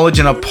acknowledge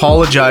and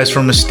apologize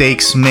for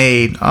mistakes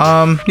made.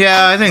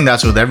 Yeah, I think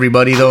that's with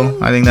everybody though.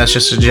 I think that's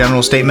just a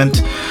general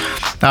statement.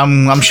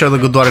 I'm sure the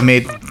Gurdwara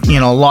made,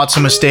 lots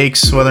of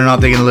mistakes. Whether or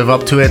not they're going to live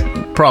up to it,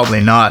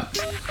 probably not.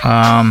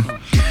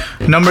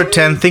 Number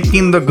 10,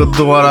 thinking the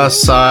Gurdwara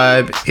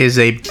Sahib is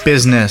a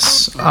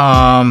business.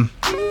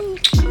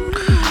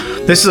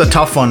 This is a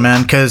tough one,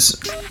 man,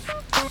 because,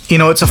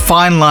 it's a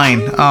fine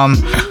line.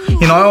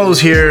 I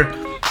always hear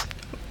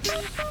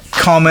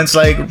comments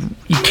like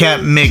you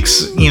can't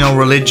mix,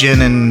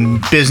 religion and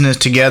business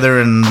together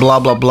and blah,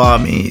 blah, blah.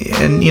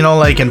 And,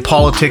 like in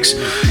politics,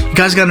 you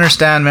guys gotta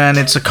understand, man,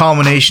 it's a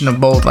combination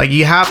of both. Like,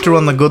 you have to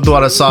run the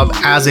Gurdwara Sahib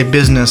as a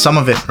business, some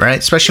of it, right?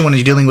 Especially when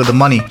you're dealing with the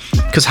money.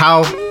 Because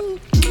how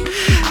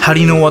do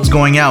you know what's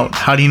going out?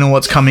 How do you know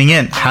what's coming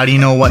in? How do you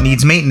know what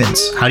needs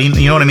maintenance? How do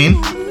you know what I mean?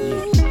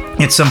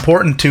 It's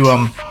important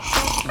to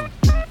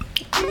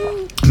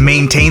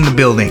maintain the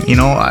building. You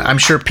know, I'm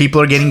sure people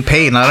are getting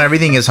paid. Not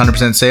everything is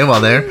 100% safe out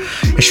there.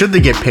 Should they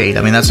get paid?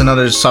 I mean, that's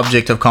another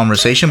subject of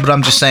conversation. But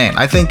I'm just saying.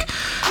 I think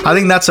I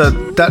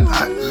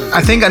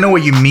think I know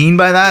what you mean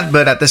by that.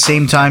 But at the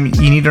same time,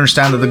 you need to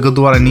understand that the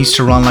Gurdwara needs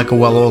to run like a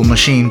well-oiled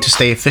machine to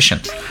stay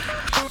efficient.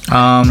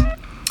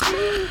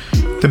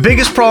 The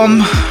biggest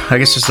problem, I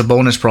guess it's the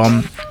bonus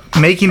problem,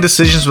 making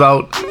decisions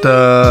without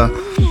the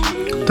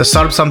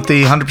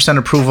Sarabsamti 100%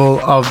 approval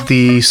of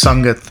the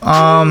Sangat.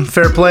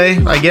 Fair play,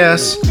 I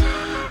guess.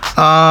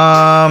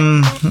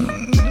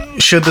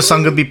 Should the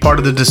Sangat be part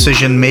of the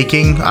decision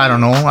making? I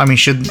don't know. I mean,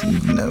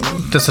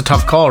 that's a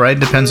tough call, right?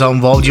 Depends how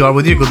involved you are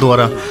with your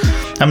Gurdwara.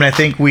 I mean, I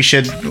think we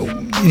should,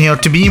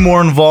 to be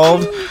more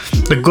involved,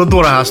 the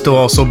Gurdwara has to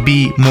also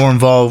be more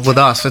involved with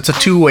us. It's a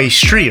two-way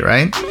street,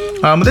 right?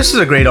 But this is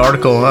a great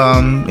article.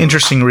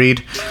 Interesting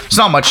read. There's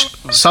not much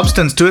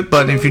substance to it,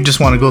 but if you just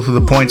want to go through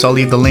the points, I'll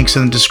leave the links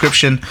in the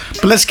description.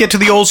 But let's get to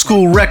the old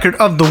school record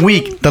of the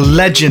week. The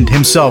legend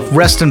himself.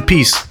 Rest in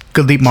peace,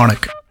 Kuldeep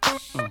Manak.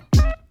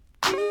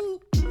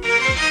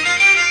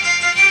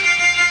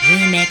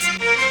 Remix.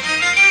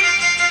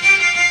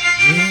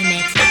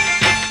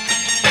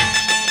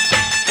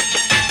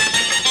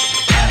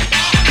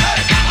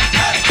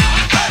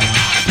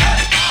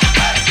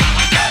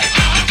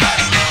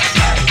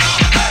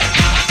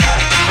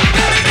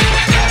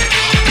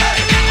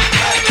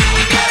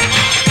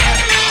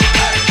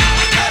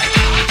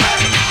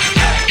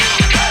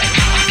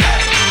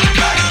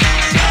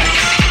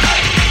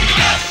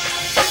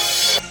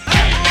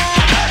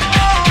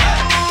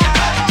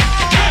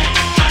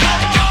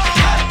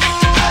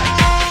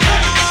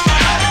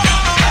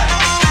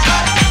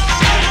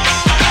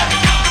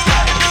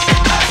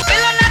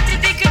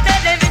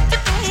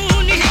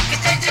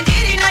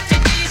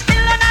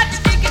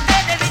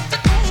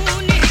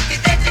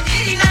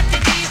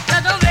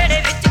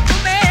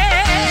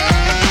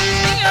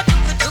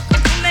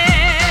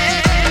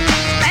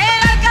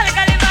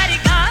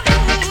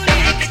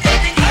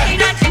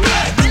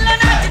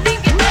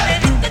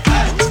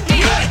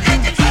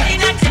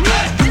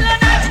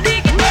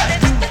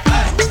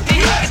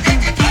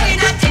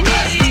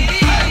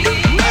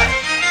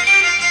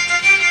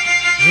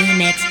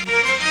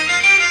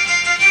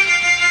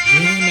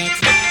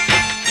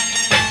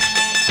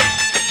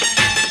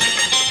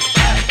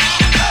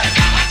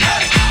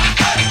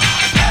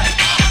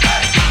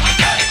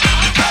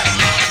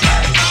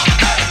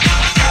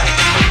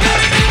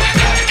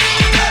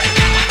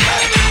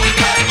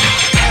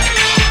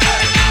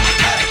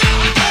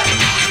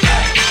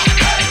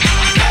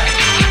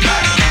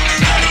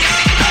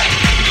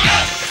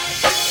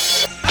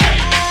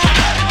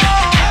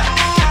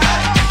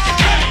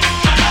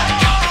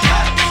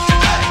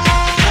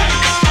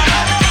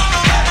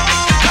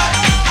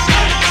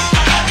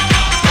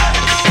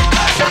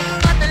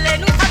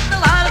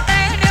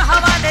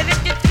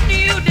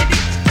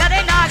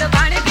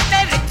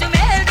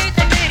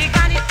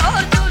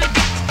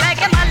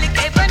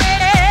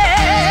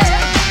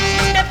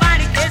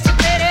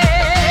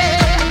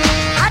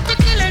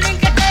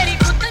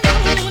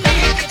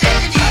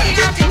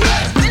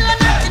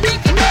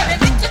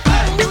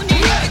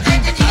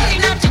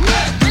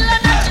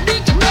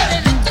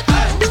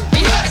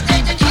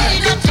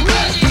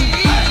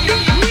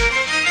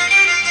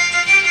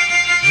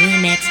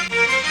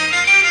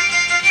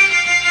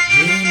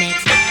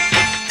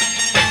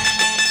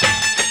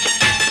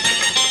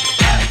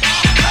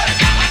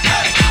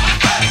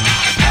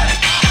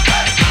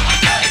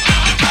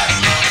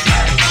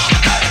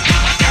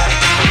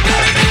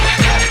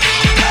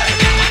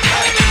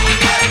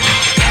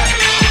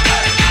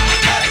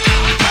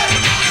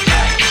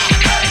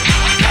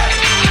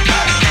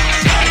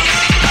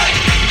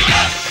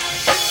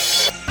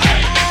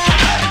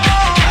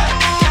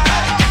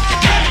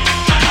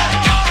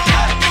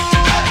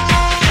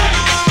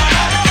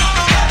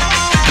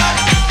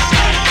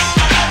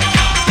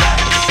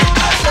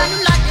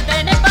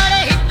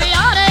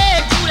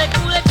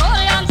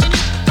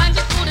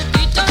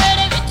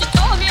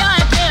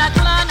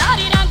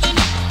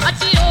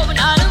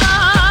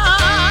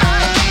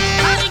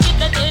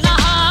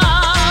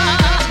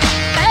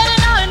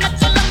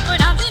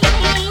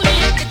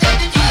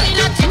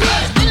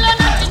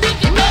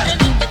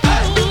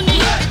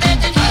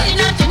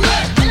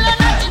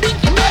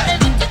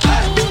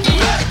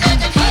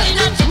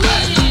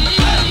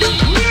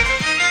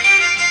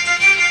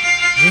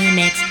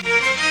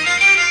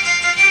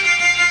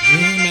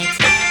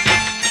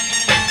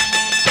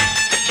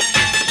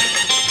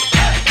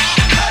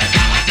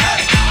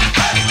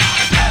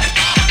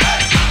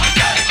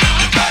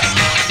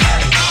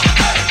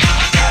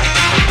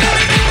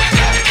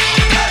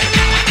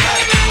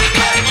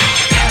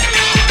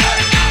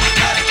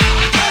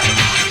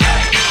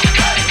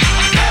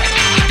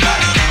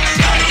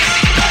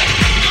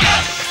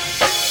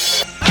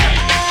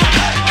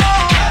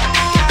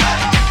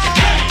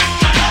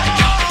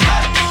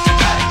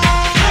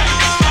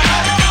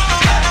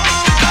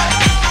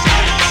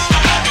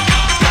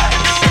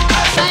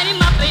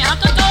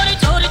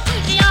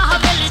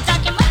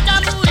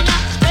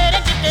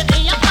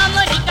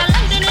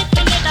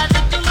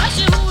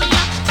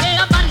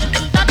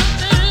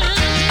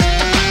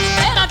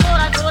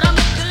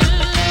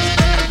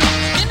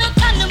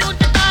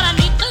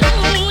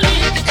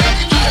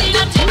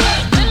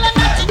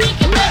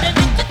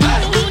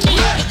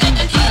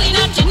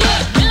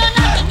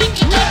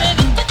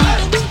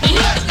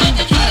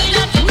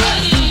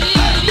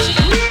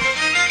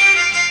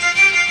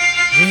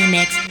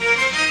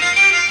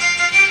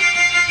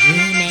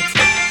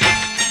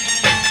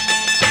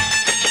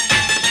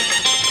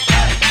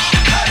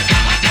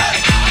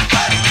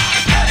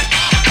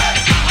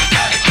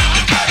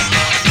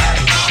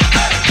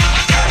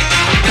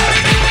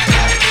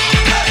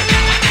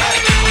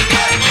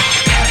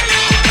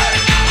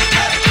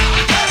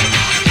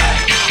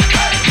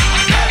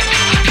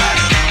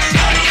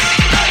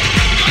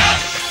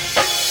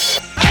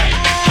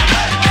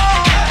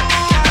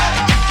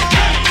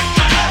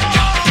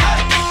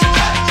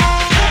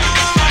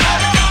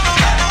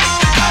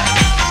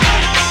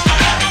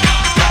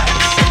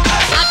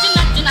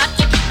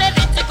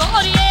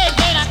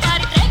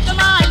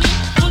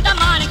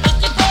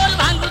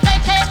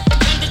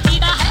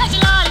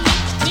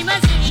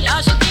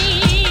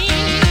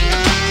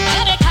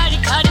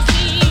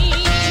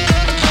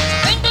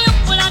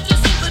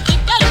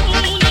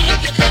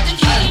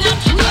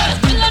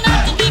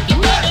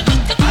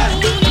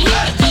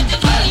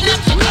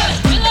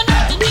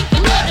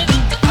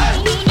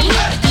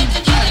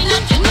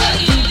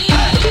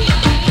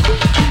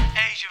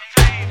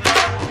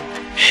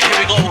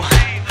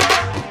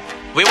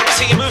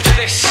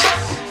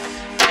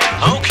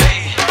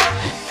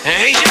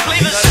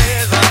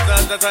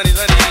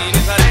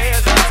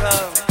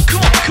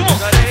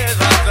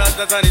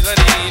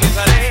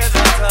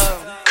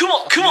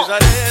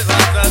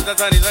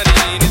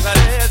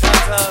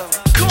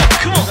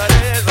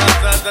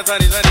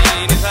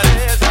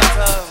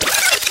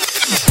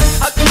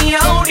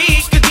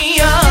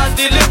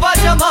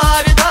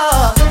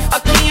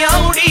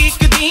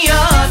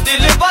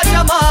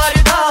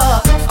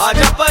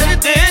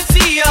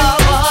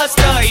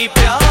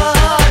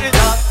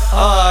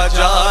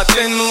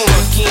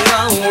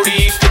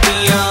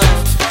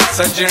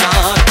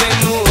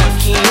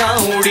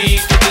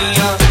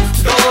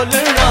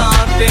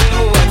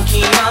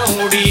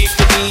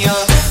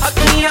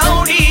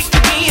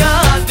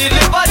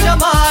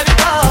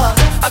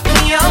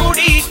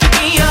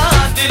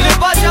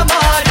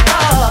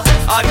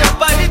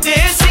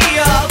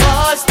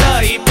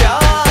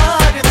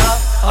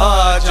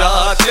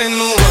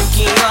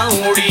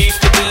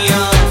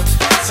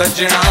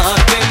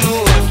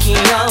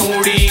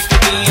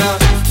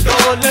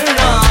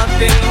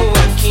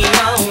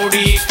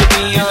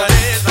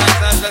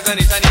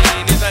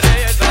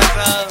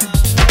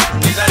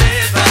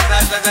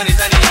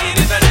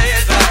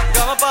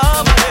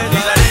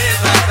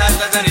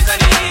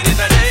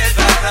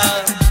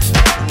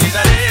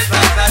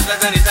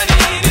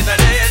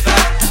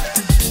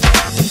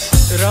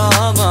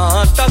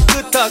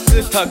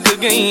 थक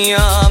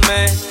गईया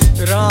मैं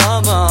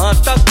रामा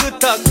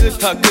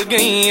थक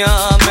गईया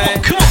मैं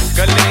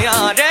गलियां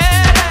रे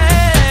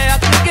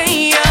अक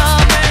गईया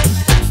मैं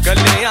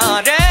गलियां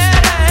रे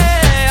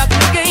अक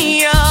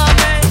गईया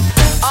मैं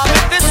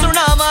आवे ते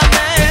सुनावा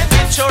मैं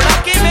विछोड़ा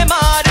कि मैं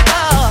मारदा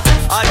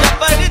आजा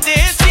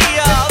परदेसी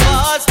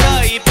आवाज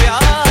ताई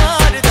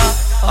प्यार दा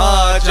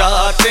आजा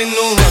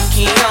तेनू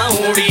अखियां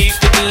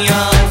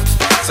उड़ीकदियां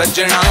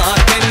सजना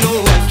तेनू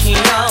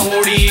अखियां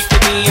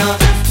उड़ीकदियां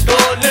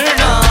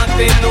डोलना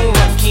तेनू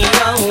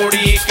अखियां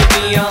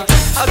उड़ीकदियां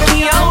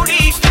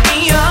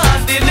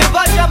दिल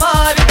वजा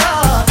मारदा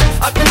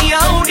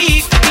अखियां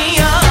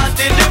उड़ीकदियां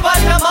दिल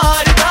वजा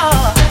मारदा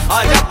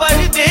आजा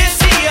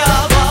परदेसी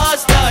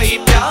आवाज ताई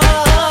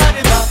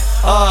प्यार दा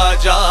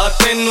आजा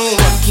तेनू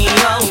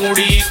अखियां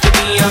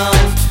उड़ीकदियां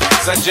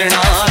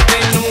सजना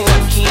तेनू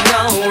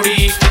अखियां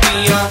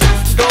उड़ीकदियां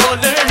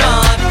डोलना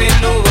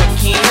तेनू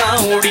अखियां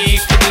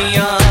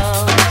उड़ीकदियां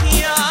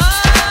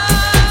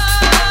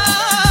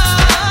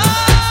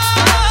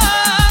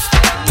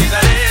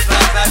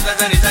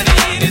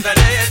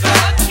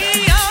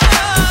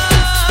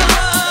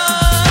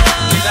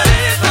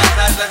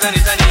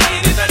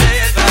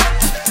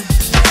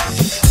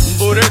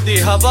बुरे दी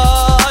हवा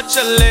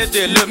चले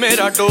दिल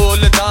मेरा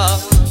डोलदा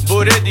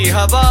बुरे दी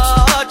हवा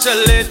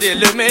चले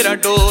दिल मेरा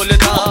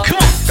डोलदा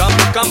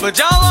कंब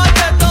जावा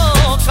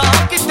जदों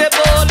कां किते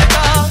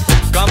बोलदा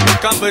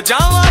कंब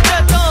जावा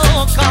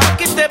जदों कां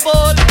किते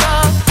बोलदा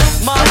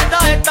मारदा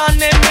है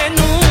ताने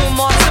मैनू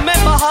मौसम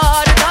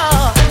बहार दा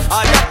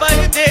आजा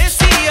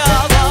परदेसी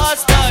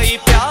आवाज ताई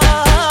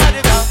प्यार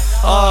दा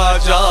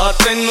आजा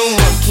तेनू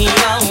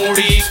अखियां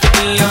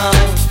उड़ीकदियां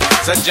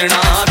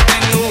सजना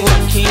तेनू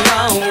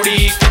अखियां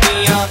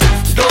उड़ीकदियां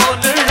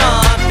डोलना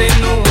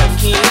तेनू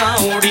अखियां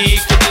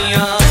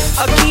उड़ीकदियां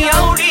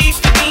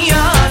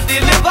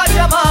दिल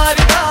वजा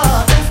मारदा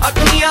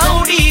अखियां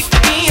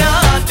उड़ीकदियां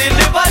दिल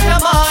वजा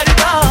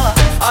मारदा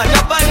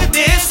आजा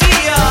परदेसी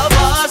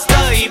आवाज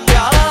ताई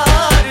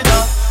प्यार दा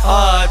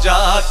आजा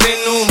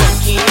तेनू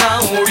अखियां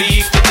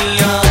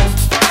उड़ीकदियां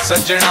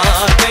सजना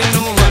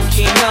तेनू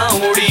अखियां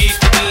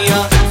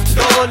उड़ीकदियां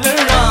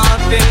डोलना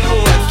तेनू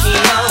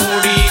अखियां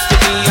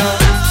उड़ीकदियां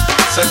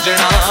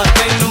सजना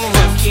तेनू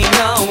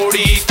अखियां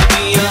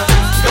उड़ीकदियां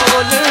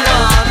डोलना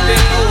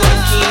तेनू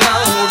अखियां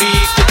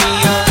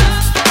उड़ीकदियां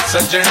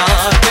सजना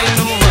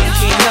तेनू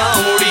अखियां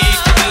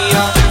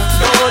उड़ीकदियां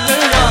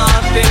डोलना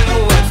तेनू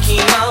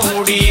अखियां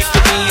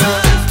उड़ीकदियां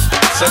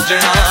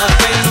सजना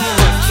तेनू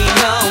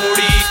अखियां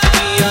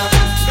उड़ीकदियां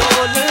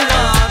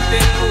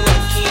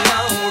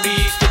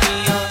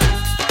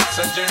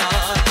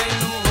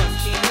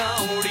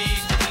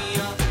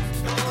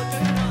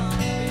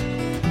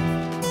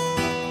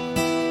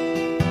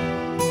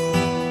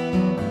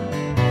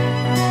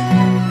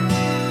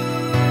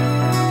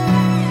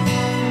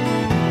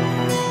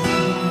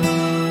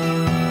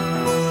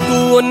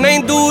ਓਨਾ ਹੀ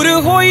ਦੂਰ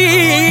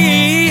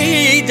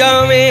ਹੋਈ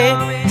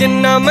ਜਾਵੇਂ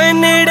ਜਿੰਨਾ ਮੈਂ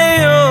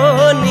ਨੇੜੇ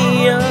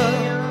ਆਉਣੀ ਆ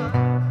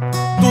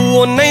ਤੂੰ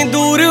ਓਨਾ ਹੀ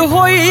ਦੂਰ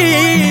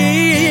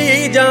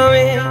ਹੋਈ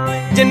ਜਾਵੇਂ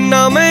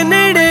ਜਿੰਨਾ ਮੈਂ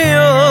ਨੇੜੇ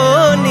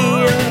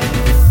ਆਉਣੀ ਆ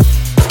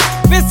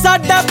ਵੇ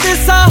ਸਾਡਾ ਤੇ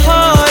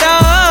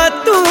ਸਹਾਰਾ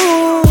ਤੂੰ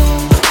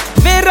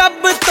ਵੇ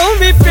ਰੱਬ ਤੋਂ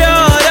ਵੀ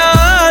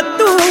ਪਿਆਰਾ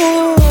ਤੂੰ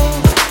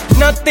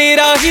ਨਾ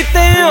ਤੇਰਾ ਹੀ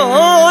ਤੇ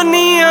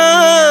ਆਉਣੀ ਆ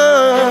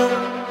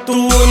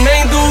ਤੂੰ ਓਨਾ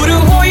ਹੀ ਦੂਰ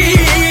ਹੋਈ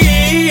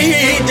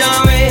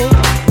ਜਾਵੇਂ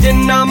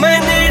ਜਿੰਨਾ ਮੈਂ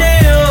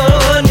ਨੇੜੇ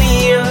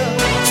ਆਉਣੀ ਆ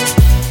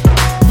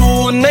ਤੂੰ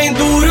ਓਨਾ ਹੀ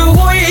ਦੂਰ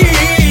ਹੋਈ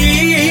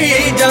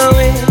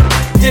ਜਾਵੇਂ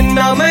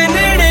ਜਿੰਨਾ ਮੈਂ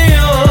ਨੇੜੇ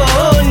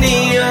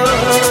ਆਉਣੀ ਆ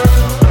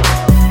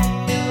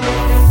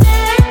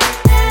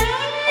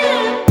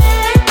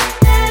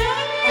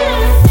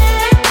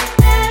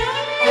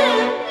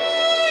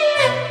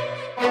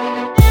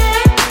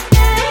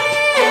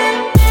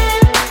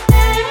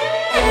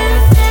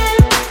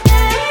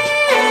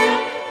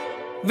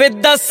ਵੇ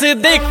ਦੱਸ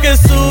ਦੇ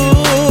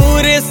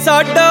ਕਸੂਰ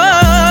ਸਾਡਾ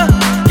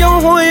ਕਿਉਂ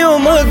ਹੋਇਓ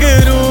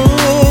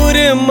ਮਗਰੂਰ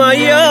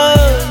ਮਾਇਆ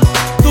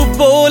ਤੂੰ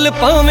ਬੋਲ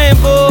ਭਾਵੇਂ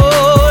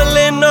ਬੋਲ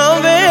ਨਾ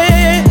ਵੇ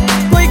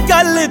ਕੋਈ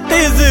ਗੱਲ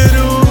ਤੇ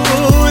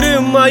ਜ਼ਰੂਰ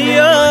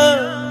ਮਾਇਆ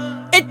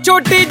ਇਹ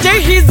ਛੋਟੀ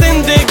ਜਿਹੀ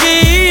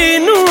ਜ਼ਿੰਦਗੀ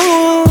ਨੂੰ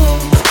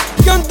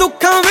ਕਿਉਂ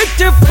ਦੁੱਖਾਂ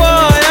ਵਿੱਚ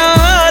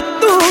ਪਾਇਆ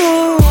ਤੂੰ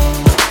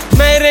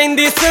ਮੈਂ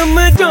ਰਹਿੰਦੀ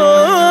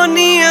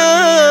ਸਮਝਾਉਣੀ ਆ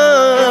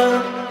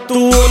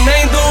ਤੂੰ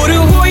ਨਹੀਂ ਦੂਰ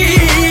ਹੋਈ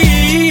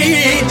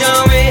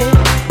ਜਾਵੇਂ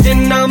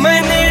ਜਿੰਨਾ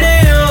ਮੈਂ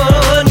ਨੇੜੇ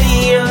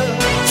ਆਉਣੀ ਆ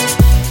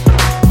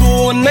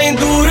ਤੂੰ ਨਹੀਂ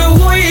ਦੂਰ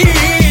ਹੋਈ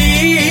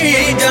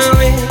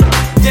ਜਾਵੇਂ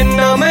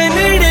ਜਿੰਨਾ ਮੈਂ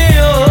ਨੇੜੇ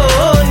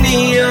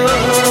ਆਉਣੀ ਆ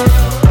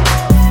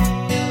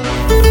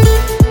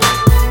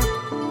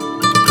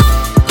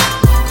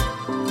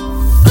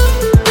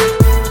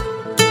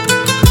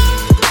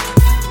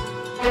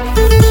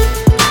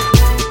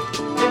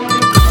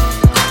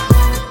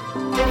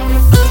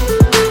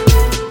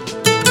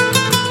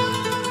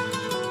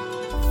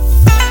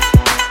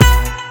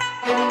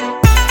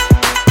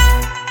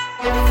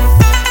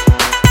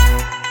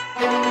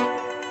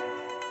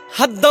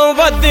ਹੱਦੋਂ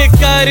ਵੱਧ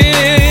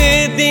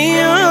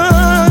ਕਰਦੀਆਂ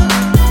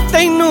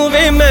ਤੈਨੂੰ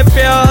ਵੇ ਮੈਂ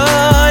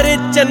ਪਿਆਰ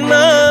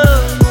ਚੰਨਾ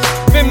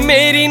ਵੇ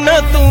ਮੇਰੀ ਨਾ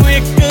ਤੂੰ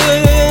ਇੱਕ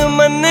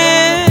ਮੰਨੇ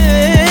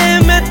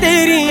ਮੈਂ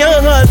ਤੇਰੀਆਂ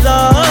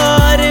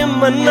ਹਜ਼ਾਰ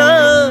ਮੰਨਾ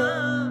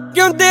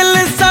ਕਿਉਂ ਦਿਲ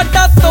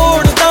ਸਾਡਾ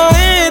ਤੋੜਦਾ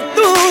ਏ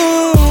ਤੂੰ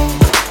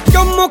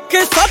ਕਿਉਂ ਮੁੱਖ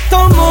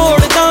ਸਾਥੋਂ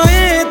ਮੋੜਦਾ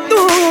ਏ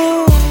ਤੂੰ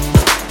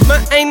ਮੈਂ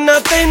ਇੰਨਾ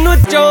ਤੈਨੂੰ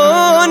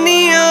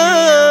ਚਾਹੁੰਦੀ ਆ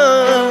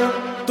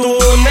ਤੂੰ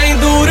ਨਹੀਂ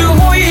ਦੂਰ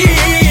ਹੋਈ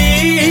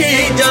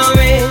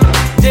ਜਾਵੇਂ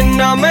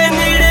ਜਿੰਨਾ ਮੈਂ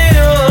ਨੇੜੇ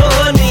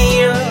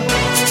ਆਉਣੀ ਆ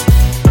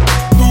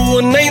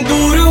ਤੂੰ ਨਹੀਂ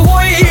ਦੂਰ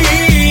ਹੋਈ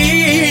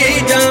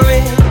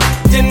ਜਾਵੇਂ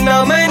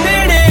ਜਿੰਨਾ ਮੈਂ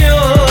ਨੇੜੇ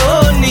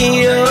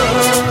ਆਉਣੀ ਆ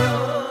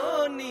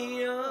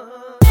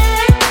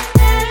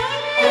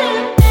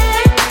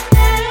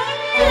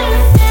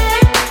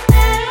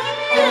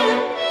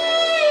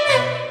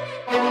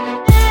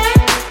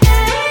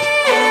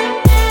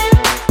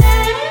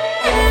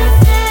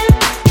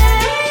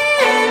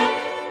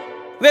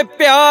ਵੇ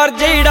ਪਿਆਰ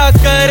ਜਿਹੜਾ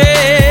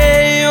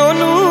ਕਰੇ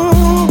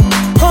ਉਹਨੂੰ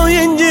ਹੋ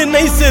ਇੰਜ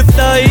ਨਹੀਂ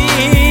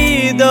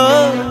ਸਤਾਈਦਾ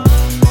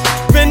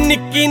ਵੇ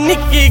ਨਿੱਕੀ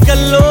ਨਿੱਕੀ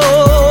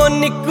ਗੱਲੋਂ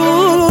ਨਿੱਕੂ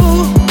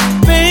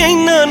ਵੇ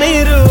ਇੰਨਾ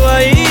ਨਹੀਂ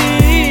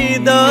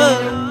ਰਵਾਈਦਾ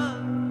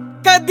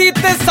ਕਦੀ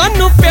ਤੇ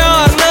ਸਾਨੂੰ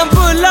ਪਿਆਰ ਨਾ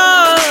ਭੁਲਾ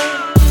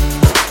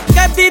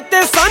ਕਦੀ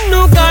ਤੇ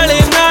ਸਾਨੂੰ ਗਾਲੇ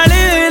ਨਾਲ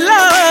ਲਾ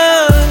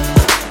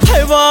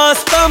ਹੈ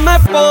ਵਾਸਤਾ ਮੈਂ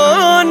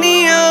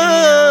ਪਾਉਣੀ ਆ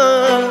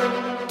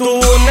ਤੂੰ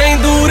ਨਹੀਂ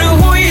ਦੂਰ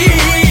ਹੋਈ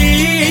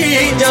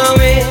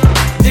ਜਾਵੇਂ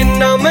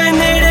ਜਿੰਨਾ ਮੈਂ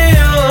ਨੇੜੇ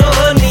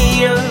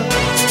ਆਉਣੀ ਆ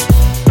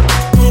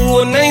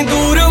ਤੂੰ ਨਹੀਂ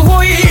ਦੂਰ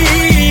ਹੋਈ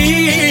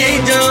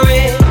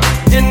ਜਾਵੇਂ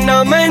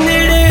ਜਿੰਨਾ ਮੈਂ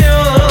ਨੇੜੇ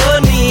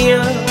ਆਉਣੀ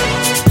ਆ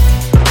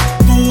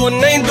ਤੂੰ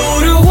ਨਹੀਂ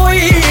ਦੂਰ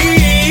ਹੋਈ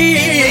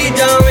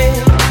ਜਾਵੇਂ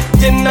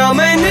ਜਿੰਨਾ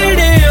ਮੈਂ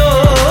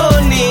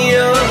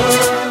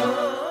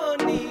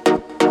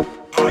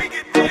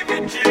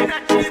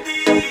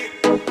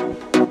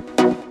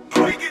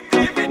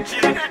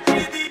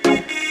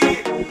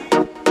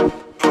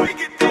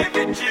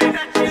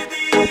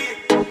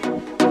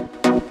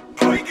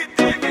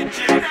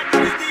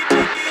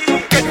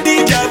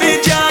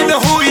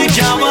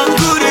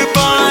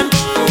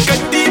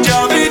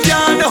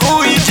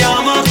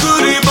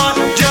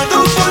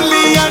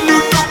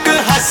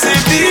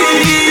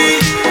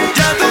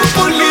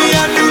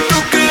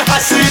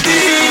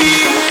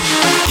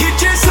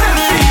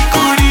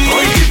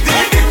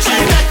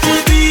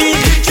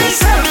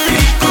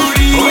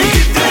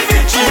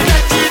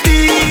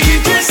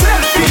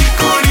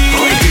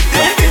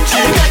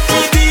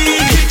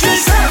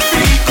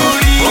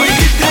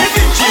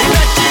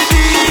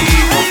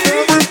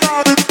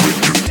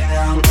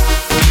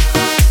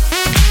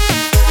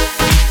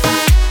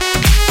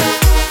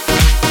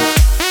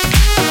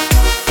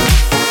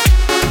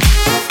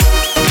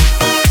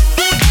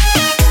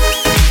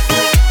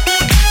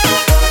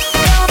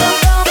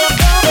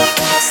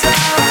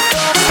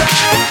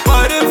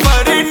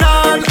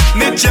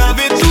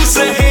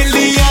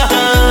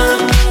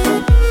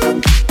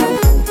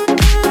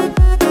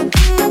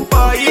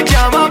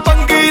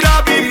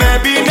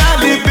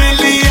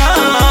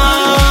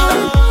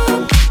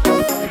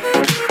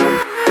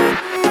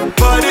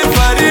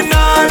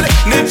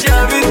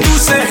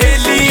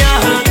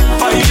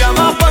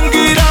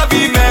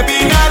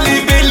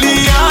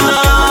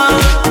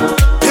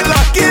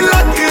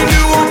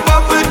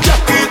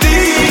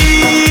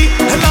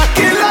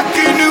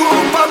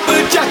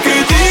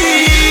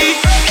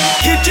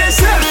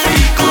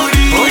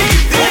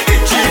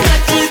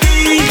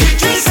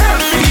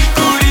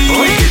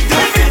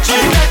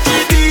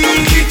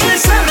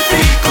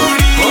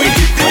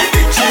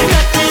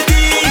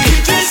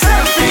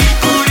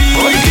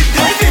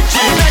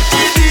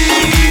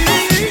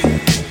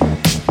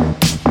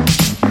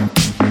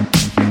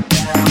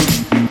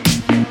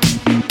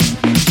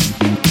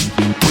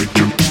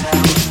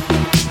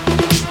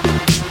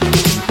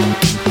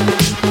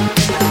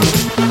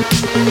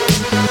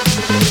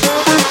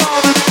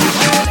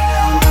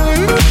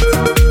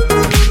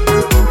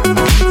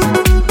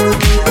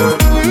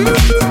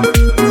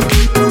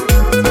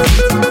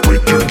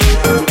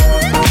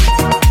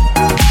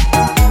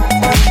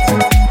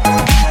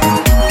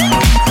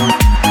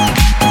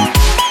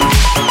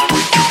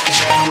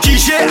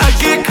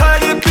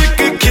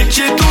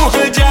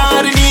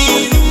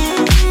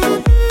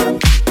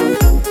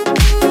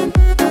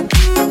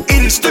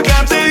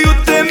Instagram ਤੇ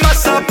ਉੱਤੇ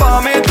ਮਸਾ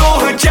ਪਾਵੇਂ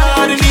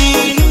 2000 ਨੀ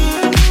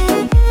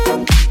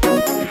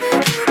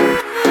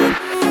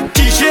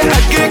ਸ਼ੀਸ਼ੇ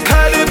ਅੱਗੇ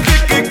ਖੜ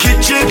ਪਿਕ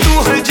ਖਿੱਚੇ ਤੂੰ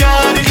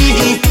 1000 ਨੀ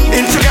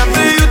Instagram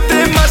ਤੇ ਉੱਤੇ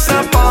ਮਸਾ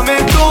ਪਾਵੇਂ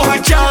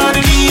 2000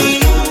 ਨੀ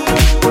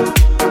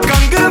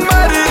ਕੰਗ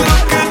ਮਰ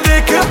ਲੁੱਕ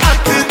ਦੇਖ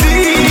ਅੱਤ ਦੀ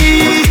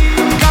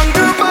ਕੰਗ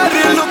ਮਰ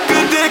ਲੁੱਕ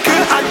ਦੇਖ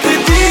ਅੱਤ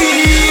ਦੀ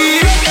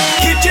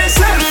ਖਿੱਚੇ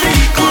ਸੈਲਫੀ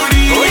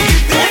ਕੁੜੀ ਓਏ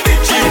ਕਿਤੇ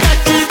ਵਿੱਚ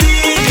ਨੱਚਦੀ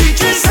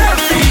ਖਿੱਚੇ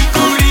ਸੈਲਫੀ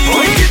ਕੁੜੀ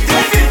ਓਏ ਕਿਤੇ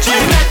ਵਿੱਚ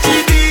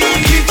ਨੱਚਦੀ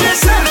ਖਿੱਚੇ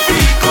ਸੈਲਫੀ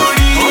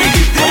ਕੁੜੀ ਓਏ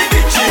ਕਿਤੇ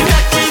ਵਿੱਚ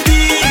ਨੱਚਦੀ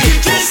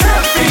ਖਿੱਚੇ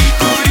ਸੈਲਫੀ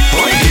ਕੁੜੀ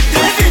ਓਏ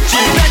ਕਿਤੇ ਵਿੱਚ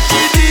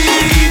ਨੱਚਦੀ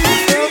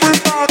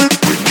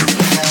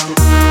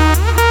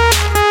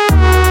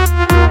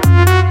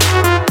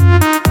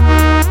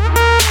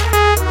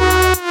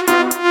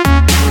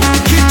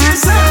ਖਿੱਚੇ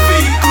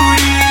ਸੈਲਫੀ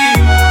ਕੁੜੀ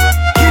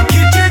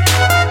ਖਿੱਚੇ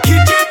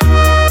ਖਿੱਚੇ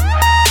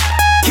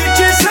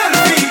ਖਿੱਚੇ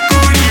ਸੈਲਫੀ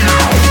ਕੁੜੀ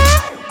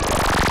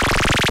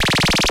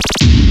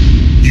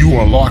You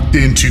are locked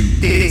into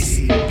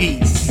Desi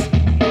Beats.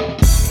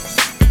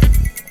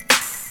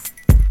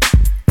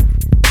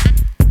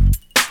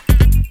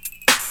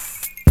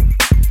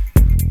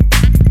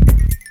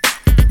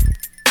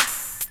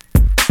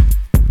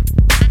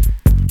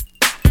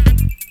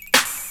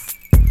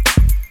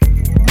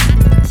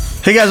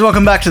 Hey guys,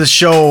 welcome back to the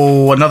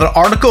show. Another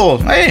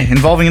article,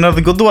 involving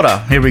another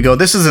Gurdwara. Here we go.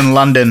 This is in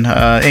London,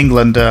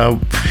 England.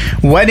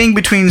 Wedding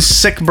between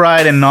Sikh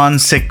bride and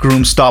non-Sikh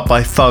groom stopped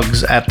by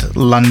thugs at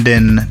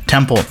London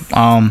temple.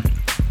 A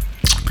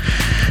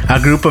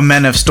group of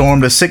men have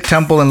stormed a Sikh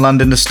temple in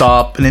London to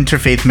stop an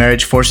interfaith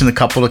marriage, forcing the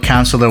couple to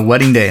cancel their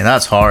wedding day.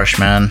 That's harsh,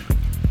 man.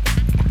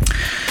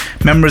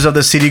 Members of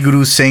the Sri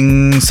Guru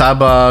Singh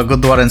Sabha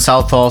Gurdwara in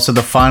Southall said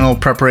the final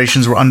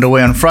preparations were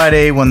underway on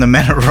Friday when the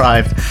men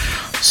arrived.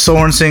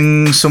 Soren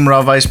Singh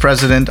Sumra, vice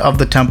president of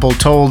the temple,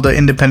 told the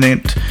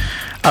Independent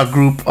a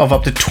group of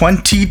up to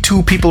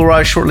 22 people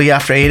arrived shortly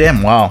after 8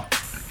 a.m. Wow.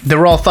 They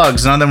were all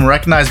thugs. None of them were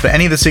recognized by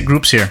any of the Sikh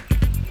groups here.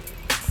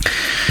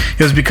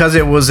 It was because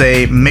it was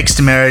a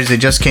mixed marriage. They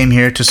just came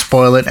here to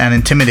spoil it and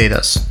intimidate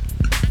us.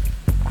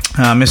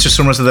 Mr.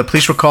 Sumra said that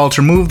police were called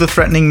to remove the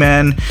threatening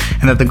men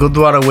and that the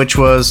Gurdwara, which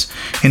was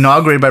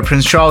inaugurated by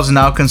Prince Charles, is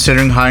now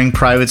considering hiring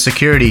private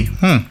security.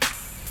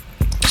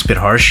 It's a bit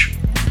harsh.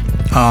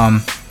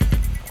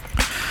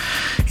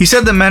 He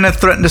said the men had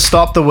threatened to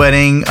stop the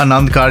wedding,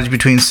 Anand Karaj,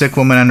 between Sikh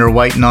woman and her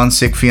white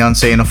non-Sikh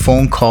fiancé in a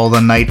phone call the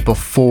night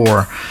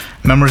before.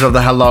 Members of the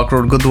Hadlock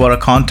Road Gurdwara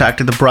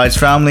contacted the bride's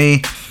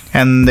family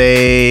and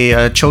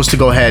they chose to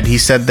go ahead. He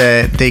said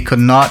that they could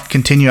not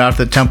continue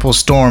after the temple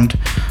stormed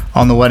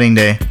on the wedding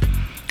day.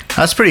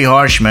 That's pretty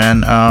harsh,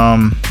 man.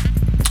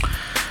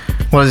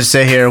 What does it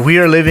say here? We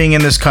are living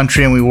in this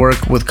country and we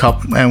work with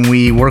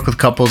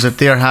couples. If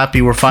they are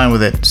happy, we're fine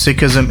with it.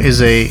 Sikhism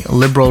is a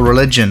liberal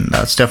religion.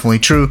 That's definitely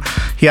true.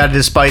 He added,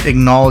 despite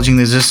acknowledging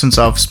the existence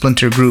of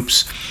splinter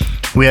groups.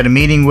 We had a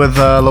meeting with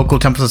local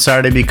temples on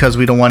Saturday because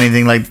we don't want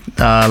anything like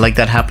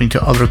that happening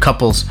to other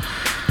couples.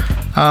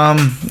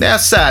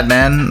 That's sad,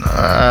 man.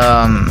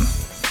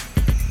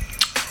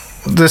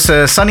 This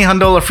Sunny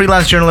Handol, a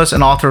freelance journalist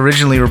and author,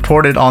 originally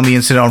reported on the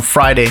incident on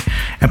Friday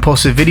and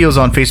posted videos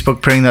on Facebook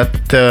appearing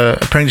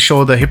to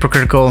show the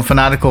hypocritical and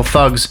fanatical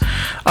thugs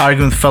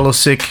arguing with fellow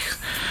Sikhs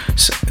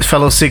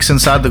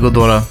inside the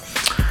Gurdwara.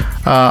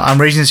 I'm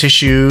raising this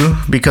issue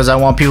because I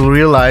want people to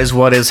realize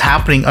what is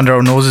happening under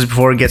our noses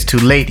before it gets too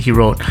late, he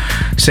wrote,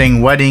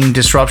 saying wedding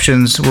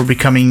disruptions were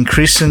becoming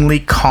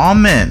increasingly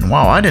common.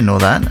 Wow, I didn't know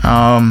that.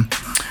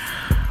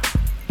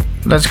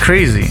 That's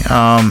crazy.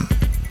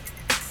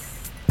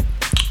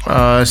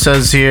 It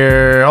says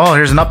here,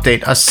 here's an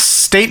update. A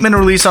statement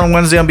released on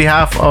Wednesday on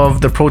behalf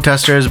of the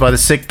protesters by the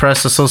Sikh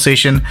Press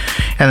Association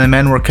and the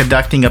men were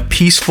conducting a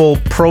peaceful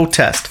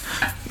protest.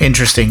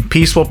 Interesting.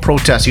 Peaceful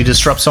protest. You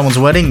disrupt someone's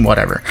wedding?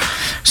 Whatever.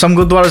 Some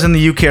Gurdwaras in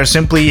the UK are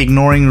simply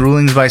ignoring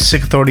rulings by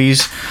Sikh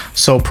authorities,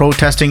 so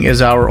protesting is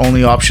our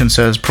only option,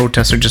 says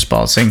protester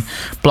Jaspal Singh.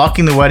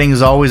 Blocking the wedding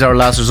is always our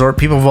last resort.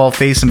 People of all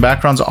faiths and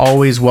backgrounds are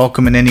always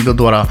welcome in any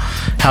Gurdwara.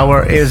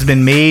 However, it has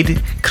been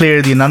made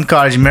clear the Anand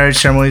Karaj marriage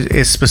ceremony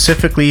is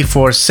specifically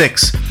for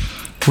Sikhs.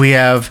 We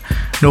have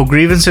no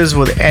grievances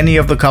with any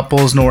of the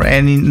couples, nor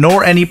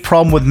any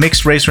problem with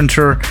mixed race or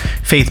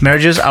interfaith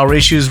marriages. Our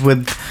issues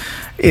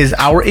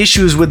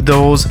with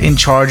those in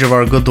charge of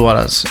our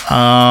Gurdwaras.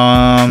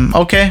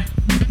 Okay.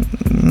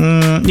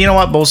 You know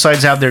what? Both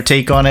sides have their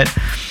take on it.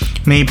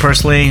 Me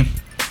personally,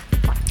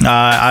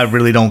 I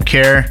really don't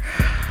care.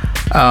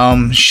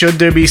 Should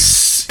there be,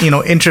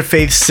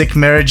 interfaith Sikh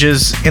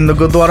marriages in the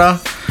Gurdwara?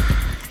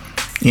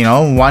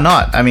 Why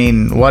not? I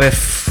mean, what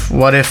if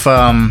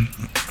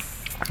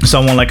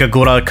someone like a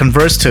Gora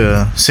converts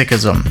to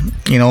Sikhism?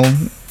 I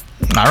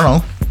don't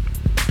know.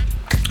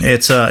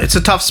 It's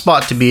a tough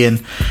spot to be in.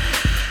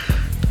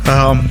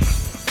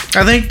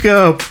 I think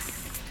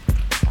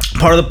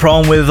part of the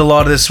problem with a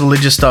lot of this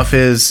religious stuff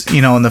is,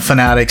 and the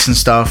fanatics and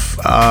stuff,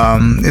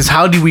 is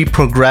how do we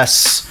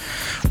progress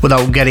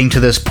without getting to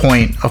this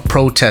point of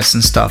protests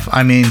and stuff?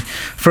 I mean,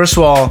 first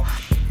of all,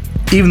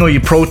 even though you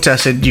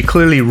protested, you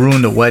clearly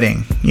ruined a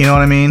wedding. You know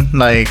what I mean?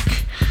 Like,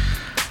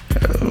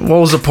 what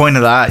was the point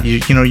of that?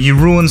 You know, you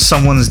ruined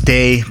someone's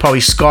day,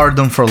 probably scarred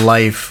them for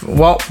life.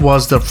 What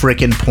was the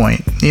freaking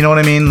point? You know what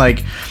I mean?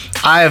 Like,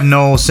 I have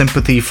no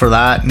sympathy for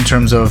that in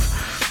terms of,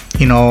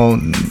 you know,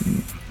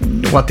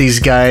 what these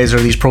guys or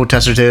these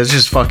protesters did. It's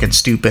just fucking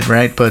stupid,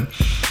 right? But,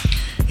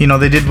 you know,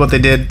 they did what they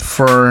did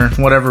for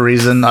whatever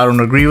reason. I don't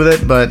agree with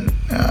it, but,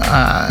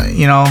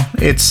 you know,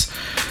 it's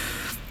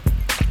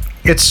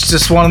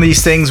just one of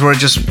these things where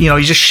just, you know,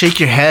 you just shake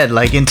your head.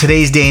 Like, in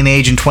today's day and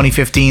age, in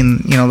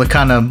 2015, you know, the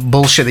kind of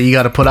bullshit that you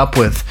got to put up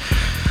with.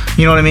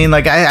 You know what I mean?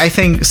 Like, I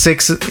think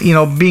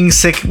being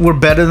Sikh, we're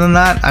better than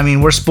that. I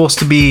mean, we're supposed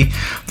to be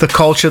the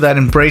culture that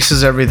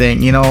embraces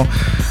everything. You know,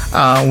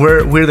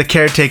 we're the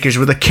caretakers,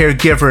 we're the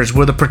caregivers,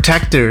 we're the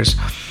protectors.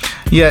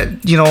 Yet,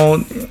 you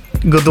know,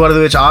 gurdwara de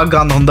vich aag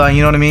gand hunda,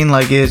 you know what I mean?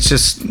 Like, it's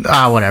just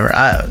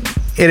whatever.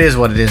 It is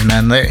what it is,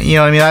 man. You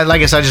know what I mean?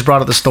 Like I said, I just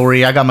brought up the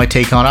story. I got my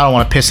take on it. I don't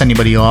want to piss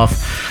anybody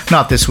off.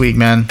 Not this week,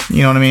 man.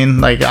 You know what I mean?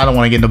 Like, I don't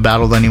want to get into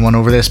battle with anyone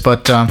over this.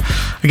 But,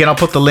 again, I'll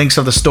put the links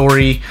of the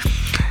story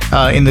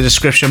in the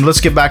description. But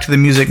let's get back to the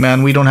music,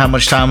 man. We don't have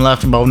much time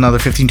left. About another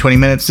 15-20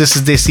 minutes. This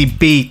is Desi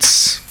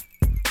Beats.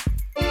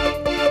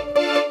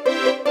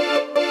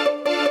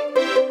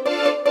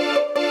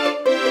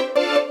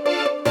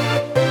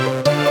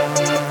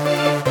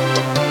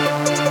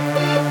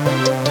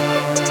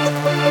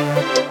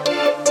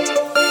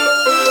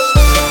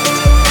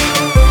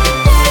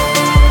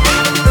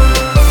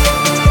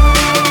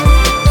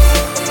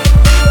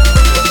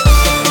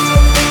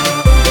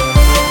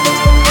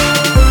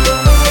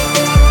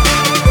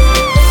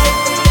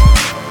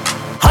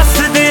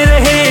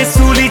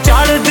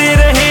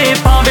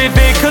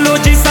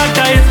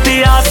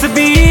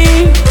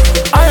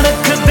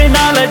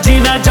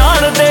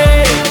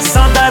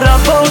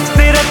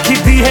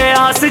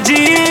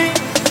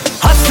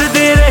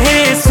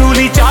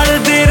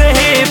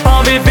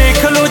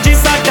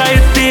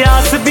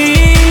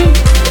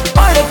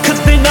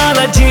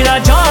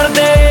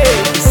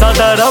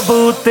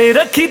 ते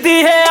रखी दी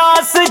है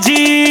आस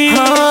जी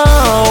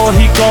हाँ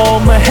ओही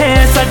कौम है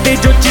साडी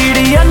जो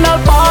चिड़िया नाल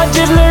बाज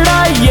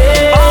लड़ाइए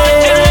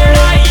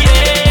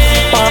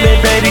पावे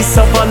बेरी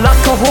सवा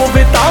लख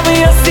होवे तावे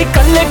असी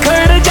कल्ले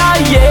खड़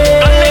जाइए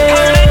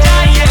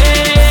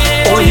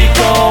ओही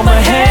कौम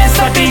है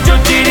साडी जो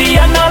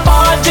चिड़िया नाल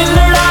बाज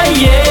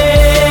लड़ाइए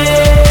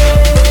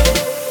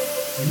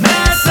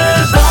मैं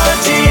सरदार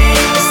जी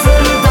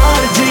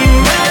सरदार जी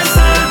मैं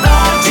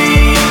सरदार जी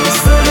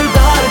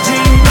सरदार जी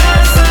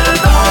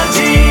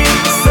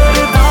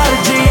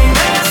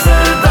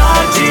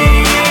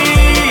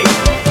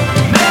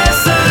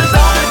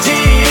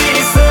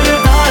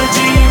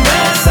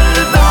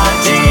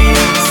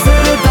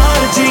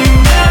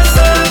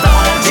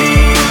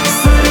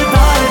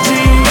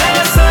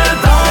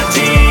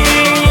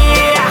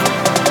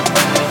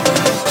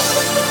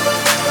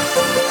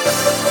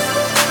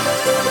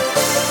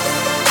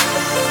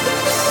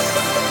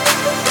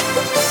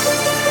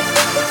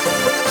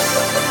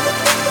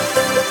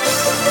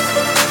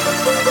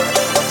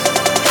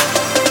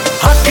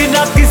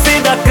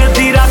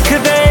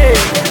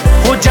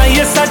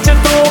सच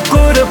तो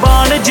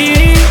कुर्बान जी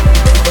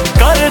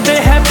कर दे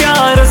है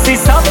प्यार असी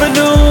सब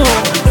नू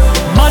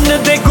मन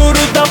दे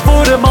गुरु दा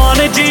फुरमान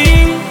जी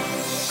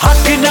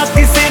हक ना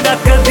किसे दा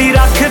कदी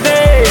रख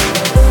दे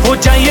हो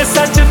जाइए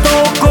सच तो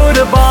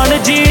कुर्बान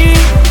जी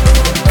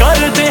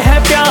कर दे है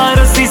प्यार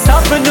असी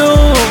सब नू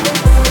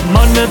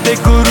मन दे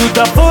गुरु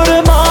दा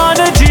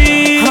फुरमान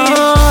जी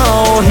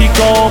हाँ ओही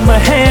कौम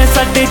है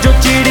साडे जो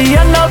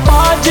चिड़िया ना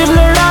बाज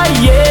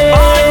लड़ाइए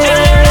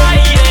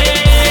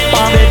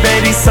पावे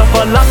बेरी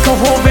सवा लख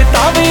होवे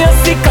तावे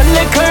असी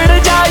कल्ले खड़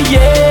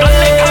जाइए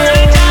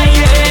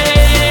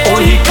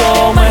ओही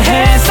कौम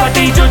है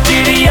साडी जो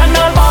चिड़िया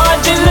नाल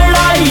बाज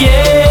लड़ाइए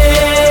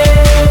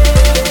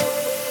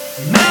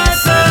मैं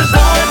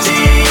सरदार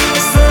जी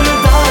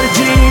सरदार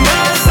जी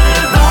मैं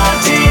सरदार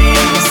जी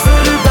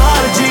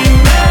सरदार जी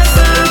मैं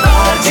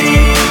सरदार जी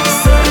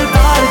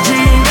सरदार जी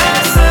मैं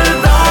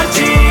सरदार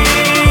जी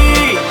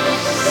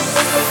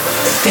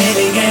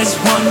standing as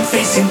one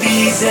facing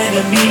these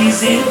enemies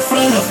in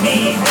front of me.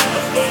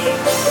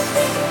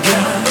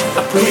 God,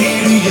 I pray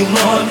to you,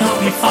 Lord, help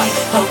me fight,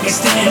 help me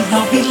stand,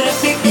 help me let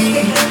me be.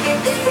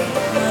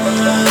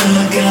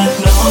 God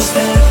knows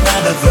that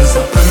none of us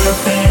are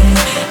perfect,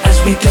 as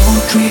we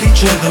don't treat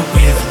each other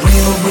with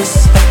real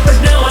respect.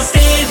 But now I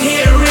stand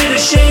here in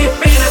a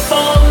shape, in a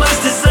form as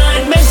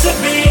designed, meant to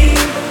be.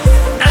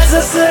 As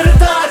a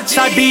Sardar ji,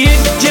 साडी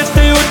इज्जत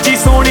उच्ची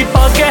सोनी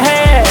पग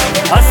है,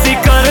 असी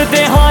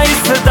करदे हां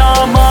इसदा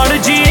मान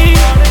जी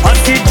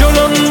असी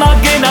जुल्म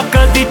लागे ना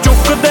कदी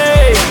चुकदे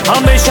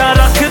हमेशा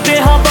रखदे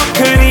हां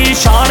बखरी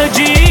शान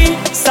जी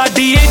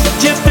साडी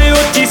इज्जत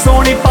उच्ची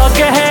सोनी पग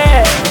है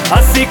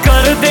असी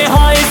करदे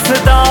हां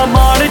इसदा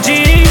मान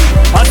जी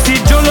असी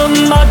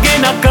जुल्म लागे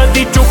ना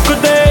कदी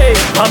चुकदे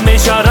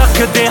हमेशा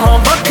रखदे हां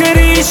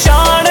बखरी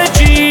शान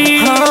जी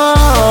हाँ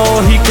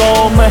ओही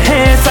कौम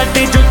है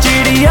साडी जो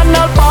चिड़िया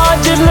नाल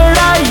बाज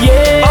लड़ाइए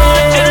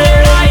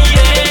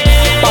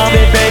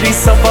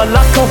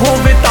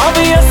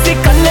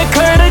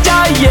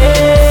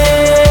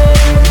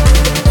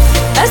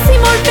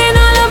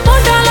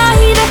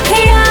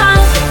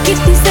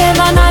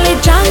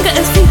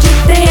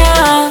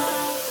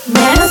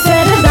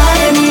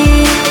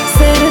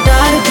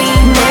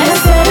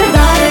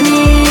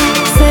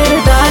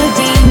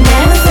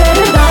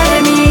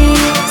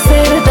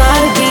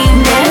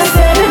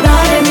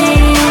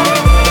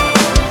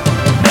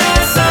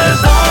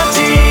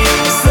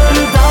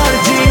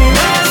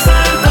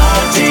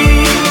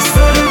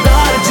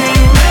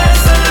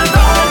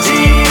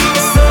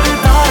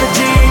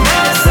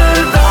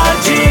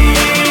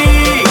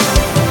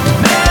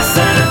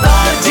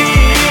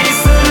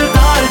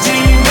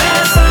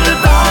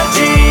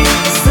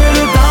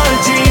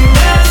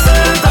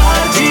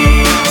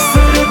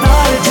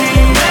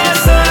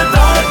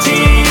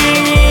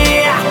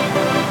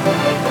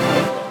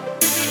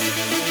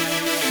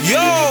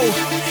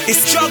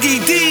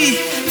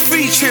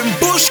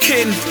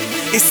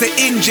the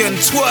Indian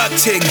twerk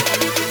thing.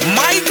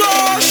 My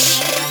gosh!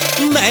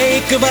 मैं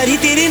एक बारी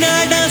तेरे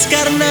नाल डांस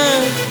करना,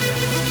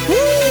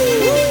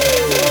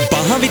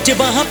 बाहां विच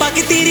बाहां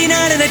पाके तेरे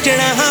नाल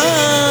नचना।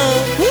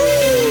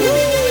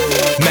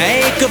 मैं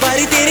एक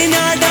बारी तेरे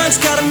नाल डांस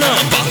करना,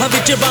 बाहां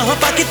विच बाहां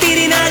पाके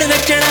तेरे नाल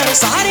नचना।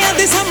 सारियां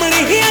दे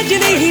सामने ही अज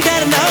नहीं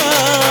डरना।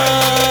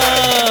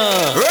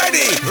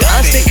 Ready?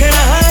 डांस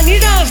देखना नी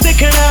डांस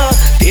देखना,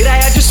 तेरा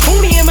अज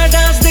सोहणिए मैं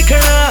डांस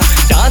देखना।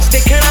 डांस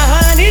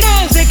देखना नी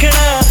डांस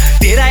देखना,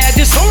 तेरा अज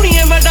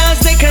सोहणिए मैं डांस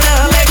देखना।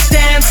 Let's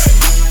dance,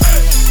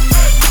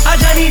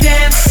 Ajani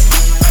dance.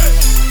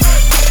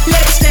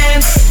 Let's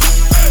dance,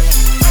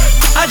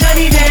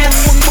 Ajani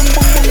dance.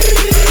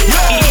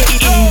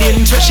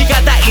 Indian twerk, she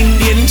got that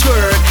Indian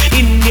twerk.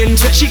 Indian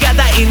twerk, she got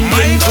that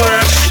Indian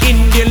twerk.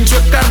 Indian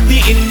twerk, got the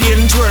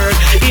Indian twerk.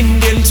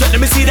 Indian twerk,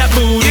 let me see that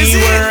booty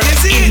work.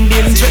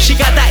 Indian twerk, she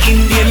got that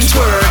Indian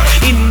twerk.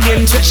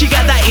 Indian twerk, she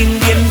got that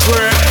Indian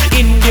twerk.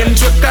 Indian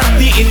twerk, got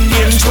the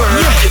Indian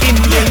twerk.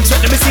 Indian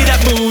twerk, let me see that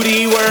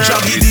booty work.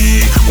 Joggy D,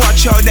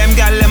 watch how them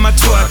gal them a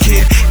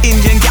twerking.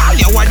 Indian gal,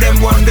 yeah, why them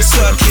run the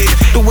circuit?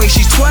 The way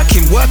she's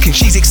twerking, working,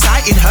 she's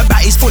exciting. Her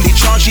body's fully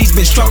charged, she's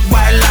been struck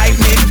by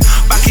lightning.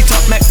 Back it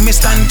up, make me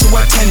stand to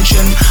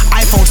attention.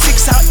 iPhone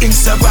 6 out,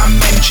 Instagram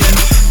mention.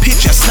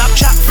 Picture,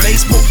 Snapchat,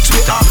 Facebook,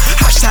 Twitter.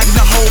 Hashtag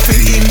the whole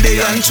thing,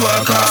 Indian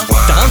twerker.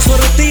 Dance for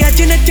the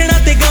ਅੱਜ ਨੱਚਣਾ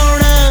ਤੇ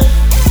ਗਾਉਣਾ,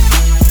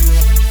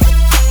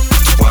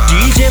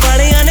 DJ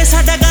ਵਾਲਿਆਂ ਨੇ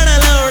ਸਾਡਾ ਗਾਣਾ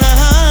ਲਾਉਣਾ।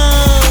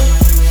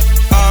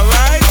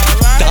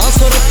 Dance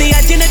for the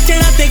ਅੱਜ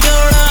ਨੱਚਣਾ ਤੇ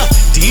ਗਾਉਣਾ,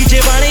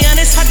 DJ ਵਾਲਿਆਂ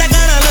ਨੇ ਸਾਡਾ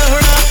ਗਾਣਾ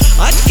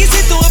ਲਾਉਣਾ। ਅੱਜ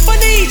ਕਿਸੇ ਤੋਂ ਆਪਾਂ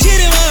ਨਹੀਂ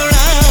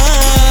ਛਿਰਵਾਉਣਾ।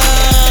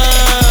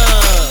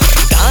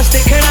 ਡਾਂਸ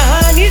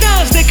ਦੇਖਣਾ ਨੀ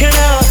ਡਾਂਸ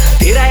ਦੇਖਣਾ,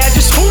 ਤੇਰਾ ਅੱਜ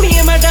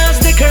ਸੋਹਣੀਏ ਮੈਂ ਡਾਂਸ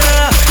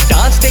ਦੇਖਣਾ।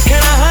 ਡਾਂਸ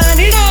ਦੇਖਣਾ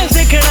ਨੀ ਡਾਂਸ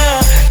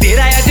ਦੇਖਣਾ,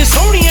 ਤੇਰਾ ਅੱਜ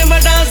ਸੋਹਣੀਏ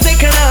ਮੈਂ ਡਾਂਸ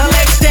ਦੇਖਣਾ।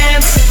 Let's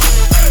dance,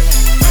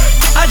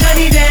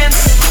 Ajani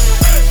dance.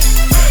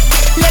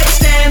 Let's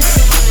dance,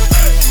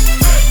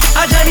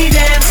 Ajani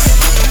dance.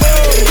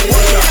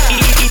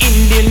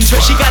 Indian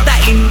twerk, she got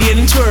that Indian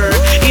twerk.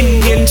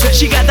 Indian twerk,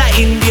 she got that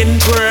Indian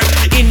twerk.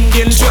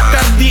 Indian twerk,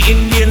 got the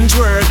Indian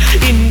twerk.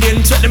 Indian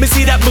twerk, let me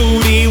see that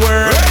booty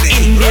work.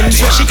 Indian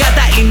twerk, she got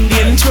that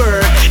Indian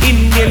twerk.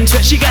 Indian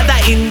twerk, she got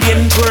that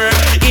Indian twerk.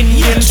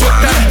 Indian twerk,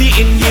 got the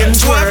Indian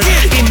twerk.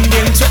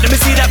 Indian twerk, let me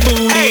see that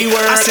booty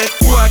work. I said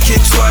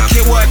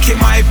work it,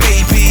 my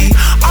baby.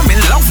 I'm in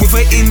love with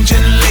an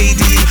Indian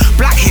lady.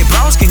 Black hair,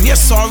 brown skin,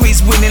 yes,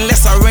 sorry's winning.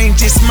 Let's arrange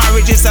this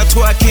marriage, it's a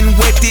twerking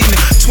wedding.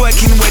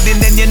 Twerking wedding,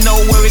 then you know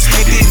where it's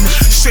heading.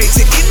 Straight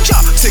to India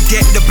to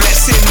get the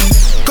blessing.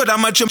 Cause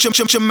I'm a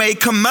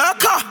Jamaican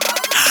merker,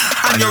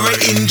 and you're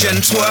an Indian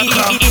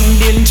twerker.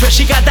 Indian twerk,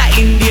 she got that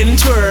Indian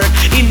twerk.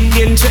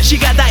 Indian twerk, she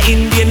got that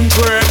Indian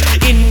twerk.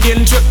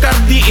 Indian twerk, got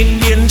the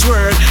Indian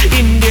twerk.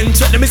 Indian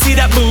twerk, let me see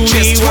that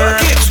booty work.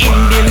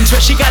 Indian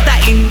twerk, she got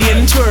that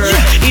Indian twerk.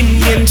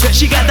 Indian twerk,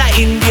 she got that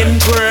Indian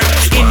twerk.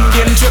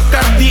 Indian twerk,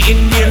 got the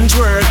Indian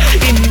twerk.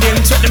 Indian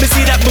twerk, let me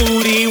see that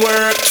booty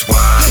work.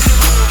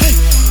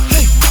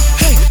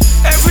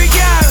 Every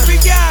gal,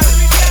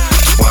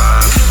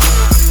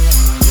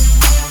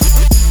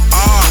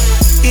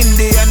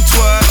 Indian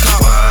twerker.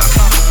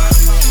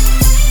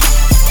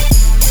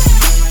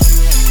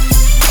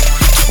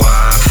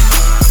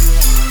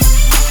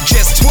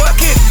 Just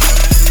twerk it.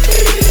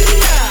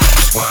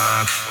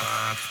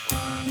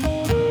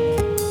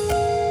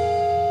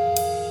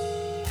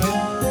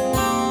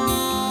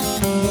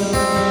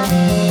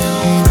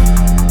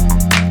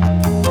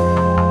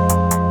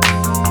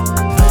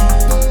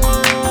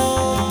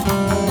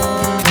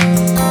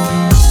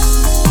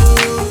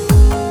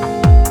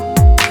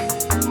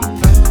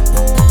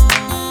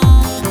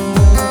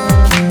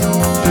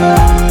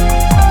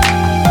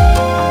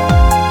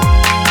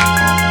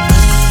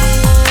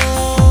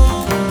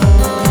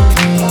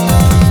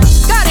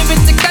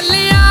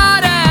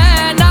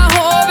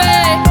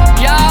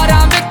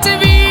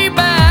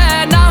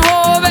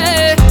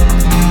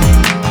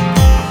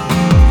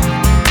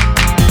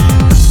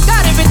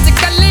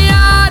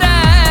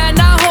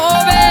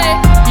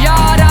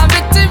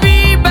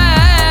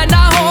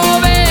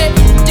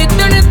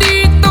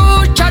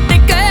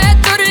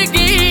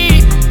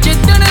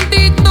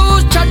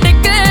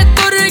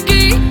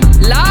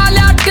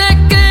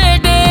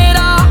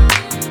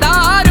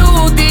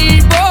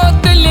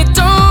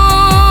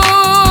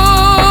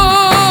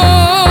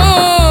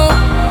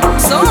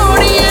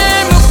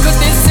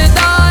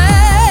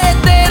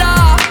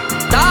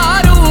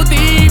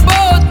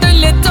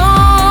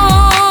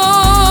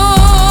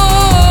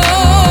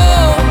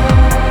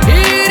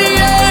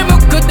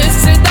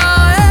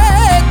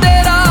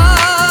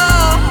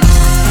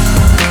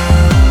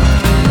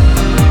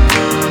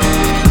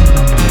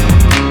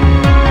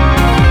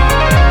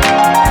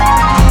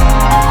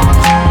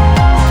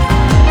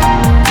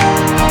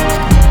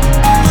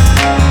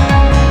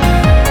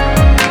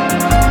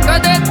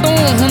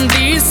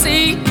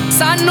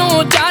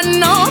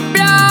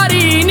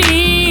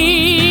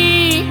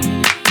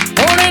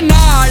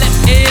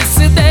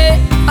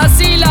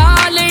 ਅਸੀਂ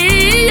ਲਾ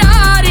ਲਈ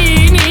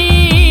ਯਾਰੀ ਨੀ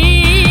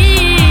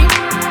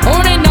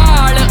ਹੁਣ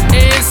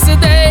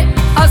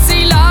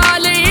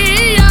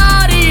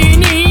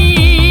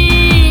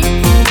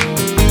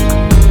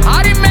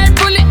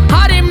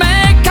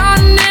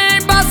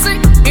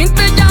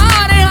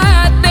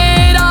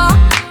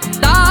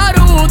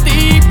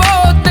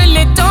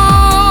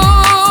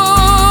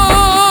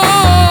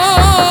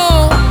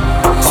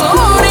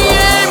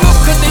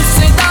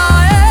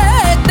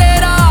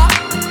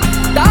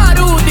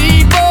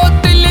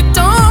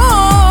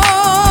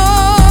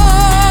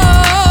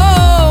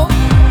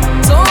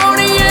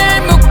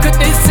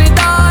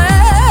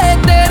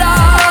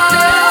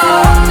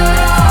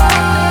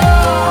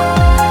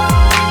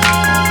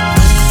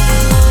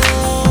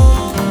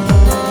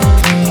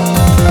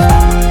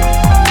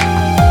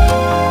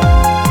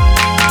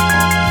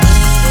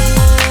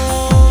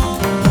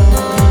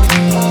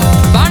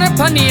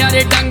ਨੀ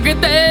ਅਰੇ ਡੰਗ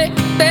ਤੇ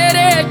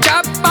ਤੇਰੇ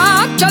ਚਾਪਾ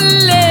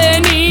ਚੱਲੇ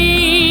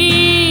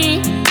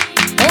ਨੀ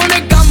ਹੁਣ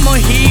ਗਮ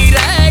ਹੀ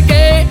ਰਹਿ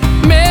ਗਏ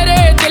ਮੇਰੇ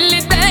ਦਿਲ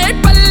ਤੇ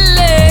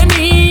ਪੱਲੇ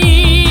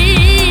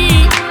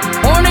ਨੀ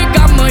ਹੁਣ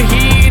ਗਮ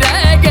ਹੀ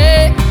ਰਹਿ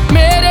ਗਏ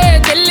ਮੇਰੇ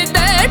ਦਿਲ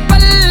ਤੇ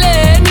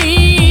ਪੱਲੇ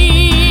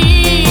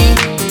ਨੀ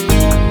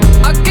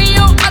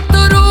ਅੱਖੀਓਂ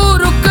ਅਥਰੂ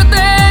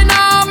ਰੁਕਦੇ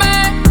ਨਾ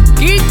ਮੈਂ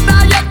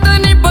ਕੀਤਾ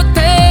ਯਤਨ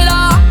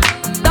ਬਥੇਰਾ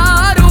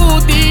ਦਾਰੂ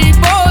ਦੀ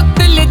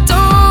ਬੋਤਲ ਚੋਂ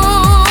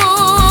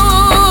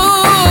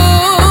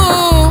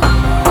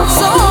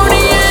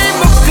ਸੋਹਣੀਏ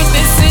ਮੁੱਖ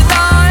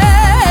ਦਿਸਦਾ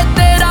ਏ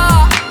ਤੇਰਾ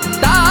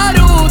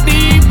ਦਾਰੂ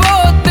ਦੀ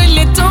ਬੋਤਲ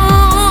ਚੋਂ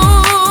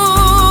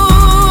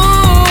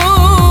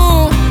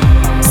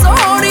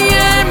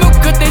ਸੋਹਣੀਏ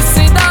ਮੁੱਖ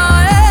ਦਿਸਦਾ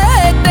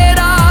ਏ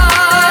ਤੇਰਾ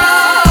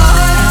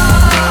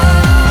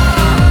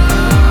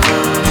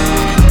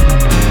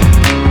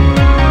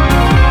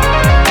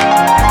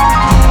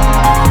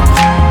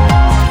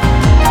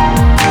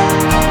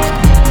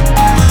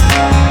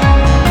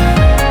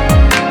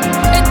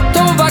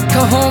ਇੱਥੋਂ ਵੱਖ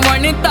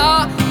ਹੋਵਣ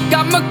ਦਾ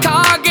ਗਮ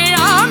ਖਾ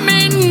ਗਿਆ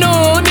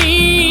ਮੈਨੂੰ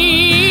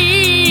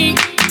ਨੀ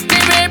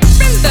ਕਿਵੇਂ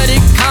ਪਿੰਦਰ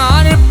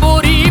ਖਾਨ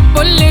ਪੂਰੀ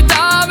ਭੁੱਲ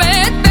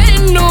ਜਾਵੇ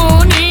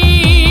ਤੈਨੂੰ ਨੀ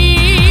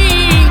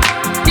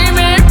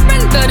ਕਿਵੇਂ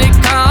ਪਿੰਦਰ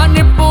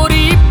ਖਾਨ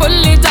ਪੂਰੀ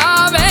ਭੁੱਲ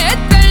ਜਾਵੇ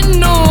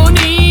ਤੈਨੂੰ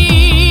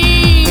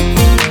ਨੀ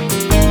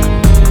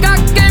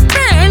ਕਾਕੇ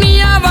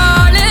ਭੈਣੀਆਂ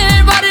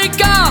ਵਾਲੇ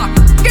ਵਰਗਾ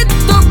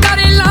ਕਿੱਥੋਂ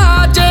ਕਰ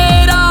ਲਾ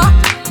ਜੇਰਾ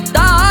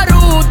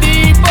ਦਾਰੂ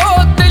ਦੀ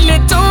ਬੋਤਲ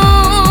ਚੋਂ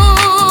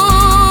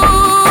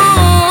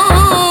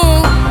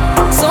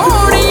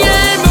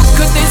ਸੋਹਣੀਏ ਮੁੱਖ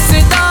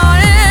ਦਿਸਦਾ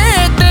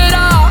ਏ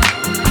ਤੇਰਾ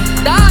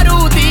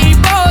ਦਾਰੂ ਦੀ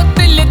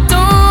ਬੋਤਲ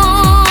ਚੋਂ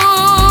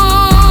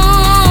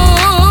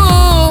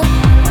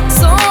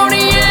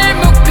ਸੋਹਣੀਏ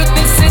ਮੁੱਖ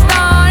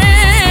ਦਿਸਦਾ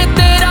ਏ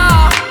ਤੇਰਾ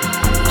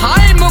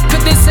ਹਾਏ ਮੁੱਖ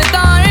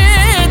ਦਿਸਦਾ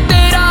ਏ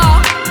ਤੇਰਾ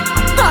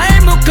ਹਾਏ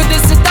ਮੁੱਖ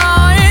ਦਿਸਦਾ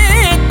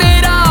ਏ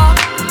ਤੇਰਾ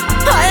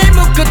ਹਾਏ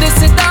ਮੁੱਖ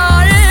ਦਿਸਦਾ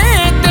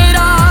ਏ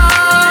ਤੇਰਾ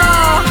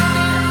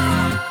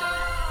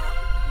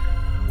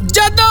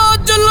ਜਦੋਂ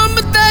ਜ਼ੁਲਮ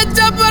ਤੇ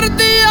ਜ਼ਬਰ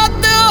ਦੀ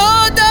ਅੱਤ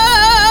ਹੋ ਜਾਏ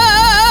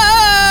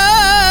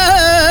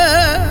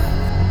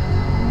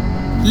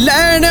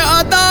ਲੈਣ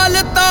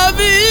ਅਦਾਲਤਾਂ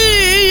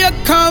ਵੀ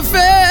ਅੱਖਾਂ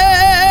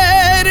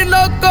ਫੇਰ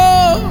ਲੋਕੋ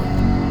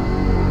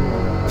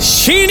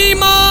ਛੀਣੀ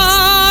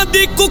ਮਾਂ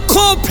ਦੀ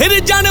ਕੁੱਖੋਂ ਫਿਰ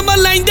ਜਨਮ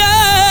ਲੈਂਦੇ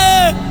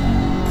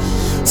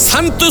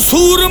ਸੰਤ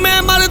ਸੂਰਮੇ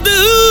ਮਰਦ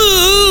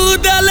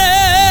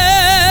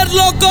ਦਲੇਰ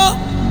ਲੋਕੋ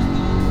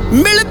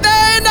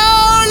ਮਿਲਦੇ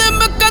ਨਾਲ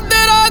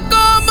ਮੁਕੱਦਰਾਂ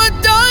ਕੌਮ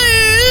ਜਾਈ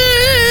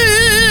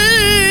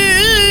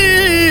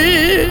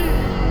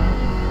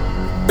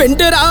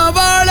ਪਿੰਡਰਾਂ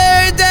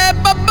ਵਾਲੇ ਜੇ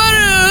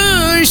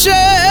ਬੱਬਰ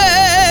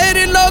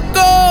ਸ਼ੇਰ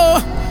ਲੋਕੋ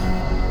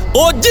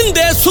ਉਹ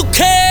ਜਿੰਦੇ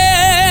ਸੁੱਖੇ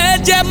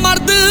ਜੇ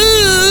ਮਰਦ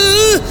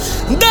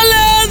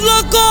ਦਲੇਰ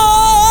ਲੋਕੋ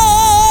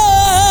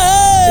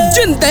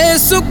ਜਿੰਦੇ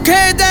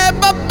ਸੁੱਖੇ ਜੇ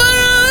ਬੱਬਰ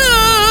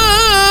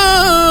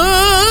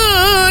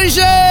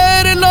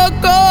ਸ਼ੇਰ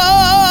ਲੋਕੋ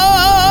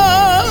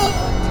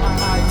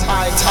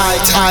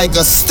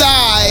Tiger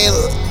style.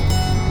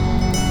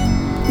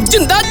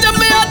 ਜਿੰਦਾ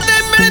ਜੰਮਿਆ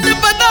ਤੇ ਮਿਲਣ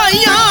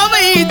ਵਧਾਈਆਂ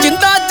ਵਈ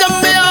ਜਿੰਦਾ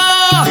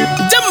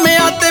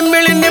ਜੰਮਿਆ ਤੇ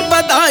ਮਿਲਣ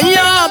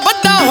ਵਧਾਈਆਂ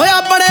ਵੱਡਾ ਹੋਇਆ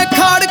ਬੜੇ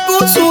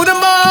ਖਾੜਕੂ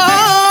ਸੂਰਮਾ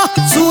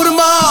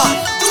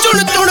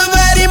ਚੁਣ ਚੁਣ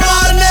ਵੈਰੀ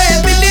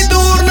ਮਾਰਨੇ ਦਿੱਲੀ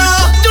ਦੂਰ ਨਾ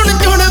ਚੁਣ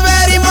ਚੁਣ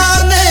ਵੈਰੀ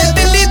ਮਾਰਨੇ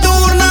ਦਿੱਲੀ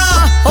ਦੂਰ ਨਾ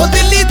ਹੋ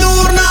ਦਿੱਲੀ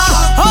ਦੂਰ ਨਾ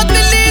ਹੋ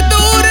ਦਿੱਲੀ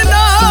ਦੂਰ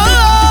ਨਾ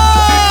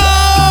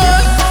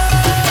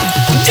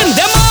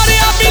ਜਿੰਦੇ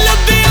ਮਾਰਿਆ ਵੀ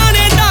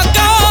ਲੁਧਿਆਣੇ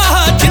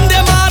ਡਾਕਾ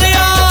ਜਿੰਦੇ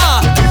ਮਾਰਿਆ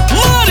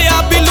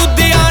ਵੀ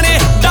ਲੁਧਿਆਣੇ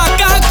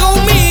ਡਾਕਾ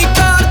ਕੌਮੀ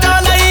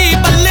ਕਾਰਜਾਂ ਲਈ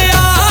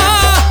ਬੱਲਿਆ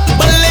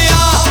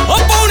ਉਹ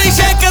ਪੌਣੀ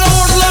 6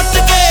 ਕਰੋੜ ਲੁੱਟ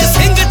ਕੇ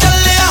ਸਿੰਘ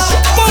ਚੱਲਿਆ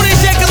ਪੌਣੀ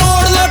 6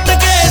 ਕਰੋੜ ਲੁੱਟ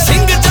ਕੇ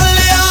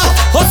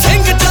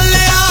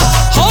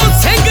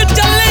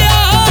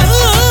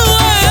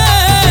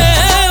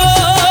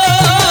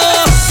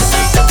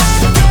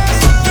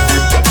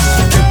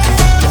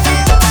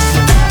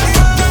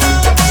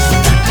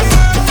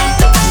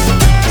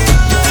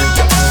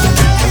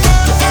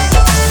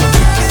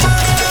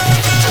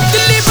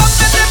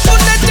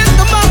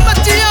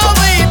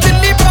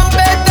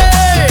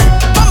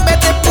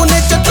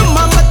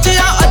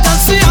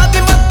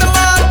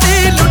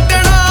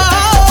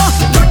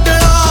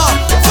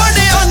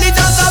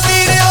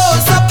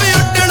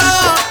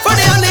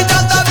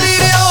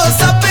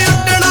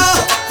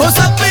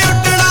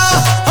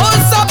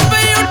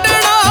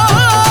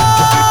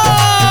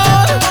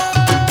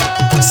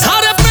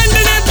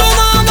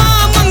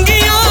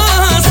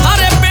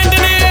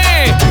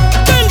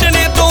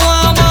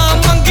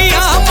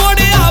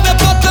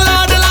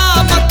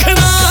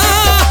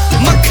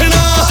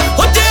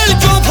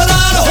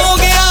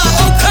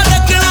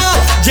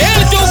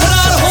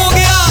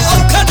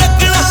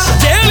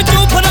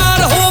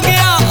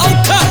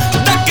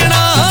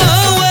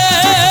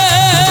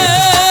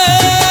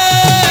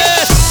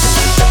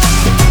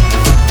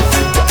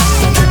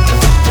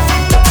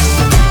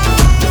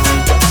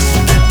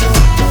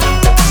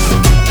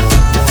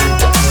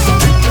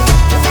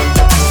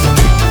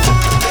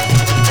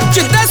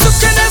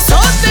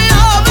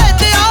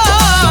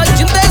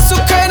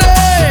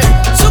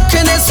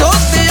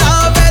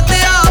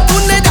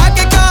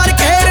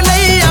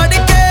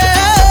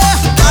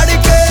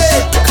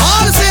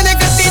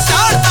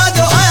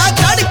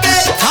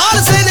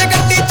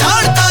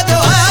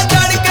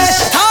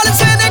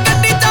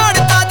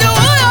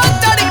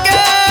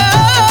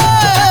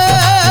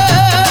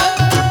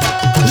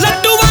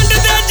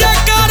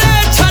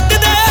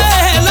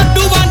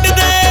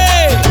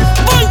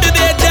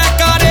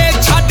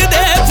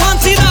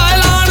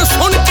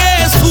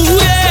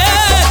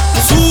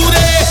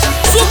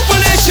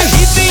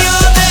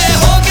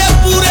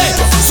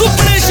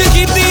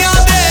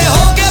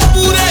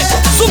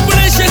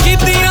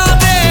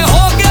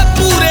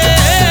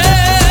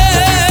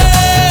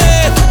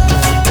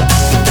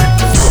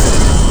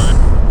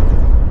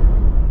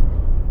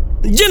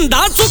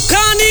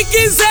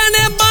ਕਿਸੇ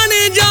ਨੇ ਬਣ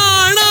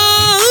ਜਾਣਾ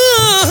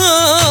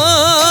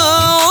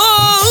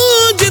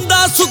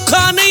ਜਿੰਦਾ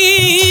ਸੁੱਖਾ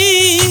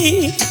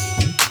ਨਹੀਂ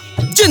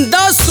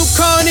ਜਿੰਦਾ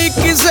ਸੁੱਖਾ ਨਹੀਂ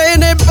ਕਿਸੇ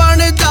ਨੇ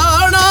ਬਣ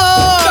ਜਾਣਾ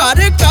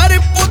ਘਰ ਘਰ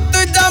ਪੁੱਤ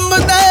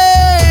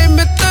ਜੰਮਦੇ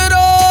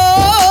ਮਿੱਤਰੋ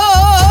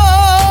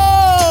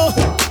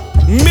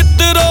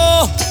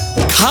ਮਿੱਤਰੋ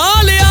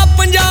ਖਾ ਲਿਆ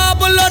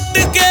ਪੰਜਾਬ ਲੁੱਟ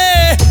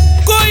ਕੇ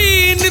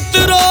ਕੋਈ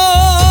ਨਿੱਤਰੋ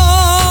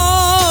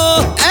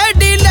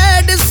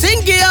ਐਡੀਲੈਡ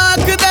ਸਿੰਘ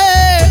ਆਖਦੇ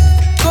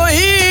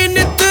ਕੋਈ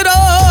ਨਿੱਤਰੋ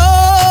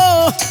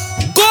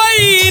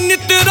ਕੋਈ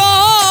ਨਿੱਤਰੋ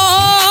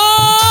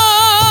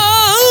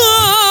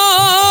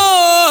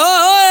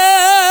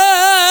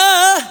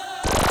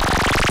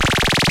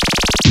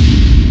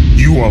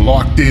You are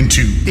locked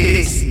into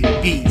This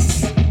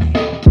Beats.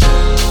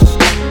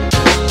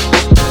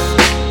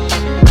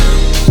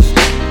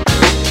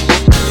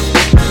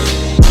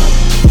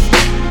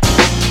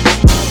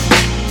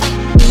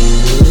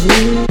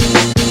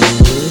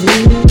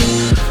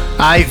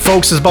 Alright,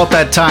 folks, it's about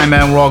that time,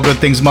 man, where all good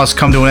things must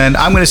come to an end.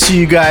 I'm going to see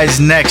you guys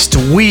next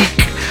week.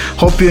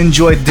 Hope you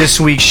enjoyed this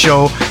week's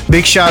show.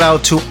 Big shout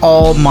out to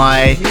all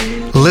my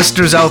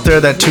listeners out there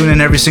that tune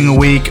in every single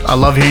week. I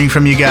love hearing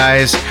from you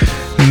guys.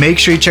 Make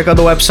sure you check out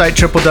the website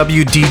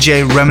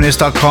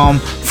www.djreminisce.com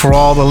for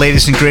all the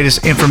latest and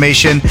greatest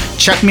information.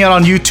 Check me out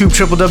on YouTube,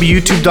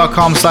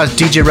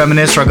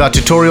 www.youtube.com/djreminisce, where I got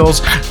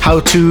tutorials,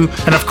 how to,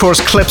 and of course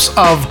clips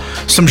of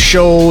some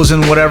shows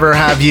and whatever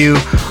have you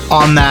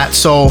on that.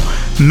 So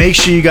make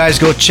sure you guys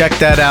go check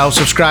that out.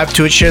 Subscribe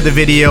to it, share the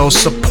video,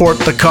 support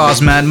the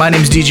cause, man. My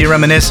name is DJ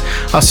Reminisce.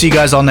 I'll see you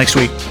guys all next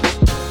week.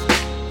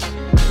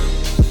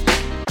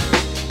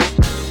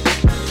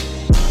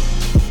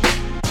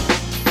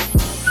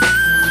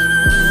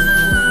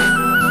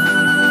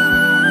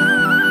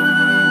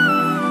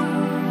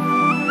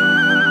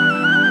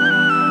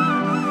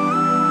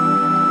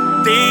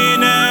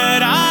 दिन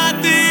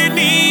रात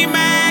नी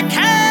मैं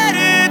खैर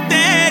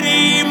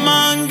तेरी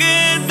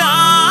मंगदा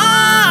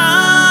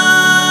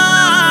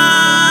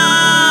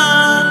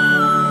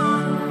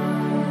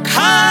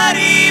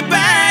खारी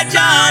बह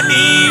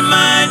जानी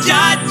मैं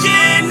जज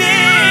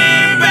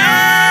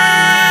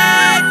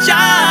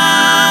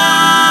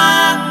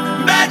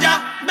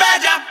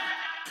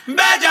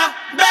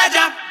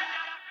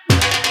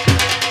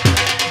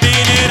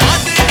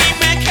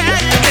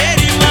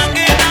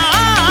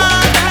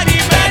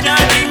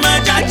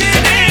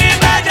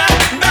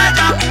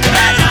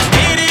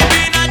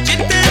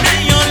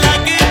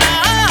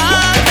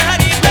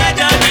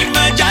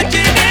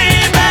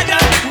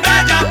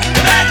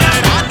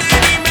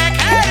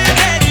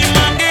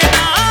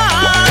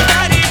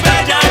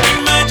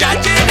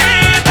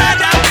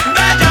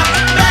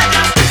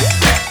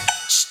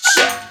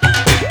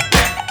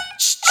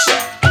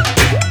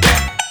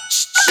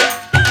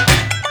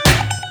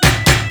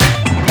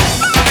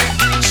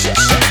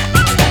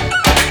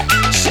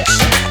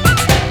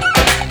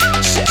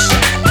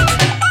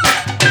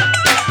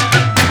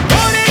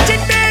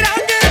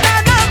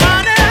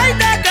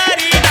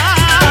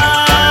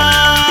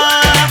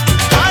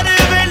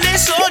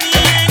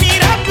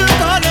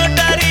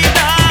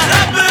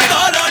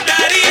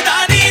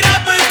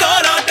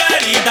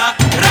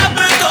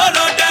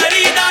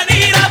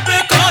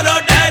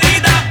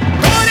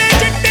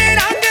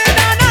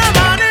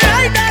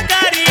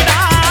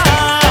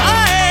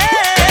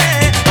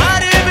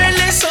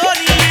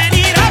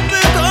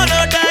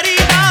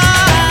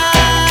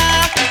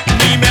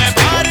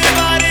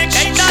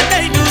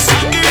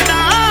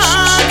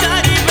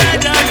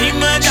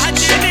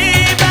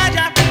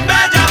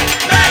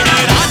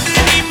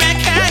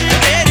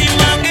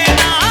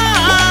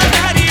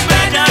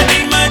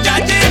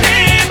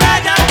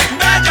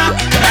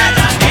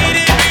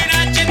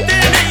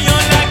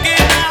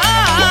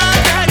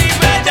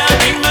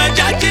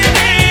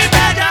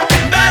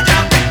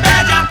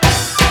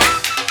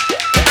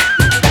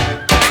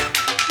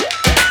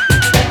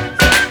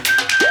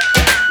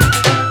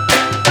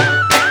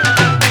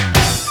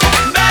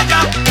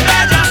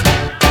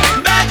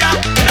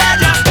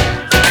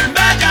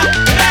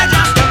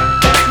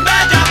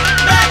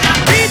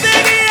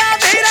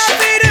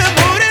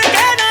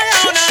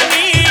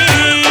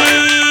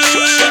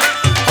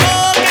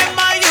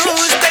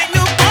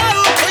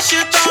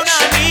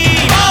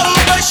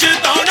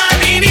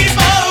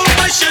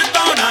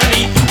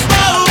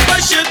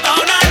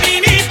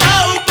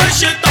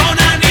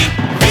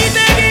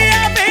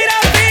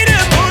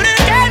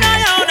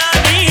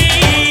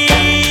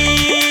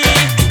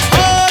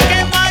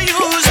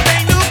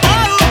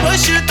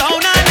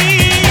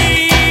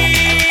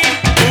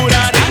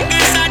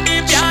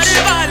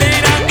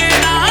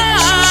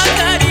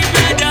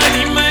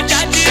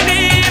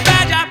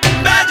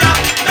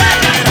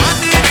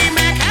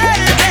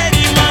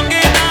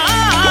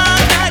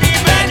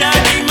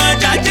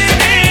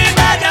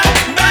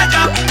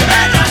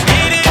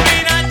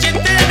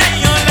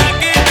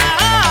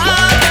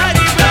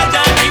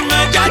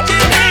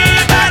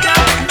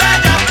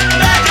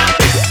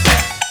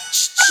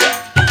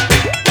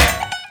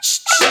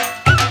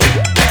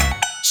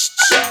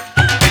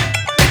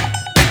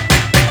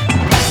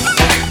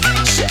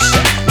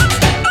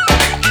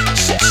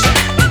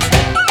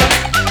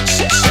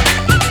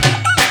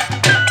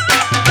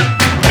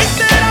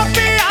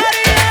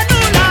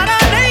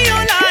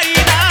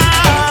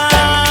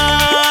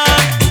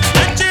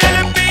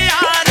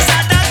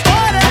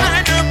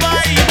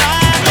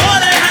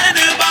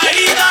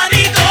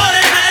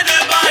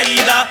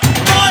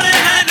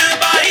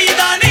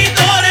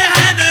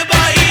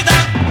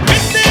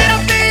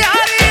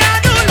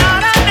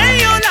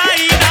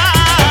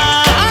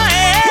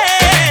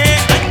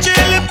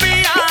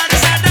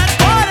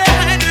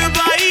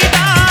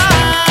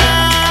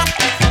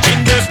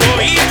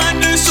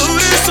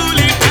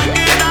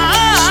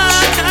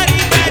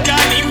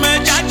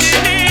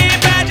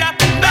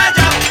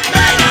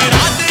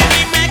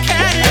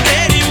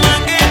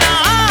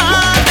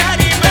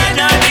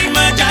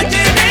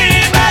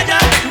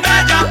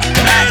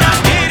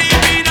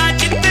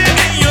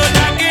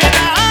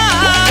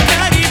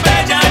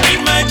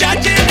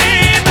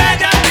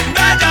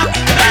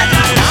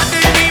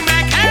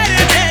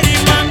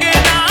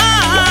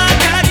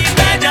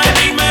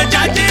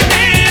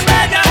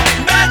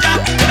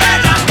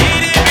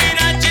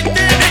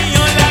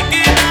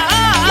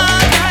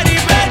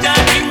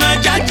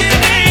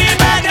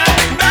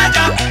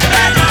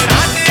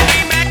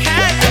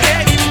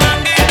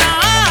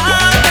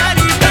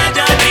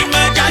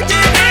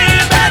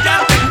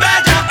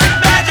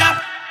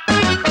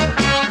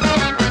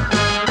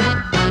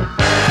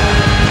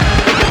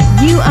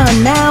are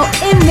now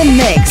in the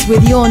mix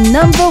with your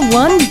number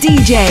one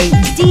DJ,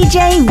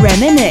 DJ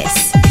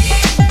Reminisce.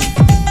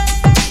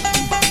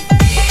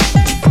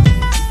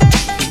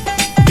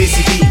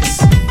 Dizzy Beats.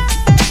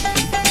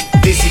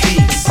 Dizzy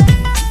Beats.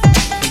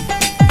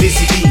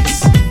 Dizzy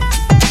Beats.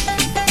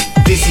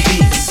 Dizzy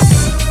Beats.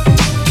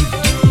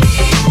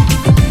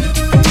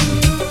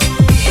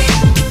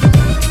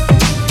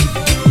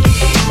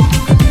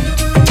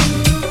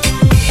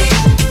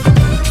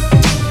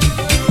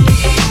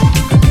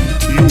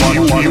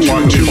 You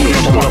want to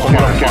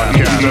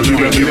podcast,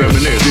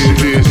 reminisce.